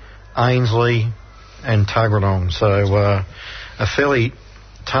Sydney, Ainsley and Tuggeranong. So a fairly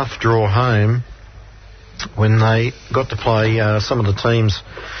tough draw home when they got to play some of the teams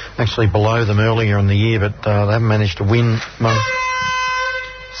actually below them earlier in the year, but they haven't managed to win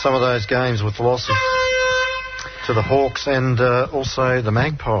some of those games with losses to the Hawks and also the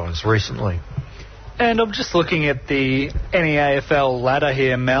Magpies recently. And I'm just looking at the NEAFL ladder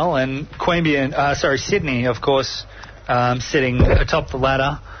here, Mel, and Sydney, of course, sitting atop the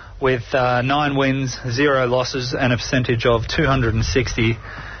ladder with 9 wins, 0 losses, and a percentage of 260.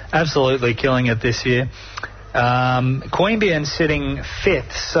 Absolutely killing it this year. Queanbeyan sitting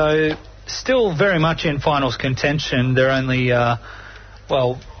 5th, so still very much in finals contention. They're only,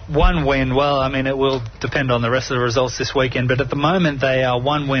 one win. Well, I mean, it will depend on the rest of the results this weekend, but at the moment they are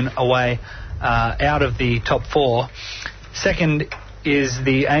 1 win away out of the top 4. Second is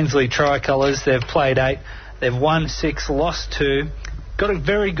the Ainsley Tricolours. They've played 8. They've won 6, lost 2. Got a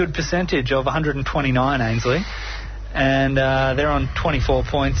very good percentage of 129, Ainsley. And they're on 24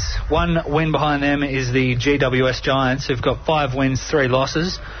 points. 1 win behind them is the GWS Giants, who've got 5 wins, 3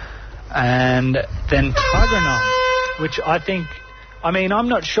 losses. And then Tuggeranong, which I'm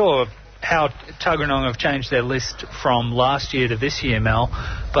not sure how Tuggeranong have changed their list from last year to this year, Mel.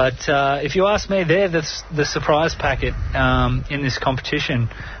 But if you ask me, they're the surprise packet in this competition.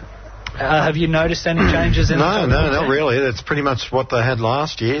 Have you noticed any changes in No, not really. It's pretty much what they had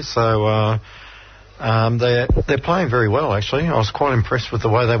last year. So they're playing very well, actually. I was quite impressed with the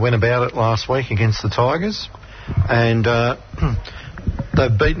way they went about it last week against the Tigers. And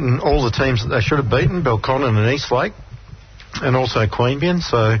they've beaten all the teams that they should have beaten, Belconnen and Eastlake, and also Queanbeyan.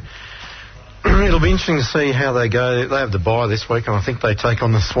 So it'll be interesting to see how they go. They have the bye this week, and I think they take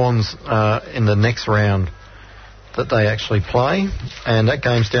on the Swans in the next round that they actually play. And that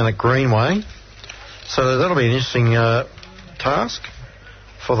game's down at Greenway. So that'll be an interesting task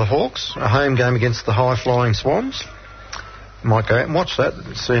for the Hawks. A home game against the high-flying Swans. Might go out and watch that,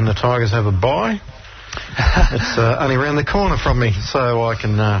 seeing the Tigers have a bye. It's only around the corner from me, so I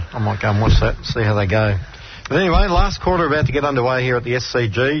might go and watch that and see how they go. But anyway, last quarter about to get underway here at the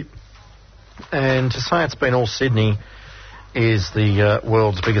SCG. And to say it's been all Sydney is the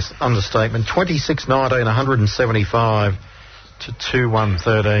world's biggest understatement. 26-19, 175 to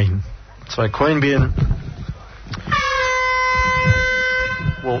 2-1-13. So Queanbeyan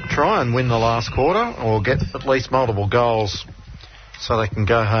will try and win the last quarter or get at least multiple goals so they can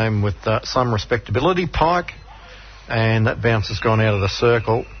go home with some respectability. Pike, and that bounce has gone out of the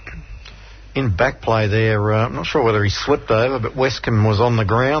circle. In back play there, I'm not sure whether he slipped over, but Westcombe was on the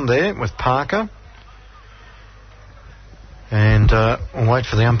ground there with Parker. And we'll wait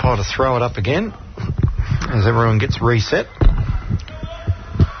for the umpire to throw it up again as everyone gets reset.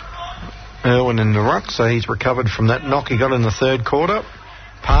 Irwin in the ruck, so he's recovered from that knock he got in the third quarter.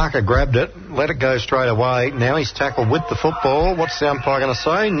 Parker grabbed it, let it go straight away. Now he's tackled with the football. What's the umpire going to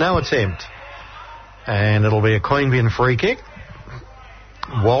say? No attempt. And it'll be a Queanbeyan free kick.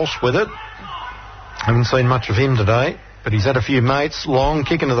 Walsh with it. Haven't seen much of him today, but he's had a few mates. Long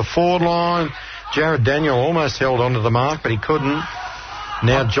kick into the forward line. Jared Daniel almost held on to the mark, but he couldn't.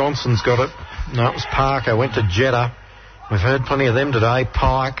 Now Johnson's got it. No, it was Parker. Went to Jetta. We've heard plenty of them today.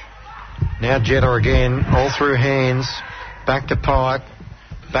 Pike. Now Jetta again. All through hands. Back to Pike.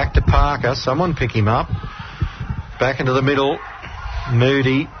 Back to Parker. Someone pick him up. Back into the middle.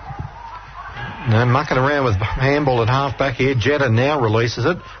 Moody. Now mucking around with handball at half back here. Jetta now releases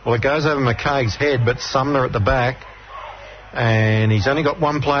it. Well, it goes over McKaig's head, but Sumner at the back. And he's only got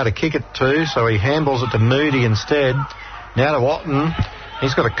one player to kick it to, so he handballs it to Moody instead. Now to Watton.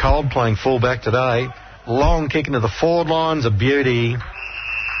 He's got a cold playing fullback today. Long kick into the forward line's a beauty.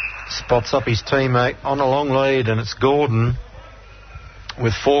 Spots up his teammate on a long lead, and it's Gordon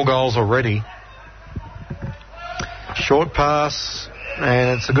with 4 goals already. Short pass,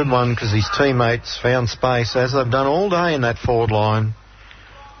 and it's a good one because his teammates found space, as they've done all day in that forward line.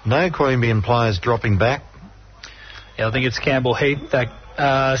 No Queanbeyan players dropping back. Yeah, I think it's Campbell Heath,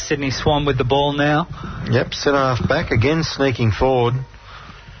 that Sydney Swan with the ball now. Yep, centre half back again, sneaking forward.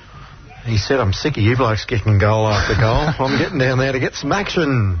 He said, I'm sick of you blokes kicking goal after goal. I'm getting down there to get some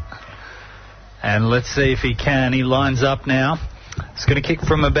action. And let's see if he can. He lines up now. He's going to kick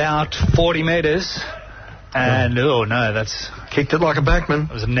from about 40 metres. And, oh, no, that's... Kicked it like a backman.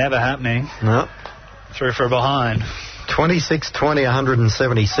 It was never happening. No. Through for a behind. 26-20,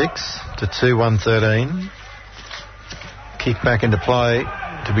 176 to 2-1-13. kick back into play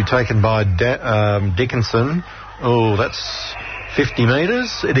to be taken by Dickinson. Oh, that's 50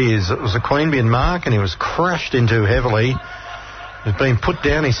 metres. It is. It was a Queanbeyan mark and he was crashed into heavily. He's been put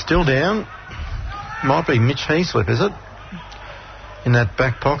down. He's still down. Might be Mitch Heaslip, is it? In that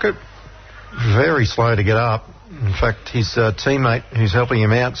back pocket. Very slow to get up. In fact, his teammate who's helping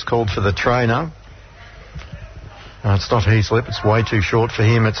him out is called for the trainer. It's not Heaslip. It's way too short for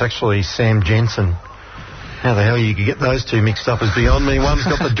him. It's actually Sam Jensen. How the hell you could get those two mixed up is beyond me. One's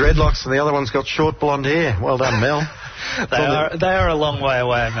got the dreadlocks and the other one's got short blonde hair. Well done, Mel. They are a long way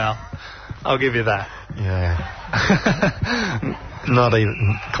away, Mel. I'll give you that. Yeah. Not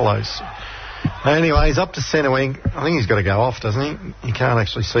even close. Anyway, he's up to centre wing. I think he's got to go off, doesn't he? You can't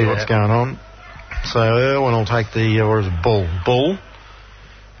actually see what's going on. So Irwin will take the, or is it Bull? Bull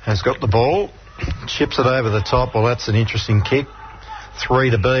has got the ball. Chips it over the top. Well, that's an interesting kick.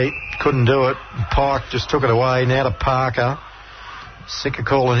 3 to beat. Couldn't do it. Pike just took it away. Now to Parker. Sick of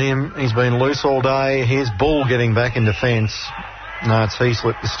calling him. He's been loose all day. Here's Bull getting back in defence. No, it's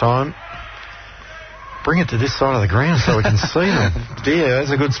Heaslip this time. Bring it to this side of the ground so we can see them. Dear, that's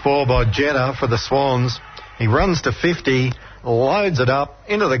a good spoil by Jetta for the Swans. He runs to 50, loads it up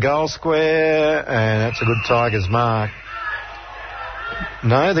into the goal square, and that's a good Tigers mark.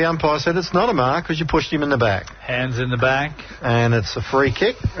 No, the umpire said it's not a mark because you pushed him in the back. Hands in the back. And it's a free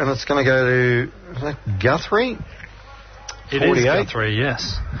kick, and it's going to go to, is that Guthrie? It 48. Is Guthrie,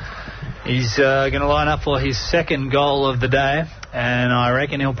 yes. He's going to line up for his second goal of the day, and I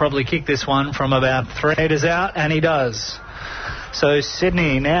reckon he'll probably kick this one from about 3 metres out, and he does. So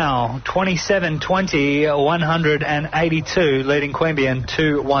Sydney now 27-20, 182, leading Queanbeyan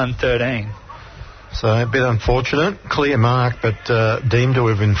 2-1-13. So a bit unfortunate. Clear mark, but deemed to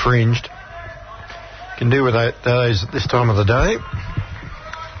have infringed. Can do with those at this time of the day.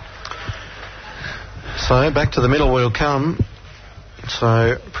 So back to the middle we'll come.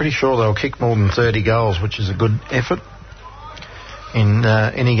 So pretty sure they'll kick more than 30 goals, which is a good effort in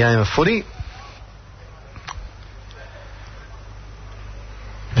any game of footy.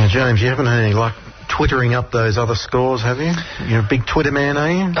 Now, James, you haven't had any luck twittering up those other scores, have you? You're a big Twitter man,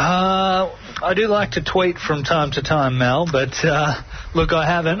 are you? I do like to tweet from time to time, Mel, but look, I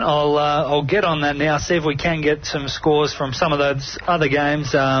haven't. I'll get on that now, see if we can get some scores from some of those other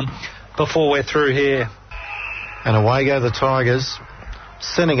games before we're through here. And away go the Tigers.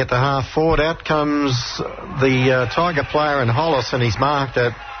 Sending it to half forward. Out comes the Tiger player in Hollis, and he's marked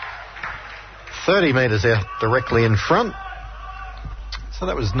at 30 metres out directly in front. So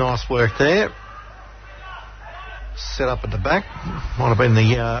that was nice work there. Set up at the back. Might have been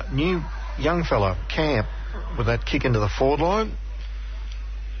the new young fella, Camp, with that kick into the forward line.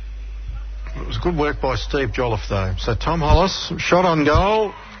 It was good work by Steve Jolliffe, though. So Tom Hollis, shot on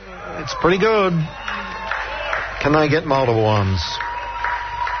goal. It's pretty good. Can they get multiple ones?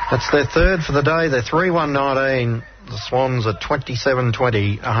 That's their third for the day. They're 3-1-19. The Swans are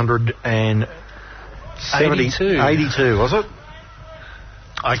 27-20, 182, was it?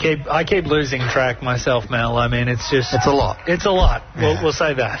 I keep losing track myself, Mel. I mean, it's a lot. It's a lot. Yeah. We'll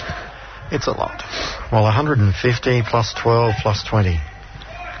say that. It's a lot. Well, 150 plus 12 plus 20.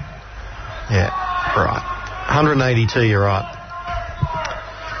 Yeah, right. 182, you're right.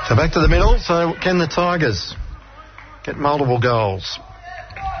 So back to the middle. So can the Tigers get multiple goals?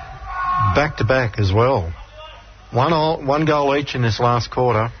 Back to back as well. One goal each in this last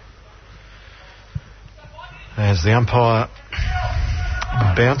quarter. As the umpire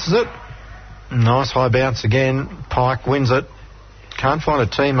bounces it. Nice high bounce again. Pike wins it. Can't find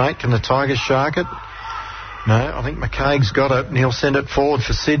a teammate. Can the Tigers shark it? No, I think McCaig's got it and he'll send it forward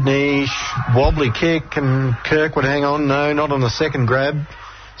for Sydney. Wobbly kick, and Kirk would hang on. No, not on the second grab.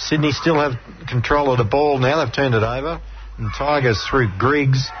 Sydney still have control of the ball. Now they've turned it over. And Tigers through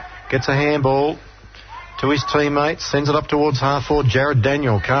Griggs gets a handball to his teammates. Sends it up towards half forward. Jared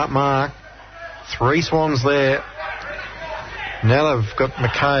Daniel can't mark. 3 Swans there. Now they've got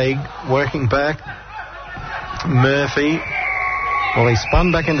McCaig working back. Murphy. Well, he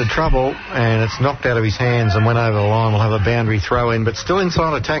spun back into trouble and it's knocked out of his hands and went over the line. We'll have a boundary throw in, but still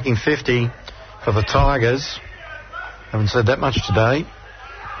inside attacking 50 for the Tigers. Haven't said that much today.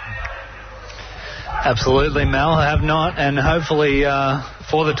 Absolutely, Mel. I have not, and hopefully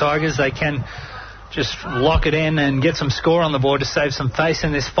for the Tigers they can just lock it in and get some score on the board to save some face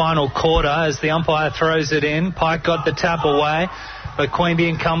in this final quarter as the umpire throws it in. Pike got the tap away, but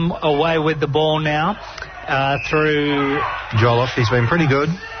Queanbeyan come away with the ball now through Jolliffe. He's been pretty good.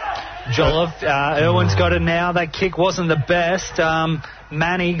 Jolliffe. Irwin's got it now. That kick wasn't the best.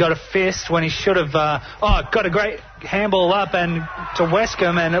 Manny got a fist when he should have... got a great handball up and to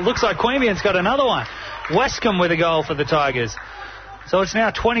Westcombe, and it looks like Queanbeyan's got another one. Westcombe with a goal for the Tigers. So it's now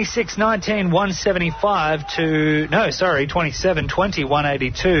 26-19, 175 to... No, sorry, 27-20,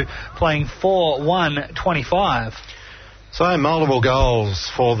 182, playing 4-1-25. So multiple goals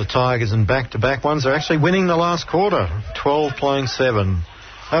for the Tigers and back-to-back ones. They're actually winning the last quarter, 12 playing 7.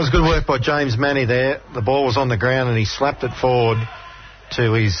 That was good work by James Manny there. The ball was on the ground and he slapped it forward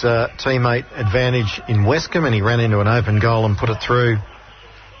to his teammate Advantage in Westcombe, and he ran into an open goal and put it through.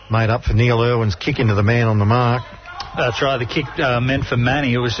 Made up for Neil Irwin's kick into the man on the mark. That's right, the kick meant for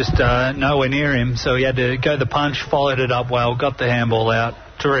Manny. It was just nowhere near him, so he had to go the punch, followed it up well, got the handball out.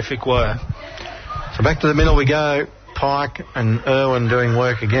 Terrific work. So back to the middle we go. Pike and Irwin doing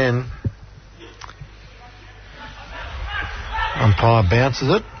work again. Umpire bounces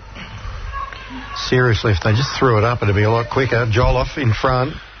it. Seriously, if they just threw it up, it'd be a lot quicker. Jolliffe in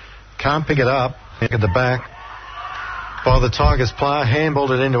front. Can't pick it up. At the back. By the Tigers player,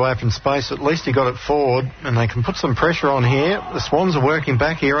 handballed it into open space. At least he got it forward, and they can put some pressure on here. The Swans are working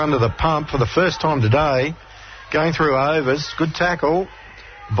back here under the pump for the first time today. Going through overs. Good tackle.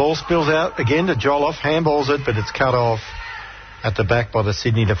 Ball spills out again to Jolliffe. Handballs it, but it's cut off at the back by the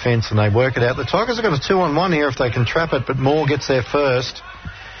Sydney defence, and they work it out. The Tigers have got a 2-on-1 here if they can trap it, but Moore gets there first.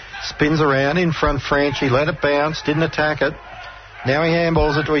 Spins around in front, Franchi, let it bounce, didn't attack it. Now he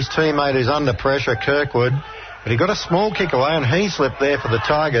handballs it to his teammate who's under pressure, Kirkwood. But he got a small kick away, and he slipped there for the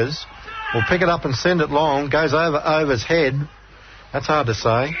Tigers. Will pick it up and send it long. Goes over his head. That's hard to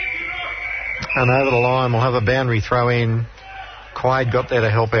say. And over the line, we'll have a boundary throw in. Quaid got there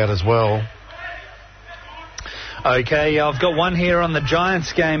to help out as well. Okay, I've got one here on the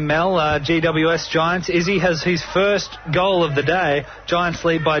Giants game, Mel. GWS Giants. Izzy has his first goal of the day. Giants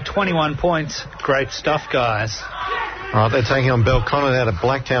lead by 21 points. Great stuff, guys. All right, they're taking on Belconnen out of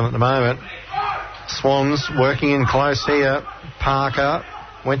Blacktown at the moment. Swans working in close here. Parker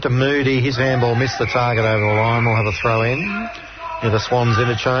went to Moody. His handball missed the target over the line. We'll have a throw in. Near the Swans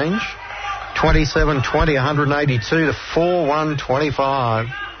interchange. 27-20, 182 to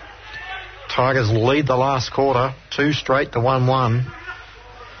 4-1-25. Tigers lead the last quarter, 2 straight to 1-1.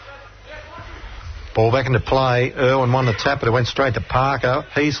 Ball back into play. Irwin won the tap, but it went straight to Parker.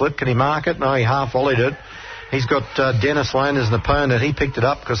 Heaslip, can he mark it? No, he half-volleyed it. He's got Dennis Lane as an opponent. He picked it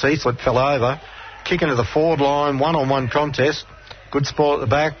up because Heaslip fell over. Kick into the forward line, one-on-one contest. Good sport at the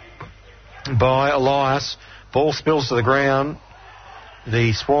back by Elias. Ball spills to the ground.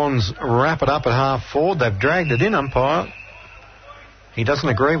 The Swans wrap it up at half forward. They've dragged it in, umpire. He doesn't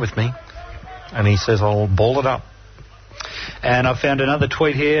agree with me. And he says, I'll ball it up. And I found another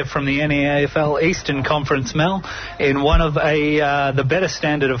tweet here from the NEAFL Eastern Conference, Mel. In one of the better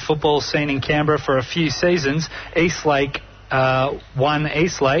standard of football seen in Canberra for a few seasons, Eastlake won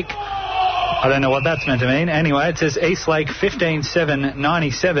Eastlake. I don't know what that's meant to mean. Anyway, it says Eastlake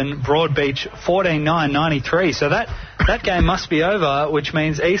 15-7-97, Broadbeach 14-9-93. So that game must be over, which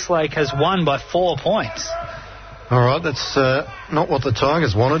means Eastlake has won by 4 points. All right, that's not what the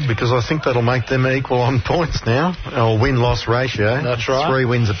Tigers wanted, because I think that'll make them equal on points now, or win-loss ratio. That's right. 3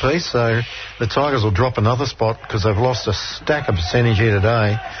 wins apiece, so the Tigers will drop another spot because they've lost a stack of percentage here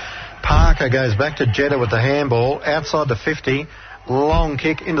today. Parker goes back to Jetta with the handball, outside the 50, long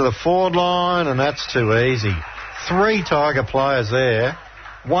kick into the forward line, and that's too easy. 3 Tiger players there,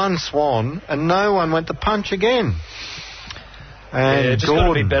 1 Swan, and no one went to punch again. And just got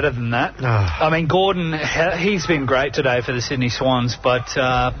to be better than that. I mean, Gordon, he's been great today for the Sydney Swans, but,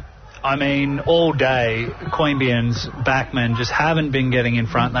 I mean, all day, Queanbeyan's backmen just haven't been getting in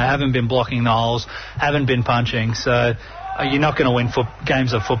front. They haven't been blocking the holes, haven't been punching. So you're not going to win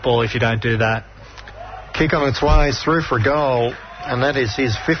games of football if you don't do that. Kick on its way, through for a goal, and that is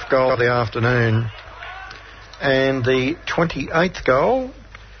his 5th goal of the afternoon. And the 28th goal,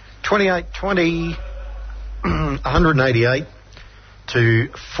 28-20, 188. To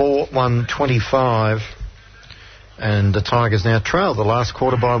 4-1-25, and the Tigers now trail the last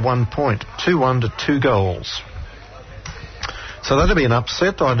quarter by 1 point, 2-1 to 2 goals. So that'll be an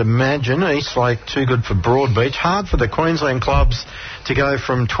upset, I'd imagine. Eastlake too good for Broadbeach. Hard for the Queensland clubs to go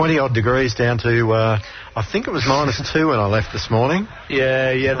from 20-odd degrees down to, I think it was -2 when I left this morning.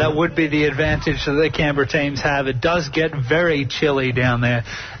 Yeah, that would be the advantage that the Canberra teams have. It does get very chilly down there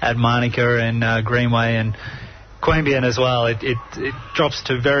at Manuka and Greenway and Queanbeyan as well. It drops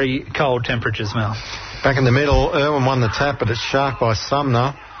to very cold temperatures, Mel. Back in the middle, Irwin won the tap, but it's sharked by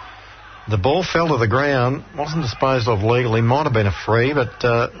Sumner. The ball fell to the ground, wasn't disposed of legally, might have been a free, but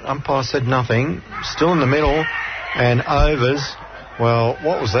umpire said nothing. Still in the middle, and overs Well,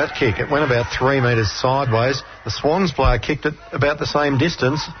 what was that kick? It went about 3 metres sideways. The Swans player kicked it about the same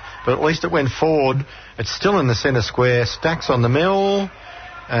distance, but at least it went forward. It's still in the centre square. Stacks on the mill,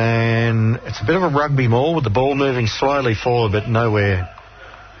 and it's a bit of a rugby maul with the ball moving slowly forward, but nowhere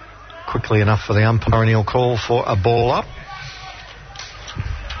quickly enough for the umpire, and he'll call for a ball up.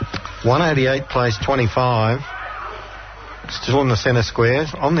 188 plays 25. Still in the centre square.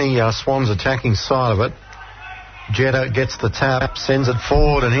 On the Swans attacking side of it, Jetta gets the tap, sends it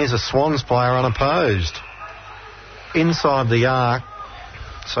forward, and here's a Swans player unopposed. Inside the arc,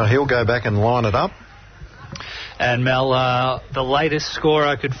 so he'll go back and line it up. And Mel, the latest score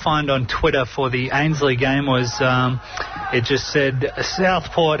I could find on Twitter for the Ainslie game was, it just said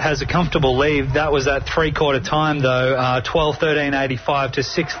Southport has a comfortable lead. That was at three-quarter time, though, 12-13-85 to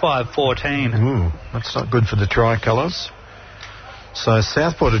 6-5-14. That's not good for the Tricolours. So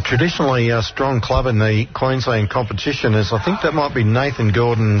Southport, a traditionally strong club in the Queensland competition, is I think that might be Nathan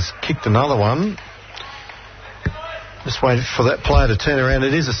Gordon's kicked another one. Just wait for that player to turn around.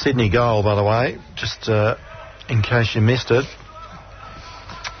 It is a Sydney goal, by the way, just in case you missed it.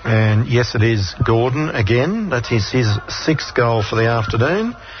 And yes, it is Gordon again. That's his sixth goal for the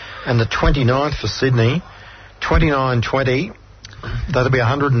afternoon. And the 29th for Sydney, 29-20. That'll be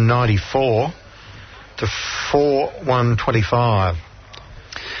 194 to 4-1-25.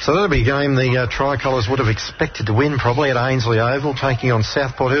 So that'll be a game the Tricolours would have expected to win probably at Ainslie Oval, taking on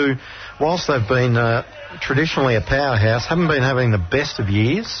Southport, who, whilst they've been traditionally a powerhouse, haven't been having the best of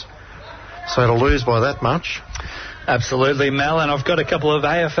years. So to lose by that much. Absolutely, Mel, and I've got a couple of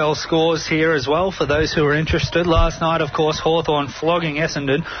AFL scores here as well for those who are interested. Last night, of course, Hawthorn flogging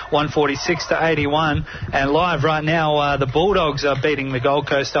Essendon 146-81, and live right now, the Bulldogs are beating the Gold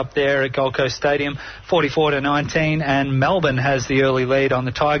Coast up there at Gold Coast Stadium 44-19, and Melbourne has the early lead on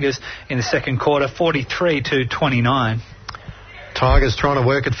the Tigers in the second quarter 43-29. Tigers trying to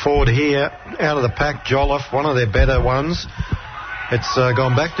work it forward here out of the pack. Jolliffe, one of their better ones. It's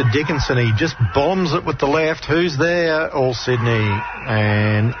gone back to Dickinson. He just bombs it with the left. Who's there? All Sydney.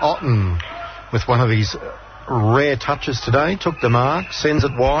 And Otten, with one of his rare touches today, took the mark, sends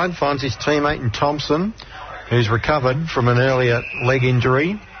it wide, finds his teammate in Thompson, who's recovered from an earlier leg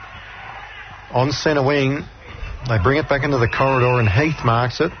injury. On centre wing, they bring it back into the corridor and Heath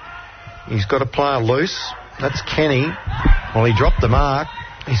marks it. He's got a player loose. That's Kenny. Well, he dropped the mark.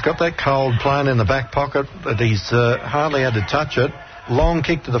 He's got that cold playing in the back pocket that he's hardly had to touch it. Long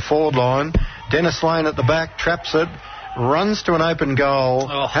kick to the forward line. Dennis Lane at the back, traps it, runs to an open goal,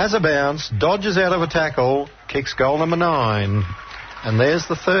 has a bounce, dodges out of a tackle, kicks goal number 9. And there's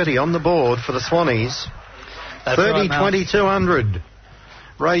the 30 on the board for the Swannies. 30-20-200.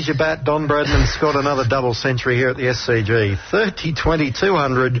 Raise your bat, Don Bradman's got another double century here at the SCG.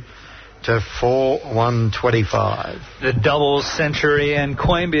 30-20-200. To 4-1-25. The double century, and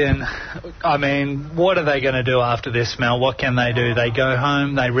Queanbeyan, I mean, what are they going to do after this, Mel? What can they do? They go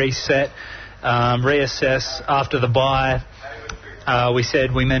home, they reset, reassess after the bye.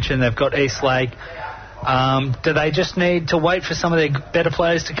 We mentioned they've got East Lake. Do they just need to wait for some of their better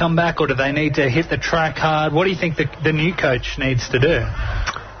players to come back, or do they need to hit the track hard? What do you think the new coach needs to do?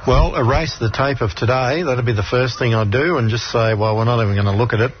 Well, erase the tape of today. That'd be the first thing I'd do, and just say, well, we're not even going to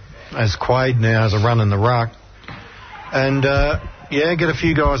look at it, as Quade now has a run in the ruck. And, get a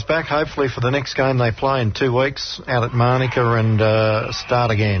few guys back, hopefully, for the next game they play in 2 weeks out at Manuka, and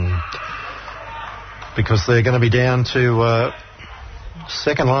start again. Because they're going to be down to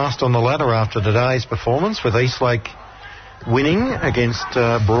second last on the ladder after today's performance, with Eastlake winning against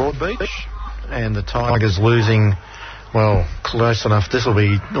Broadbeach, and the Tigers losing, well, close enough. This will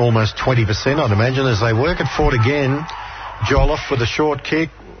be almost 20%, I'd imagine, as they work it forward again. Jolliffe with a short kick.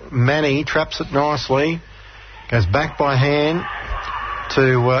 Manny traps it nicely, goes back by hand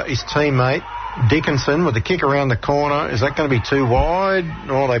to his teammate Dickinson with the kick around the corner. Is that going to be too wide?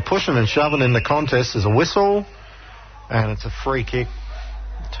 Or are they pushing and shoving in the contest? There's a whistle, and it's a free kick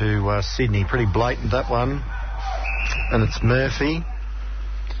to Sydney. Pretty blatant, that one. And it's Murphy.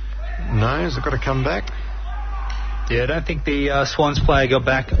 No, has it got to come back? Yeah, I don't think the Swans player got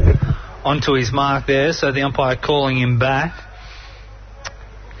back onto his mark there, so the umpire calling him back.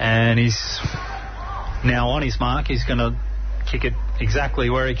 And he's now on his mark. He's going to kick it exactly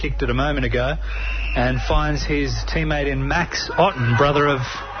where he kicked it a moment ago, and finds his teammate in Max Otten, brother of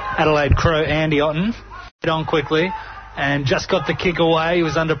Adelaide Crow Andy Otten. Hit on quickly and just got the kick away. He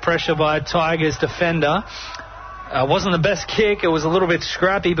was under pressure by a Tigers defender. Wasn't the best kick. It was a little bit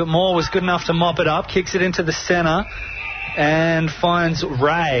scrappy, but Moore was good enough to mop it up. Kicks it into the centre. and finds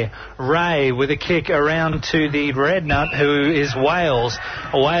Ray. Ray with a kick around to the red nut, who is Wales.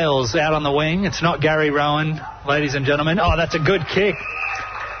 Wales out on the wing. It's not Gary Rowan, ladies and gentlemen. Oh, that's a good kick.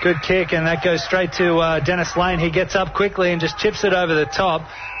 Good kick, and that goes straight to Dennis Lane. He gets up quickly and just chips it over the top.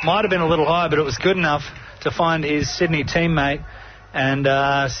 Might have been a little high, but it was good enough to find his Sydney teammate. And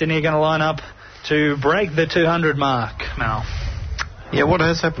Sydney are going to line up to break the 200 mark, Mal. Yeah, what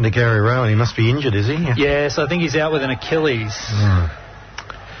has happened to Gary Rowan? He must be injured, is he? Yes, I think he's out with an Achilles.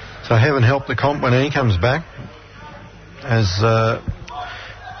 So heaven help the comp when he comes back. As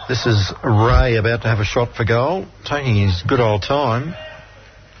this is Ray about to have a shot for goal, taking his good old time.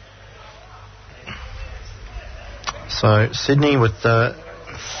 So Sydney with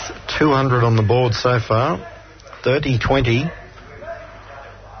 200 on the board so far, 30-20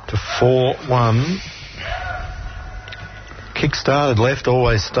 to 4-1. Kick started left,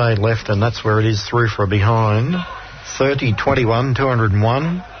 always stayed left, and that's where it is through for a behind. 30-21,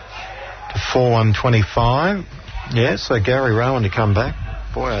 201 to 4-1-25. Yeah, so Gary Rowan to come back.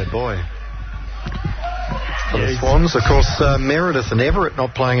 Boy, oh boy. For the Swans, of course, Meredith and Everett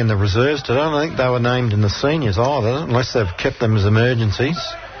not playing in the reserves today. I don't think they were named in the seniors either, unless they've kept them as emergencies.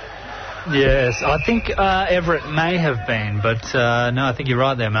 Yes, I think Everett may have been, but no, I think you're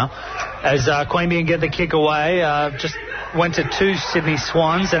right there, Mel. As Queanbeyan get the kick away, just went to two Sydney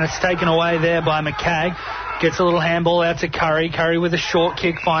Swans, and it's taken away there by McCagg. Gets a little handball out to Curry. Curry with a short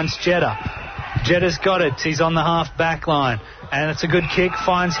kick finds Jetta. Jetta's got it. He's on the half-back line. And it's a good kick,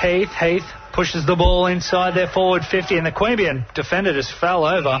 finds Heath. Heath pushes the ball inside their forward 50, and the Queanbeyan defender just fell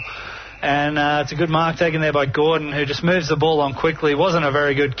over. And it's a good mark taken there by Gordon, who just moves the ball on quickly. Wasn't a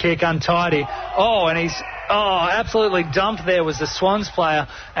very good kick, untidy. Oh, and he's absolutely dumped there was the Swans player,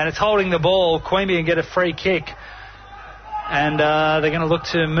 and it's holding the ball. Queanbeyan get a free kick, and they're going to look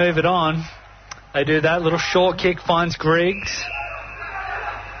to move it on. They do that. Little short kick finds Griggs.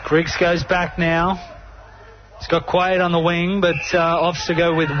 Griggs goes back now. He's got Quaid on the wing, but opts to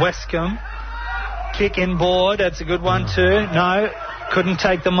go with Westcombe. Kick inboard. That's a good one too. No, couldn't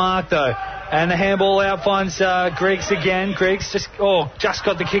take the mark though. And the handball out finds Griggs again. Griggs just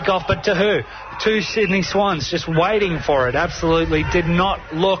got the kick off, but to who? Two Sydney Swans just waiting for it. Absolutely did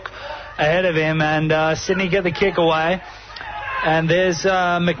not look ahead of him, and Sydney get the kick away. And there's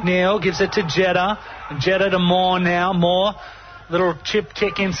McNeil, gives it to Jetta. Jetta to Moore now. Moore, little chip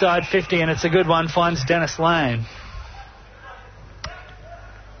kick inside 50, and it's a good one. Finds Dennis Lane.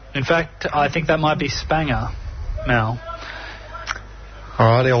 In fact, I think that might be Spanger, Mel. All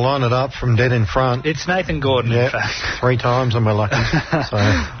right, he'll line it up from dead in front. It's Nathan Gordon, in fact. 3 times and we're lucky. So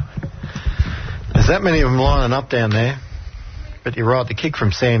there's that many of them lining up down there. But you're right, the kick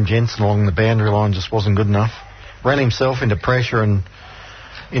from Sam Jensen along the boundary line just wasn't good enough. Ran himself into pressure and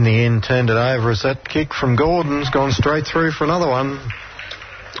in the end turned it over as that kick from Gordon's gone straight through for another one.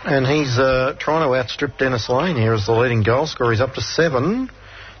 And he's trying to outstrip Dennis Lane here as the leading goal scorer. He's up to 7.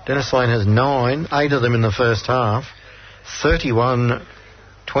 Dennis Lane has 9, 8 of them in the first half. 31-21.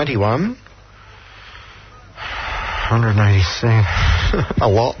 187. A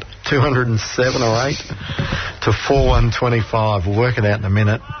lot. 207 or 8 to 4-1-25. We'll work it out in a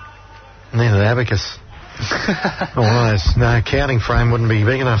minute. Need an abacus. No, counting frame wouldn't be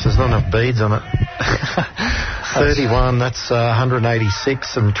big enough. There's not enough beads on it. 31, that's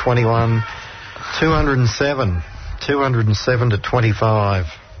 186 and 21. 207. 207 to 25.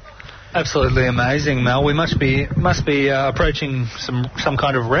 Absolutely amazing, Mel. We must be approaching some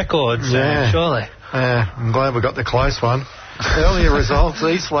kind of records, surely. I'm glad we got the close one. Earlier results,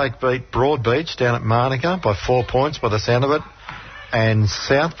 Eastlake beat Broadbeach down at Marnica by 4 points by the sound of it. And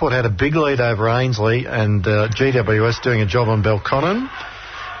Southport had a big lead over Ainslie, and GWS doing a job on Belconnen.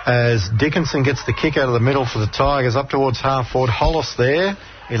 As Dickinson gets the kick out of the middle for the Tigers up towards half forward. Hollis there.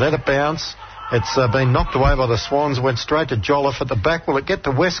 He let it bounce. It's been knocked away by the Swans. Went straight to Jolliffe at the back. Will it get to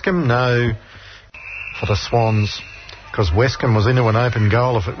Westcombe? No. For the Swans. Because Westcombe was into an open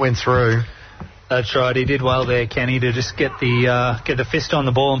goal if it went through. That's right. He did well there, Kenny, to just get the fist on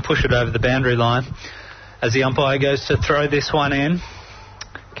the ball and push it over the boundary line. As the umpire goes to throw this one in.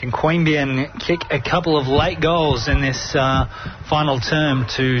 Can Queanbeyan kick a couple of late goals in this final term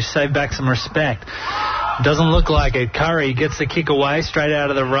to save back some respect? Doesn't look like it. Curry gets the kick away straight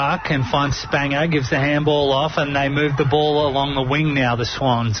out of the ruck and finds Spanger, gives the handball off, and they move the ball along the wing now, the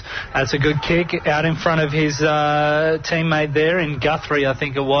Swans. That's a good kick out in front of his teammate there in Guthrie, I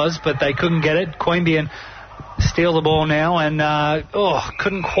think it was, but they couldn't get it. Queanbeyan steal the ball now and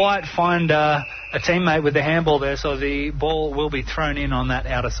couldn't quite find a teammate with the handball there, so the ball will be thrown in on that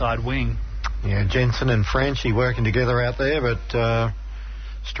outer side wing. Yeah, Jensen and Franchi working together out there, but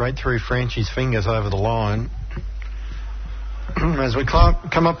straight through Franchi's fingers over the line. as we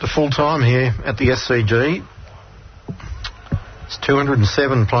come up to full time here at the SCG. It's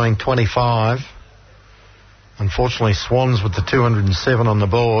 207 playing 25. Unfortunately, Swans with the 207 on the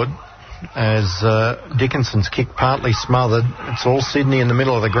board as Dickinson's kick partly smothered. It's all Sydney in the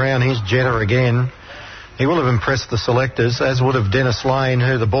middle of the ground. Here's Jetta again. He will have impressed the selectors, as would have Dennis Lane,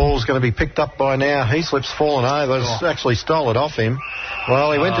 who the ball's going to be picked up by now. Heaslip's fallen over. Actually stole it off him.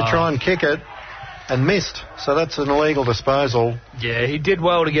 Well, he went to try and kick it and missed. So that's an illegal disposal. Yeah, he did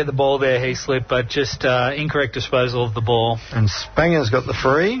well to get the ball there, Heaslip, but just incorrect disposal of the ball. And Spanger's got the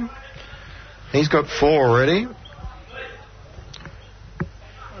free. He's got 4 already.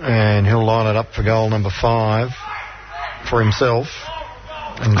 And he'll line it up for goal number 5 for himself.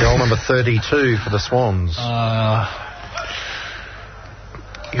 And goal number 32 for the Swans. You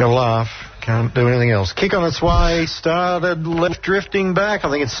got to laugh. Can't do anything else. Kick on its way. Started left drifting back.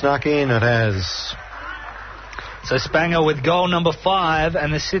 I think it's snuck in. It has. So Spanger with goal number 5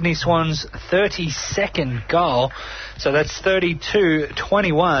 and the Sydney Swans 32nd goal. So that's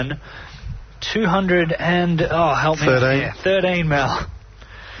 32-21. 200 and... help me. 13. Yeah, 13, Mel.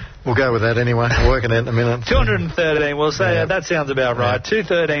 We'll go with that anyway. We're working it in a minute. 213, we'll say that sounds about right.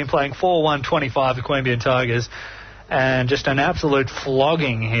 213 playing 4-1-25 the Queanbeyan Tigers. And just an absolute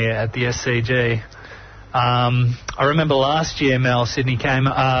flogging here at the SCG. I remember last year, Mel,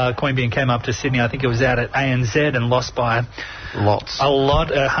 Queanbeyan came up to Sydney. I think it was out at ANZ and lost by... Lots. A lot,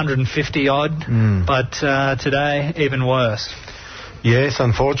 150-odd. But today, even worse. Yes,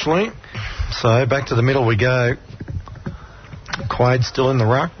 unfortunately. So back to the middle we go. Quaid still in the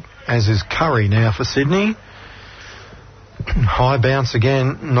ruck, as is Curry now for Sydney. High bounce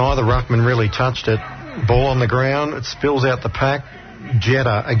again. Neither ruckman really touched it. Ball on the ground. It spills out the pack.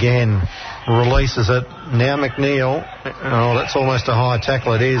 Jetta again releases it. Now McNeil. Oh, that's almost a high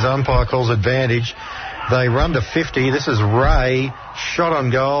tackle. It is. Umpire calls advantage. They run to 50. This is Ray. Shot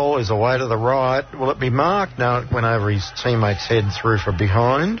on goal is away to the right. Will it be marked? No, it went over his teammate's head through for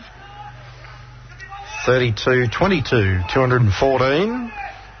behind. 32-22, 214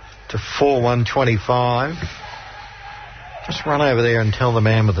 to 4-1-25. Just run over there and tell the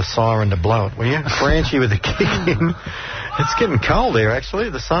man with the siren to blow it, will you? Franchi with the kick in. It's getting cold there, actually.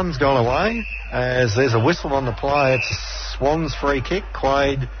 The sun's gone away as there's a whistle on the play. It's a Swans free kick.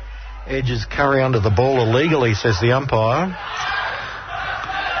 Quaid edges Curry under the ball illegally, says the umpire.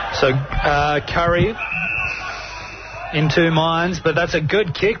 So Curry... in 2 minds, but that's a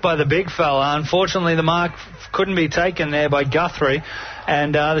good kick by the big fella. Unfortunately, the mark couldn't be taken there by Guthrie,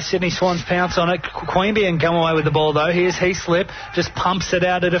 and the Sydney Swans pounce on it. Queanbeyan come away with the ball, though. Here's Heaslip, just pumps it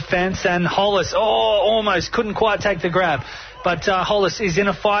out of defence, and Hollis, almost couldn't quite take the grab. But Hollis is in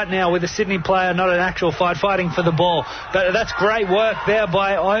a fight now with a Sydney player, not an actual fight, fighting for the ball. But that's great work there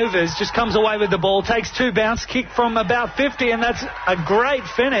by Overs. Just comes away with the ball, takes 2 bounce, kick from about 50, and that's a great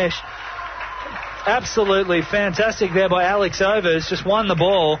finish. Absolutely fantastic there by Alex Overs. Just won the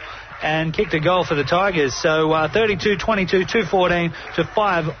ball and kicked a goal for the Tigers. So 32-22, 214 to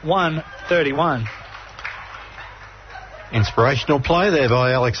 5-1-31. Inspirational play there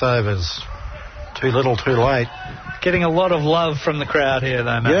by Alex Overs. Too little, too late. Getting a lot of love from the crowd here,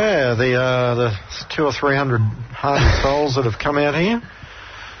 though, Matt. Yeah, the 200 or 300 hardy souls that have come out here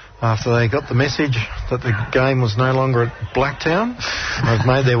after they got the message that the game was no longer at Blacktown. They've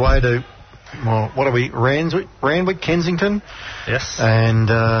made their way to... Well, what are we? Randwick, Kensington? Yes. And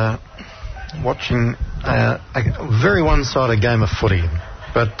watching a very one-sided game of footy.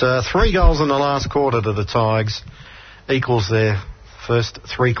 But 3 goals in the last quarter to the Tigers equals their first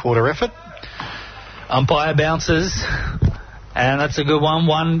 3-quarter effort. Umpire bounces, and that's a good one.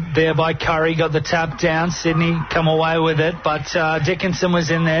 One there by Curry, got the tap down. Sydney come away with it, but Dickinson was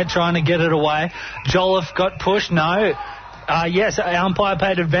in there trying to get it away. Jolliffe got pushed. No. Yes, umpire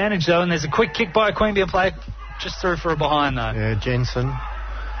paid advantage, though, and there's a quick kick by a Queanbeyan player. Just through for a behind, though. Yeah, Jensen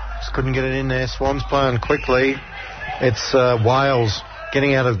just couldn't get it in there. Swans playing quickly. It's Wales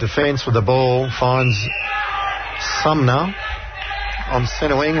getting out of defence with the ball. Finds Sumner on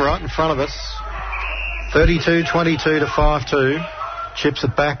centre wing right in front of us. 32-22 to 5-2. Chips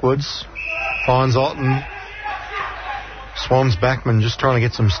it backwards. Finds Otten. Swans backman just trying to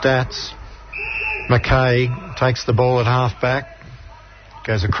get some stats. McKay takes the ball at half-back,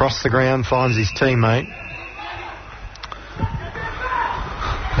 goes across the ground, finds his teammate.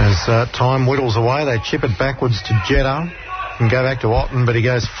 As time whittles away, they chip it backwards to Jetta and go back to Otten, but he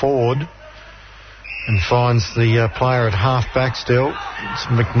goes forward and finds the player at half-back still. It's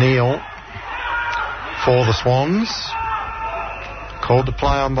McNeil for the Swans. Called to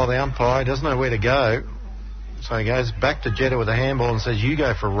play on by the umpire. He doesn't know where to go. So he goes back to Jetta with a handball and says, you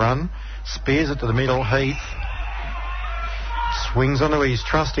go for a run. Spears it to the middle. Heath Swings onto his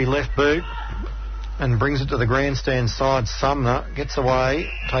trusty left boot and brings it to the grandstand side. Sumner gets away,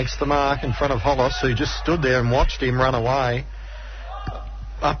 takes the mark in front of Hollis, who just stood there and watched him run away.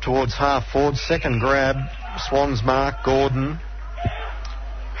 Up towards half forward. Second grab. Swans mark. Gordon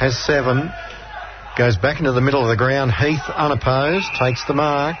has 7. Goes back into the middle of the ground. Heath unopposed. Takes the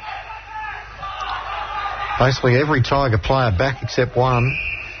mark. Basically every Tiger player back except one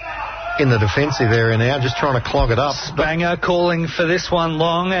in the defensive area now, just trying to clog it up. Spanger calling for this one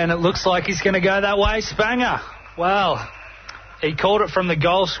long, and it looks like he's going to go that way. Spanger, well, he called it from the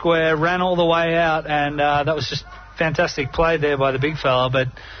goal square, ran all the way out, and that was just fantastic play there by the big fella. But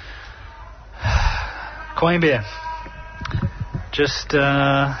Queanbeyan just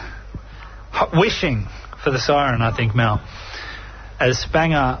wishing for the siren, I think, Mel, as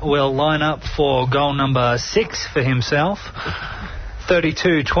Spanger will line up for goal number 6 for himself.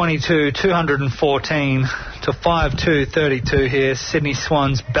 32-22, 214 to 5-2-32 here. Sydney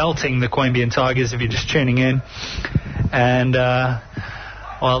Swans belting the Queanbeyan Tigers if you're just tuning in. And,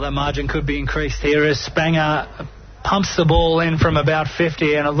 well, that margin could be increased here as Spanger pumps the ball in from about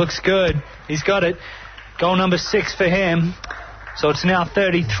 50, and it looks good. He's got it. Goal number 6 for him. So it's now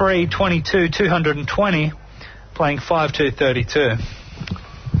 33-22, 220, playing 5-2-32.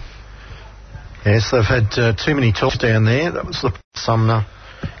 Yes, they've had too many talks down there. That was Sumner,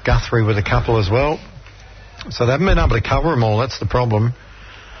 Guthrie with a couple as well. So they haven't been able to cover them all. That's the problem.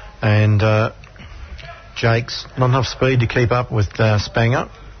 And Jake's not enough speed to keep up with Spanger.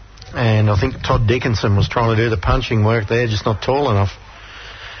 And I think Todd Dickinson was trying to do the punching work there, just not tall enough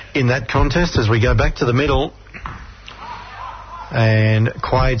in that contest. As we go back to the middle, and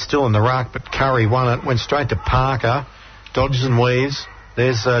Quaid still in the ruck, but Curry won it, went straight to Parker, dodges and weaves.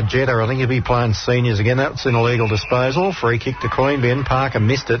 There's Jetta. I think he'll be playing seniors again. That's an illegal disposal. Free kick to Queanbeyan. Parker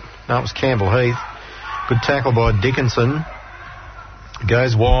missed it. No, it was Campbell Heath. Good tackle by Dickinson.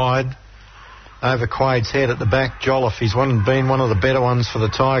 Goes wide over Quaid's head at the back. Jolliffe, he's been one of the better ones for the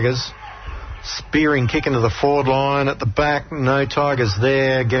Tigers. Spearing kick into the forward line at the back. No Tigers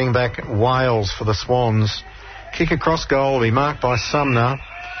there. Getting back Wales for the Swans. Kick across goal will be marked by Sumner.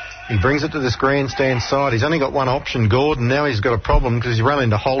 He brings it to this grandstand side. He's only got one option, Gordon. Now he's got a problem because he's run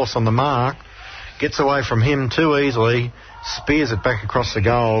into Hollis on the mark. Gets away from him too easily. Spears it back across the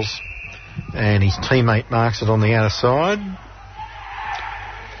goals. And his teammate marks it on the outer side.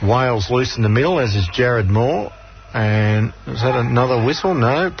 Wales loose in the middle, as is Jared Moore. And is that another whistle?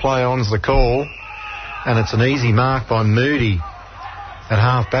 No. Play on's the call. And it's an easy mark by Moody. At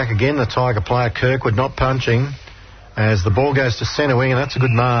half back again, the Tiger player Kirkwood not punching. As the ball goes to centre wing, and that's a good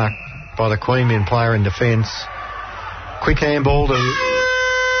mark by the Queanbeyan player in defence. Quick handball to...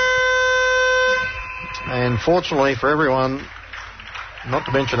 And fortunately for everyone, not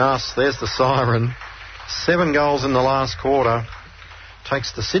to mention us, there's the siren. 7 goals in the last quarter.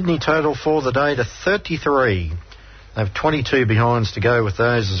 Takes the Sydney total for the day to 33. They have 22 behinds to go with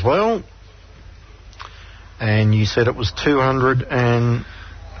those as well. And you said it was 220.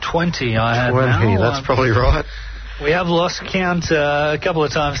 I had now. That's probably right. We have lost count a couple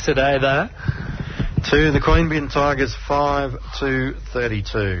of times today, though. To the Queanbeyan Tigers,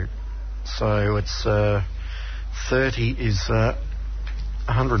 5-2-32. So it's 30 is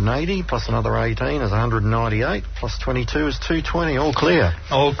 180, plus another 18 is 198, plus 22 is 220. All clear.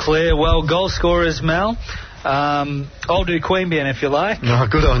 All clear. Well, goal scorers, Mel. I'll do Queanbeyan if you like. No,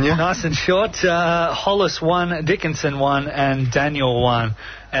 good on you. Nice and short. Hollis 1, Dickinson 1, and Daniel 1.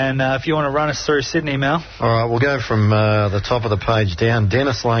 And if you want to run us through Sydney, Mel. All right, we'll go from the top of the page down.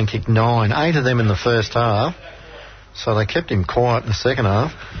 Dennis Lane kicked 9, 8 of them in the first half. So they kept him quiet in the second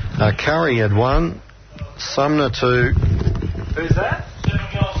half. Curry had 1, Sumner 2. Who's that? 7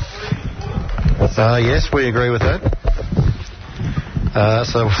 goals, 3. Yes, we agree with that.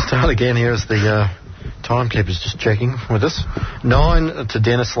 So we'll start again here as the timekeeper's just checking with us. 9 to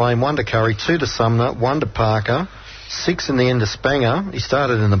Dennis Lane, 1 to Curry, 2 to Sumner, 1 to Parker, 6 in the end to Spanger. He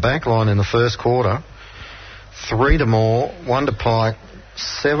started in the back line in the first quarter. 3 to Moore, 1 to Pike,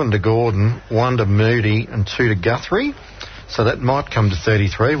 7 to Gordon, 1 to Moody, and 2 to Guthrie. So that might come to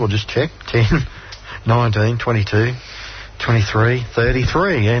 33. We'll just check. 10, 19, 22, 23,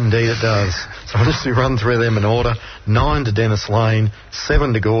 33. Indeed it does. So I'll just run through them in order. 9 to Dennis Lane,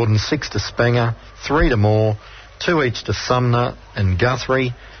 7 to Gordon, 6 to Spanger, 3 to Moore, 2 each to Sumner and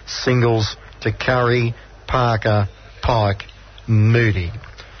Guthrie, singles to Curry, Parker, Pike, Moody.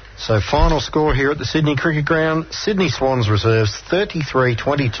 So final score here at the Sydney Cricket Ground, Sydney Swans reserves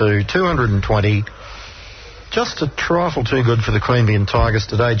 33-22, 220. Just a trifle too good for the Queanbeyan Tigers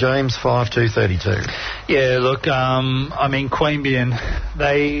today, James, 5-2-32. Yeah, look, I mean, Queanbeyan,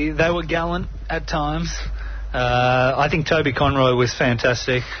 they were gallant at times. I think Toby Conroy was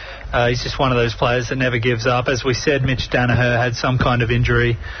fantastic. He's just one of those players that never gives up. As we said, Mitch Danaher had some kind of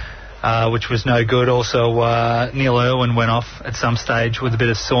injury, which was no good. Also, Neil Irwin went off at some stage with a bit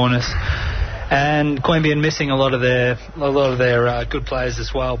of soreness, and Queanbeyan missing a lot of their good players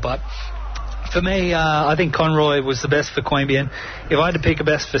as well. But for me, I think Conroy was the best for Queanbeyan. If I had to pick a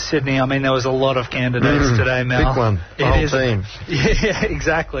best for Sydney, I mean, there was a lot of candidates today, Mel. Big one, the whole team. Yeah,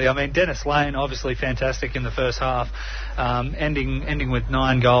 exactly. I mean, Dennis Lane, obviously fantastic in the first half, ending with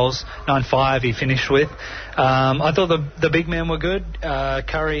 9 goals, 9-5 he finished with. I thought the big men were good,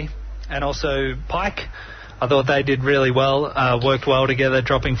 Curry and also Pike. I thought they did really well, worked well together,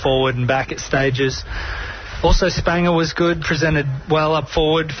 dropping forward and back at stages. Also, Spanger was good, presented well up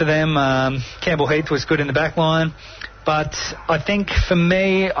forward for them. Campbell Heath was good in the back line. But I think for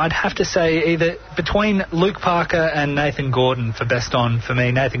me, I'd have to say either between Luke Parker and Nathan Gordon for best on for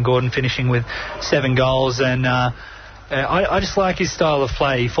me. Nathan Gordon finishing with 7 goals, and I just like his style of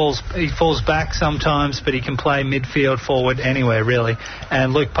play. He falls back sometimes, but he can play midfield, forward, anywhere really.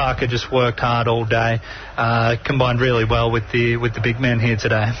 And Luke Parker just worked hard all day, combined really well with the big men here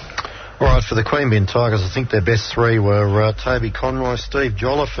today. All right, for the Queanbeyan Tigers, I think their best 3 were Toby Conroy, Steve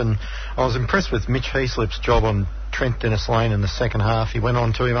Jolliffe, and I was impressed with Mitch Heaslip's job on Trent Dennis Lane in the second half. He went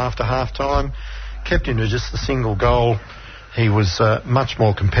on to him after half-time, kept him to just a single goal. He was much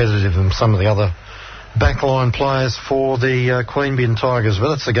more competitive than some of the other backline players for the Queanbeyan Tigers. But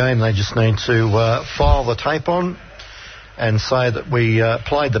that's the game they just need to file the tape on and say that we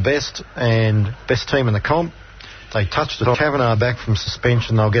played the best and best team in the comp. They touched it on Kavanagh back from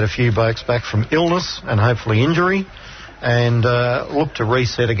suspension. They'll get a few blokes back from illness and hopefully injury, and look to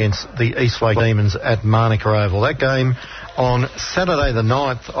reset against the Eastlake Demons at Manuka Oval. That game on Saturday the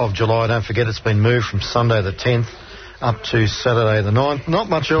 9th of July. Don't forget it's been moved from Sunday the 10th up to Saturday the 9th. Not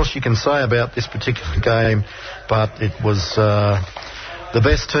much else you can say about this particular game, but it was the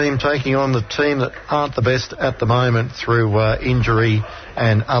best team taking on the team that aren't the best at the moment through injury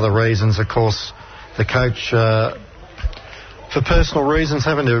and other reasons. Of course, the coach, for personal reasons,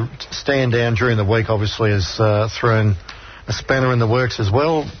 having to stand down during the week, obviously, has thrown a spanner in the works as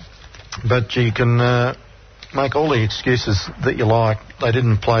well. But you can make all the excuses that you like. They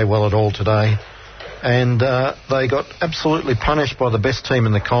didn't play well at all today. And they got absolutely punished by the best team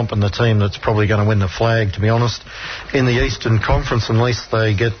in the comp and the team that's probably going to win the flag, to be honest, in the Eastern Conference, unless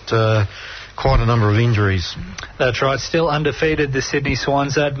they get quite a number of injuries. That's right, still undefeated, the Sydney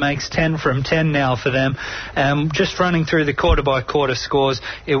Swans. That makes 10 from 10 now for them. Just running through the quarter-by-quarter scores,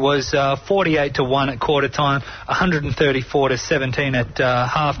 it was 48-1 at quarter time, 134-17 at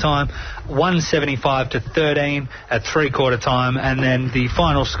half time, 175-13 at three-quarter time, and then the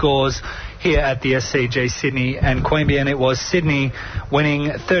final scores here at the SCG Sydney and Queanbeyan. It was Sydney winning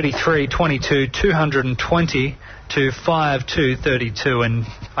 33-22, 220 to 5-2-32, and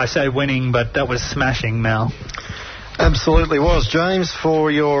I say winning, but that was smashing, Mal. Absolutely was. James,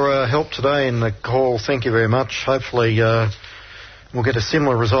 for your help today in the call, thank you very much. Hopefully we'll get a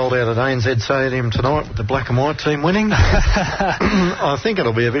similar result out at ANZ Stadium tonight with the black and white team winning. I think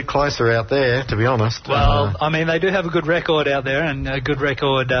it'll be a bit closer out there, to be honest. Well, I mean, they do have a good record out there, and a good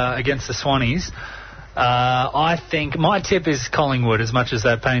record against the Swannies. I think my tip is Collingwood, as much as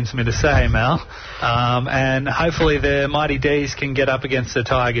that pains me to say, Mal. And hopefully the Mighty D's can get up against the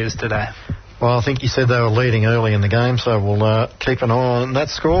Tigers today. Well, I think you said they were leading early in the game, so we'll keep an eye on that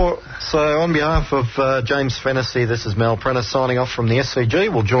score. So on behalf of James Fennessy, this is Mal Prentice signing off from the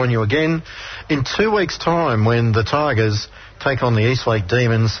SCG. We'll join you again in 2 weeks' time when the Tigers take on the Eastlake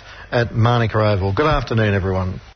Demons at Manuka Oval. Good afternoon, everyone.